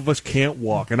 half of us can't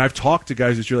walk. And I've talked to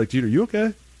guys that you're like, dude, are you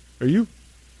okay? Are you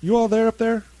all there up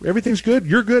there? Everything's good?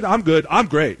 You're good? I'm good. I'm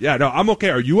great. Yeah, no, I'm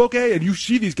okay. Are you okay? And you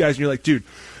see these guys and you're like, dude,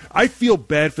 I feel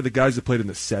bad for the guys that played in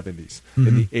the 70s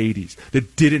and the 80s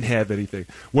that didn't have anything.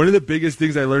 One of the biggest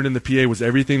things I learned in the PA was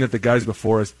everything that the guys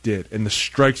before us did and the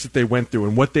strikes that they went through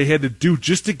and what they had to do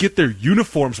just to get their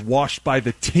uniforms washed by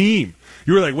the team.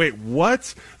 You were like, wait,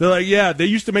 what? They're like, yeah, they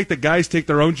used to make the guys take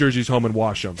their own jerseys home and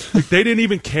wash them. Like, they didn't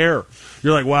even care.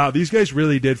 You're like, wow, these guys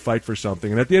really did fight for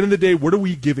something. And at the end of the day, what are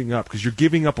we giving up? Because you're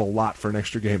giving up a lot for an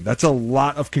extra game. That's a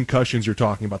lot of concussions you're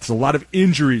talking about. There's a lot of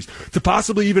injuries to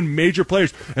possibly even major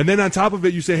players. And then on top of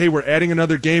it, you say, hey, we're adding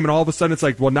another game. And all of a sudden it's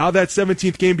like, well, now that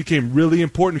 17th game became really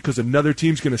important because another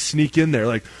team's going to sneak in there.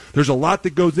 Like, there's a lot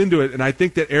that goes into it. And I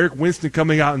think that Eric Winston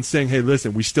coming out and saying, hey,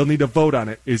 listen, we still need to vote on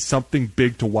it is something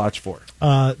big to watch for.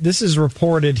 This is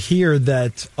reported here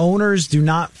that owners do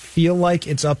not feel like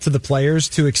it's up to the players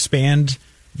to expand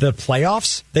the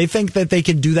playoffs. They think that they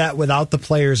can do that without the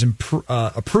players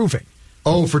approving.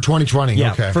 Oh, for 2020.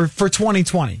 Yeah, okay. For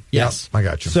 2020. Yes. Yep, I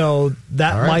got you. So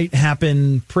that might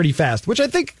happen pretty fast, which I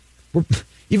think,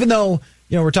 even though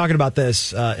we're talking about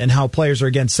this and how players are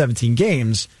against 17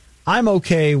 games, I'm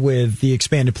okay with the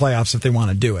expanded playoffs if they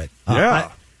want to do it.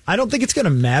 I don't think it's going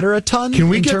to matter a ton. Can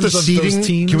we in get terms the of seating? Those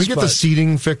teams, can we get the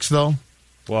seating fixed though?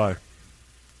 Why?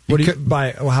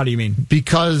 How do you mean?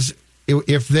 Because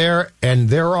if there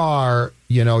are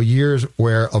years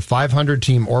where a 500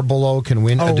 team or below can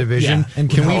win a division, yeah. And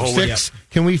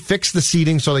can we fix the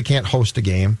seating so they can't host a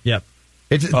game? Yep.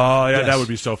 That would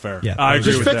be so fair. Yeah. I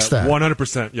agree with with that.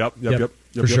 100%. Yep.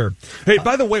 For sure. Hey,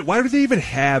 by the way, why do they even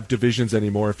have divisions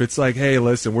anymore? If it's like, hey,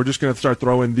 listen, we're just going to start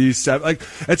throwing these seven. Like,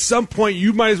 at some point,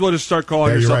 you might as well just start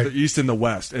calling yourself the East and the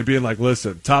West and being like,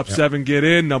 listen, top seven get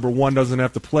in, number one doesn't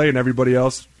have to play, and everybody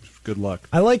else, good luck.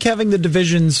 I like having the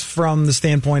divisions from the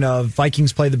standpoint of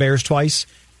Vikings play the Bears twice.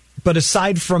 But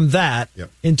aside from that,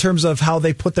 in terms of how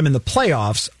they put them in the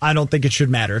playoffs, I don't think it should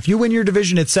matter. If you win your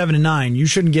division at 7-9, you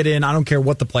shouldn't get in. I don't care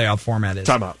what the playoff format is.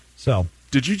 Time out. So,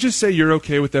 did you just say you're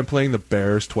okay with them playing the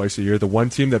Bears twice a year, the one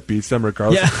team that beats them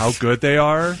regardless of how good they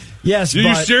are? Yes. Are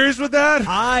you serious with that?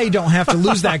 I don't have to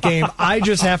lose that game. I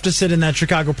just have to sit in that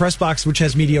Chicago press box, which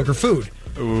has mediocre food.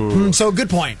 So good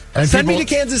point. And Send me to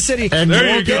Kansas City. And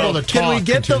there you go. Can we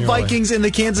get the Vikings in the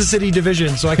Kansas City division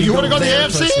so I can? You want to go to the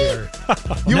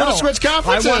AFC? You want to switch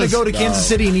conferences? I want to go to Kansas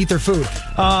City and eat their food.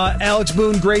 Alex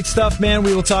Boone, great stuff, man.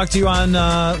 We will talk to you on.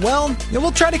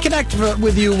 We'll try to connect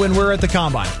with you when we're at the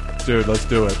Combine. Dude, let's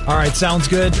do it. All right, sounds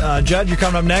good. Judd, you're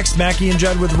coming up next. Mackie and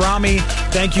Judd with Rami.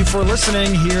 Thank you for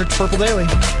listening here at Purple Daily.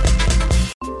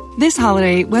 This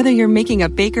holiday, whether you're making a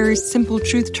Baker's Simple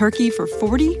Truth turkey for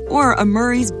 40 or a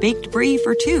Murray's Baked Brie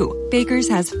for 2, Baker's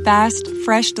has fast,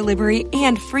 fresh delivery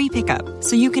and free pickup,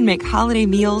 so you can make holiday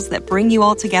meals that bring you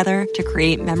all together to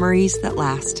create memories that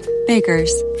last.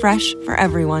 Baker's, fresh for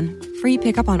everyone. Free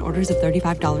pickup on orders of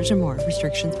 $35 or more.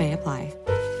 Restrictions may apply.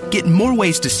 Get more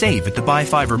ways to save at the Buy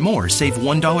 5 or More Save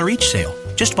 $1 each sale.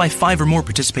 Just buy 5 or more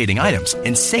participating items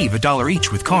and save $1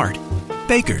 each with card.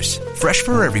 Baker's, fresh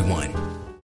for everyone.